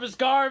to Marvis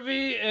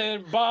Garvey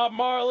and Bob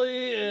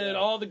Marley and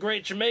all the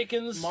great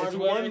Jamaicans. Marvin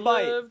who ever one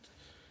bite. lived.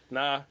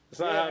 Nah, it's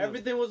not Yeah, happening.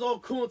 everything was all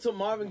cool until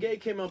Marvin Gaye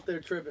came up there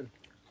tripping.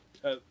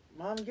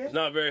 Marvin Gaye? It's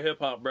not very hip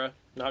hop, bruh.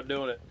 Not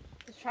doing it.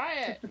 Let's try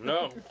it.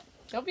 No.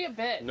 Don't be a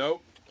bitch.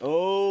 Nope.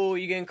 Oh,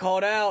 you getting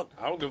called out?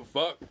 I don't give a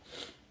fuck.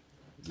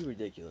 You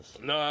ridiculous.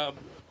 No,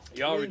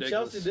 y'all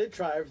ridiculous. Chelsea did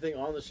try everything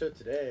on the show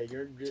today.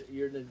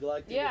 You're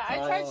neglecting. Yeah, to I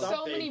try tried so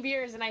something. many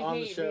beers and I on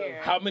the hate show. beer.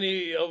 How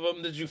many of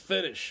them did you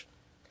finish?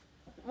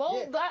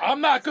 Well, Yeah.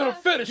 I'm not that's gonna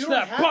not- finish You don't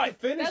that have bite. to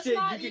finish That's it.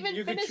 not You even can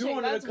chew finishing,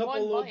 on it a that's couple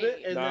one little bit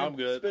bite. and Nah, then I'm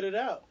good. spit it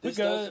out. This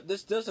good.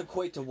 does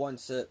equate to one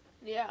sip.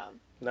 Yeah.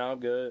 No, I'm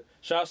good.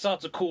 Shouts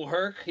out to Cool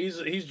Herc. He's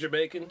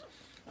Jamaican.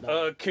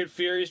 Kid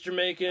Fury's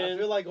Jamaican. I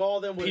feel like all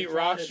of them would have Pete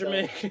tried Rock's it. Though.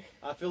 Jamaican.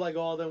 I feel like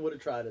all of them would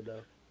have tried it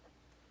though.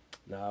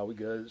 Nah, we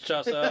good.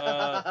 Shouts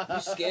out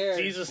He's scared.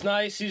 Jesus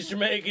Nice. He's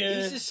Jamaican.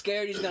 He's just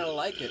scared he's gonna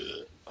like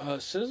it.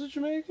 Scissor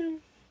Jamaican?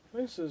 I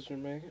think Scissor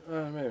Jamaican.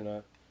 Maybe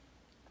not.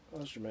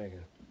 That's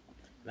Jamaican.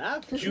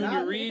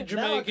 Junior Reed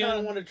Now I Jamaican. kind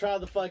of want to try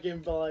the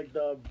fucking like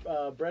the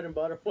bread and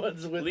butter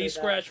ones with Lee it.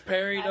 Scratch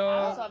Perry, I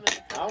have dog.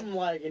 some in- I'm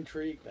like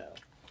intrigued now.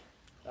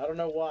 I don't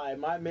know why.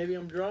 Maybe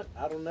I'm drunk.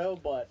 I don't know,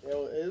 but it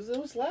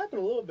was slapping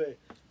a little bit.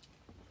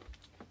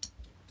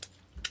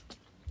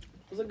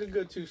 It was like a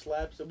good 2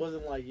 slaps. It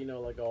wasn't like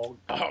like all.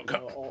 Oh,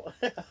 God. All...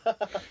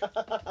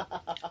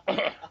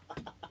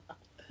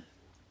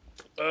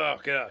 Oh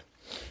god.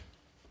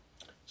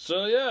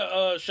 So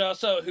yeah,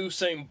 shouts out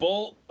Usain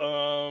Bolt,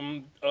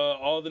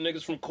 all the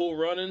niggas from Cool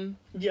Running.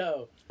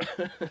 Yo,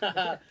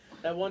 that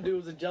one dude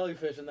was a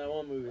jellyfish in that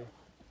one movie.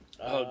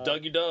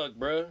 Dougie Doug,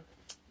 bro.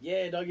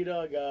 Yeah, Dougie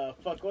Doug.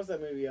 Fuck, what's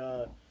that movie?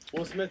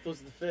 Will Smith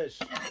was the fish.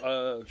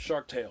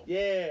 Shark Tale.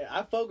 Yeah,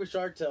 I fuck with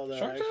Shark Tale though.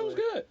 Shark Tale was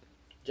actually. good.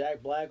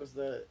 Jack Black was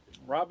the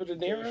Robert De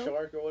Niro.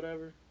 shark or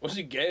whatever. Was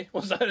he gay?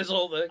 Was that his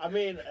whole thing? I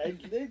mean,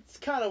 it's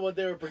kind of what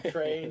they were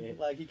portraying.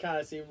 Like he kind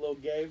of seemed a little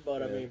gay,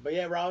 but I Yeah. mean, but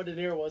yeah, Robert De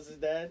Niro was his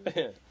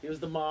dad. He was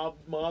the mob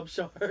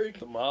shark.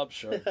 The mob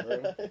shark,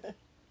 bro.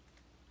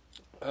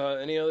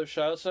 Any other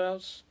shouts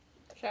outs?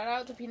 Shout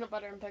out to Peanut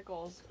Butter and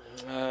Pickles.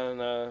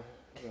 No.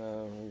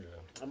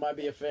 I might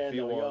be a fan If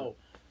you though. want.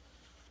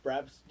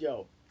 Perhaps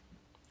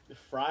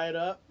fry it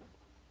up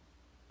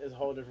is a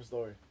whole different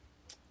story.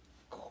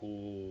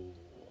 Cool.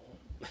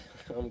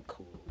 I'm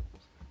cool.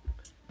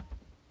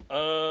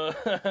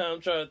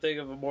 I'm trying to think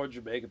of a more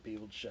Jamaican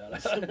people to shout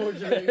out. Some more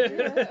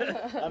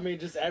Jamaican. I mean,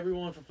 just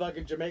everyone from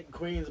fucking Jamaican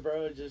Queens,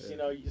 bro. Just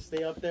you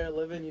stay up there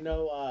living.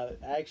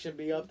 Action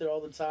be up there all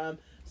the time.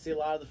 See a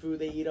lot of the food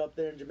they eat up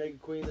there in Jamaican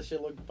Queens. That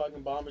shit look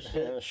fucking bomb as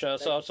shit.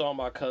 Shouts out to all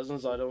my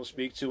cousins I don't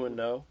speak to and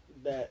know.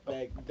 That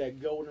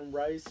golden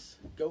rice,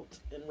 goat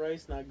and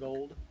rice, not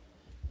gold.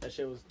 That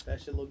shit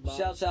looked bomb.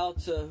 Shouts out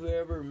to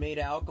whoever made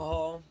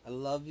alcohol. I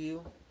love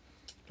you.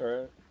 All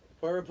right.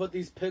 Whoever put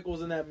these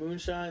pickles in that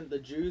moonshine, the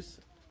juice,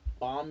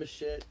 bomb as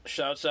shit.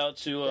 Shouts out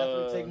to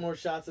Definitely take more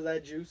shots of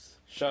that juice.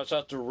 Shouts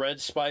out to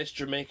Red Spice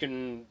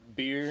Jamaican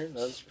beer.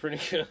 That's pretty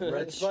good.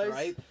 Red Spice?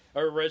 Stripe.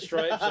 Or Red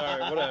Stripe.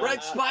 Sorry, whatever.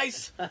 Red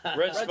Spice.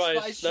 Red Spice.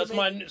 Spice That's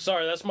Jamaican.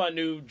 that's my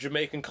new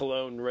Jamaican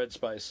cologne. Red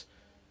Spice.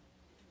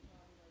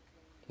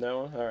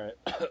 No one.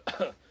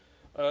 All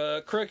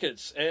right.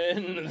 Crickets,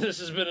 and this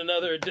has been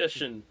another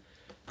edition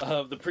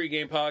of the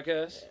pregame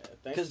podcast.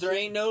 Because there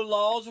ain't no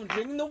laws when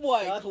drinking the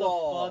White Shut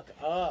Claw. the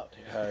fuck up.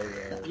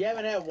 Yeah. You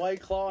haven't had White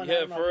Claw in I Yeah,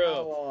 don't know for real.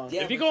 how long.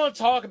 Yeah, If you're gonna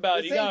talk about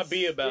it, This you gotta ain't-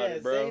 be about it,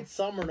 This bro. ain't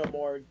summer no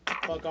more.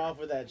 Fuck off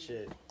with that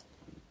shit.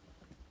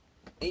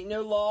 Ain't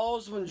no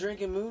laws when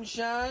drinking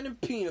moonshine and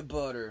peanut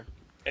butter.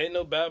 Ain't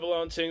no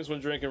Babylon things when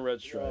drinking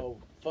Red Stripe. Bro,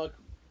 fuck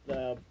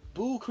the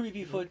Boo,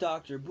 creepy foot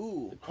doctor.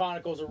 Boo.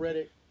 Chronicles of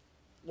Riddick.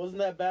 Wasn't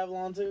that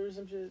Babylon 2 or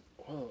some shit?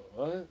 Whoa,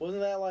 what?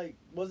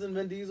 Wasn't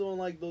Vin Diesel in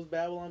like those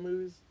Babylon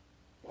movies?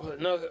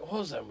 No, what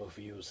was that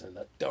movie he was in?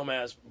 That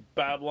dumbass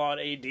Babylon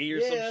AD or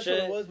Yeah, some that's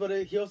shit? what it was,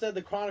 but he also had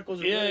the Chronicles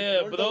of Yeah, Riddick. yeah,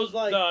 Weren't but those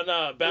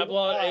no,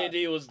 Babylon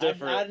AD was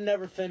different. I'd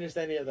never finished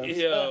any of those.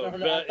 Yeah, I don't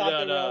know. I thought they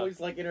were no. always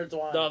like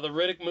intertwined. No, the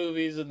Riddick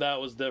movies and that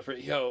was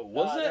different. Yo,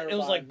 was Nah, it? never It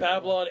was like mind, never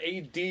Babylon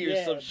AD or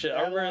yeah, some shit.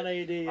 Babylon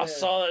AD. Yeah. I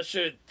saw that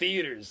shit in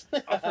theaters.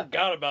 I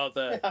forgot about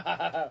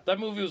that. That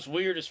movie was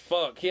weird as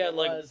fuck. He had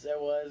like it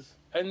was.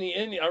 in the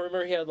end. I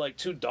remember he had like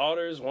 2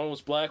 daughters. One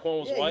was black, one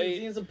was Yeah, he was white.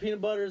 eating some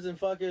peanut butters and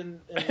fucking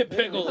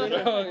Pickles.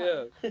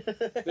 Oh yeah.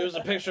 There was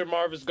a picture of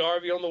Marvis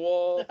Garvey on the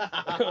wall.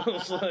 I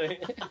was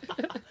like,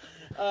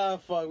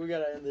 Fuck, we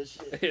gotta end this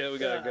shit. yeah, we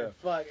gotta go.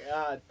 Fuck.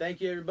 Thank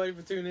you everybody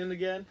for tuning in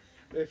again.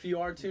 If you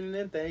are tuning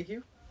in, thank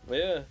you.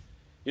 Yeah.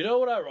 You know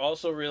what I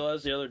also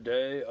realized the other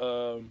day?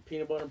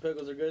 Peanut butter and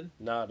pickles are good.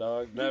 Nah,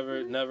 dog.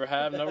 Never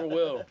have, never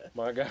will,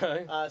 my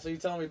guy. So you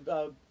telling me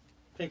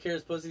pink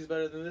hair's pussy's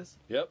better than this?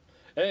 Yep.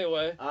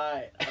 Anyway,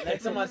 Alright.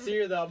 Next time I see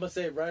her though, I'm gonna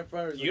say it right in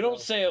front of her. you don't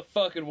say a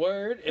fucking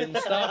word and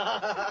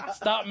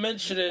stop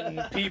mentioning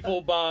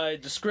people by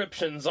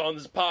descriptions on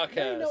this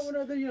podcast. You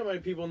know how many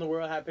people in the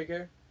world have pink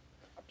hair?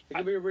 It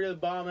could be a really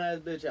bomb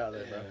ass bitch out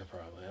there, Yeah, bro.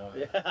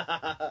 probably.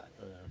 Yeah.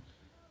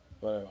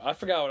 Whatever. I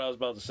forgot what I was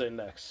about to say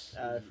next.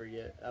 I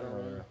forget. I don't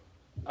remember.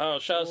 I don't know.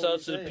 Shouts What were out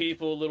you to the saying?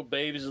 people, little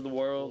babies of the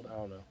world. I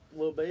don't know.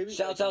 Little baby.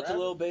 Shouts like out to rabbit?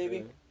 Lil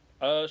Baby.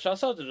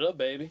 Shouts out to the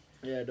baby.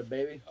 Yeah, the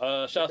baby.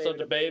 Shouts out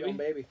to baby. on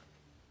baby.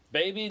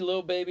 Baby,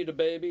 little baby, the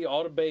baby,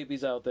 all the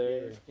babies out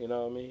there. Yeah. You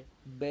know what I mean?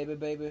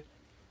 Baby.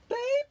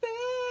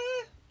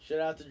 Shout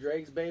out to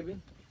Drake's baby.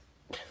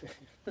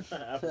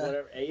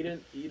 Whatever,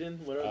 Eden,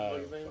 whatever the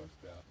fuck his name is.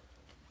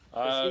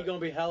 Is he gonna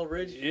be hell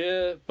rich?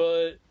 Yeah,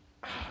 but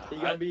He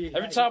gonna be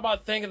every time I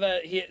think of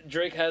that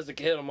Drake has a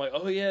kid, I'm like,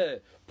 oh yeah,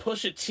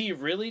 Pusha T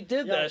really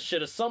did Yeah. that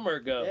shit a summer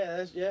ago.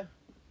 Yeah.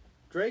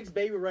 Drake's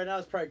baby right now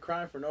is probably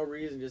crying for no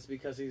reason, just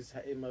because he's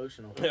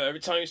emotional. Yeah,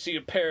 every time you see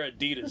a pair of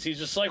Adidas, he's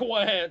just like,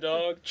 wham,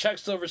 dog,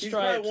 checks over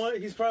stripes.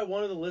 He's probably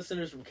one of the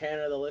listeners from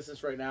Canada that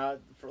listens right now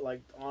for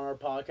like on our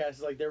podcast.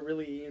 It's like they're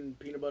really eating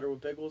peanut butter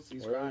with pickles.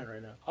 He's Word. crying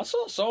right now. I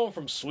saw someone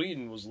from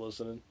Sweden was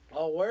listening.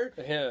 Oh, word?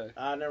 Yeah.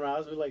 Never mind. I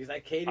was like, is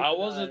that Katie? I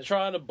wasn't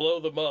trying to blow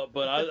them up,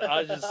 but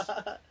I just,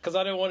 because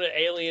I didn't want to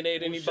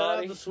alienate Well, shout out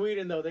anybody. to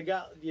Sweden though. They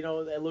got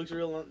it looks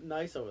real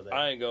nice over there.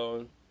 I ain't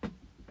going.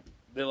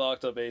 They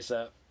locked up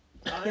ASAP.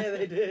 Oh yeah,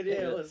 they did.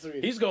 Yeah, it was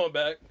Sweden. He's going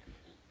back.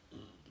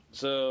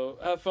 So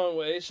have fun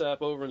with ASAP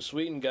over in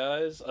Sweden,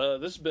 guys.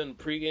 This has been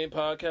Pregame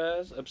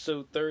Podcast,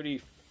 episode 30.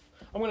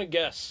 I'm going to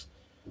guess.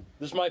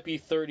 This might be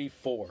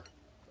 34.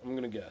 I'm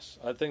going to guess.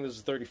 I think this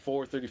is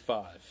 34,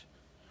 35.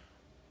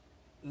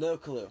 No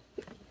clue.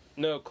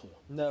 No clue.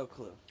 No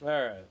clue. All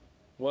right.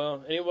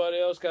 Well, anybody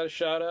else got a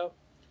shout out?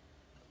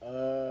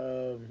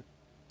 No,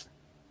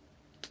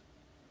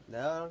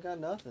 I don't got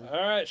nothing. All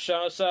right.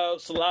 Shouts out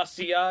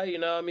Selassie, you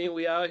know what I mean?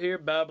 We out here.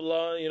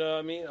 Babylon, you know what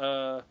I mean?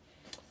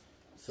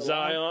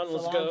 Zion,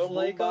 let's go.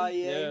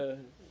 Mumbai, Yeah.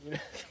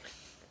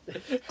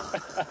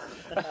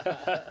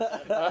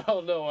 I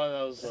don't know why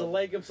that was so.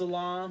 Salaikum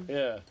salam.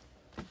 Yeah.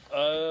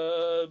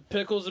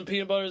 Pickles and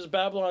peanut butter is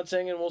Babylon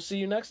saying, and we'll see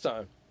you next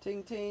time.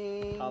 Ting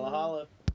ting. Holla holla.